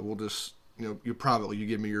 we'll just you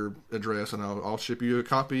give me your address, and I'll ship you a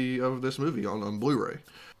copy of this movie on Blu-ray.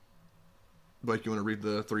 Blake, you want to read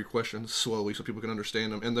the 3 questions slowly so people can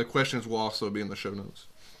understand them? And the questions will also be in the show notes.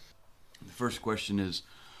 The first question is,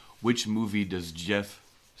 which movie does Jeff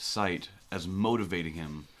cite as motivating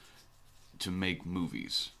him to make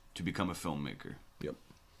movies, to become a filmmaker? Yep.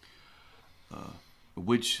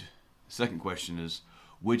 Second question is,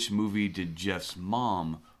 which movie did Jeff's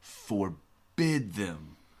mom forbid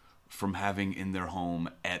them from having in their home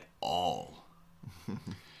at all?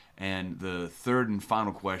 And the third and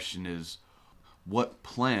final question is, what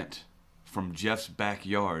plant from Jeff's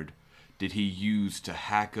backyard did he use to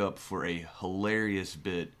hack up for a hilarious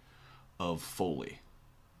bit of Foley?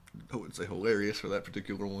 I wouldn't say hilarious for that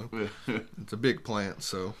particular one. It's a big plant,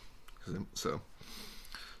 so that's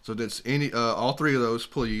all 3 of those,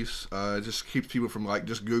 please. Just keeps people from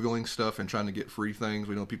just Googling stuff and trying to get free things.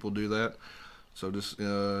 We know people do that, so just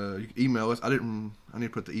you can email us. I need to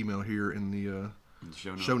put the email here in the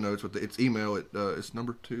show notes, but it's email. It's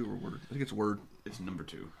number 2 or word. I think it's word. It's number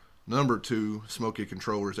 2. Number 2,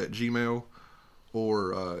 SmokeyControllers@gmail,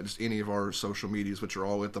 or just any of our social medias, which are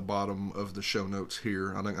all at the bottom of the show notes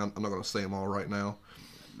here. I'm not going to say them all right now.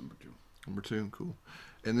 Number 2, cool.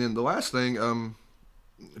 And then the last thing,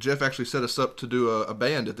 Jeff actually set us up to do a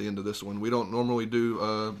band at the end of this one. We don't normally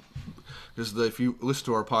do, because if you listen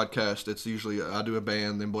to our podcast, it's usually I do a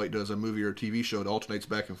band, then Blake does a movie or a TV show. It alternates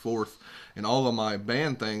back and forth. And all of my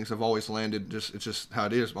band things have always landed, it's just how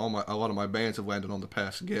it is. A lot of my bands have landed on the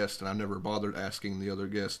past guest, and I never bothered asking the other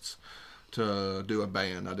guests to do a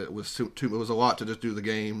band. It was a lot to just do the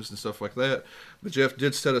games and stuff like that. But Jeff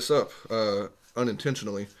did set us up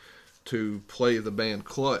unintentionally to play the band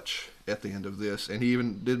Clutch at the end of this, and he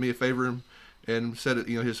even did me a favor and said it.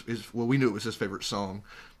 We knew it was his favorite song,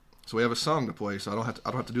 so we have a song to play. So I don't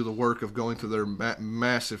have to do the work of going through their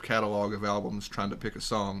massive catalog of albums trying to pick a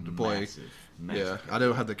song to play. Massive. I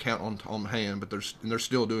don't have the count on hand, but they're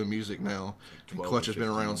still doing music now. And Clutch has been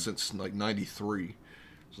around since '93.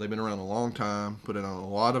 So they've been around a long time, put in on a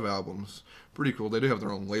lot of albums. Pretty cool. They do have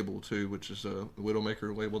their own label too, which is a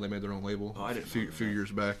Widowmaker label. They made their own label a few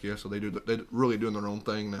years back. Yeah, so they're really doing their own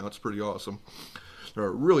thing now. It's pretty awesome. They're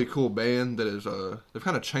a really cool band that is they've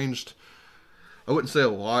kind of changed. I wouldn't say a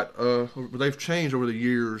lot, but they've changed over the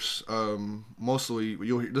years. Mostly,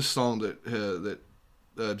 you'll hear this song that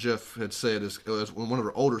Jeff had said is one of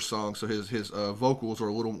their older songs. So his vocals are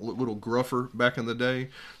a little gruffer back in the day.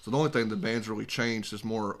 So the only thing the band's really changed is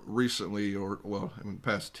more recently, or well, in the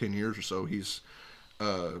past 10 years or so, he's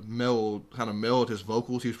mellowed his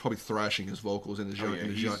vocals. He was probably thrashing his vocals in his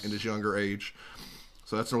younger age.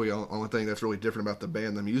 So that's really the only thing that's really different about the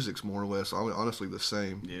band. The music's more or less honestly the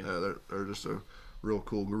same. Yeah. They're just a real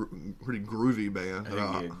cool, pretty groovy band.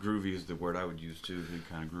 Groovy is the word I would use too. They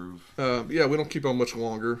kind of groove. Yeah, we don't keep on much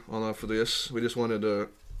longer for this. We just wanted to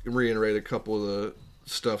reiterate a couple of the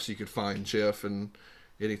stuffs you could find, Jeff, and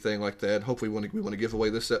anything like that. Hopefully, we want to give away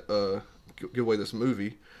this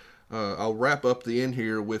movie. I'll wrap up the end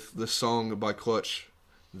here with the song by Clutch,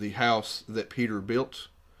 "The House That Peter Built."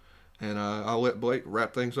 And I'll let Blake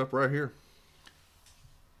wrap things up right here.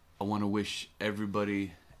 I want to wish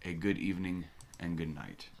everybody a good evening and good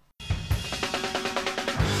night.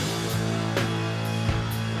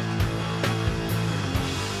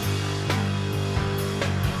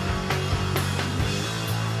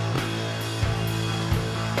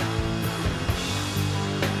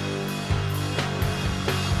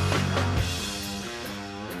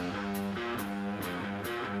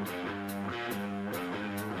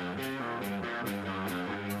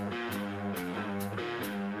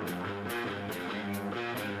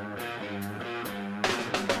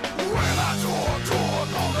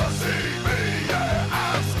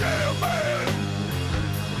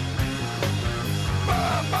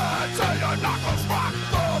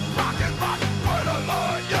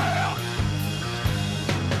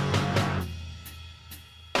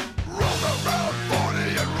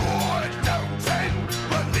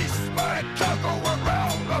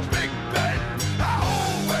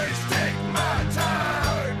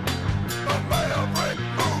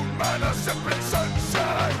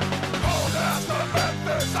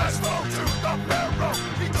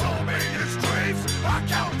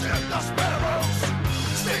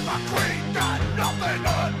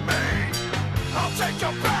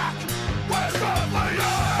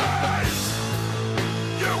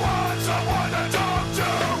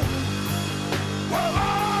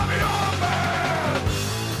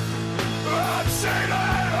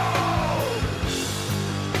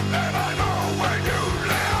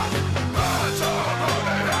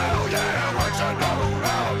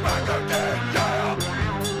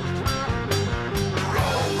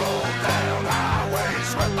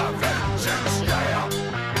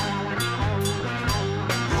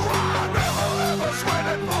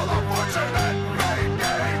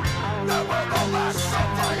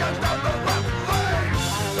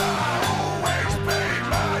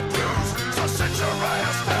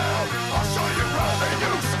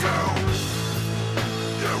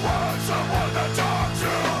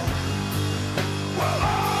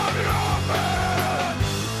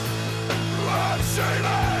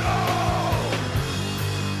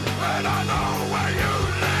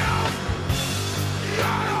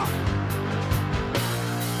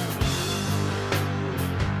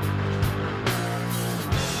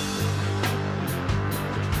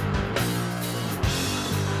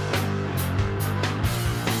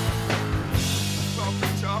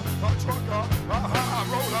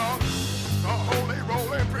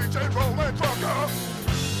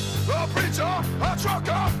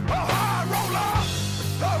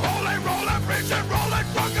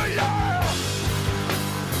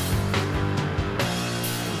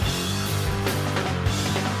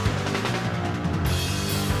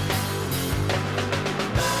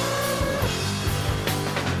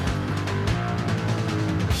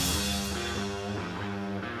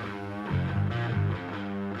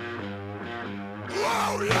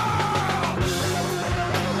 Oh yeah!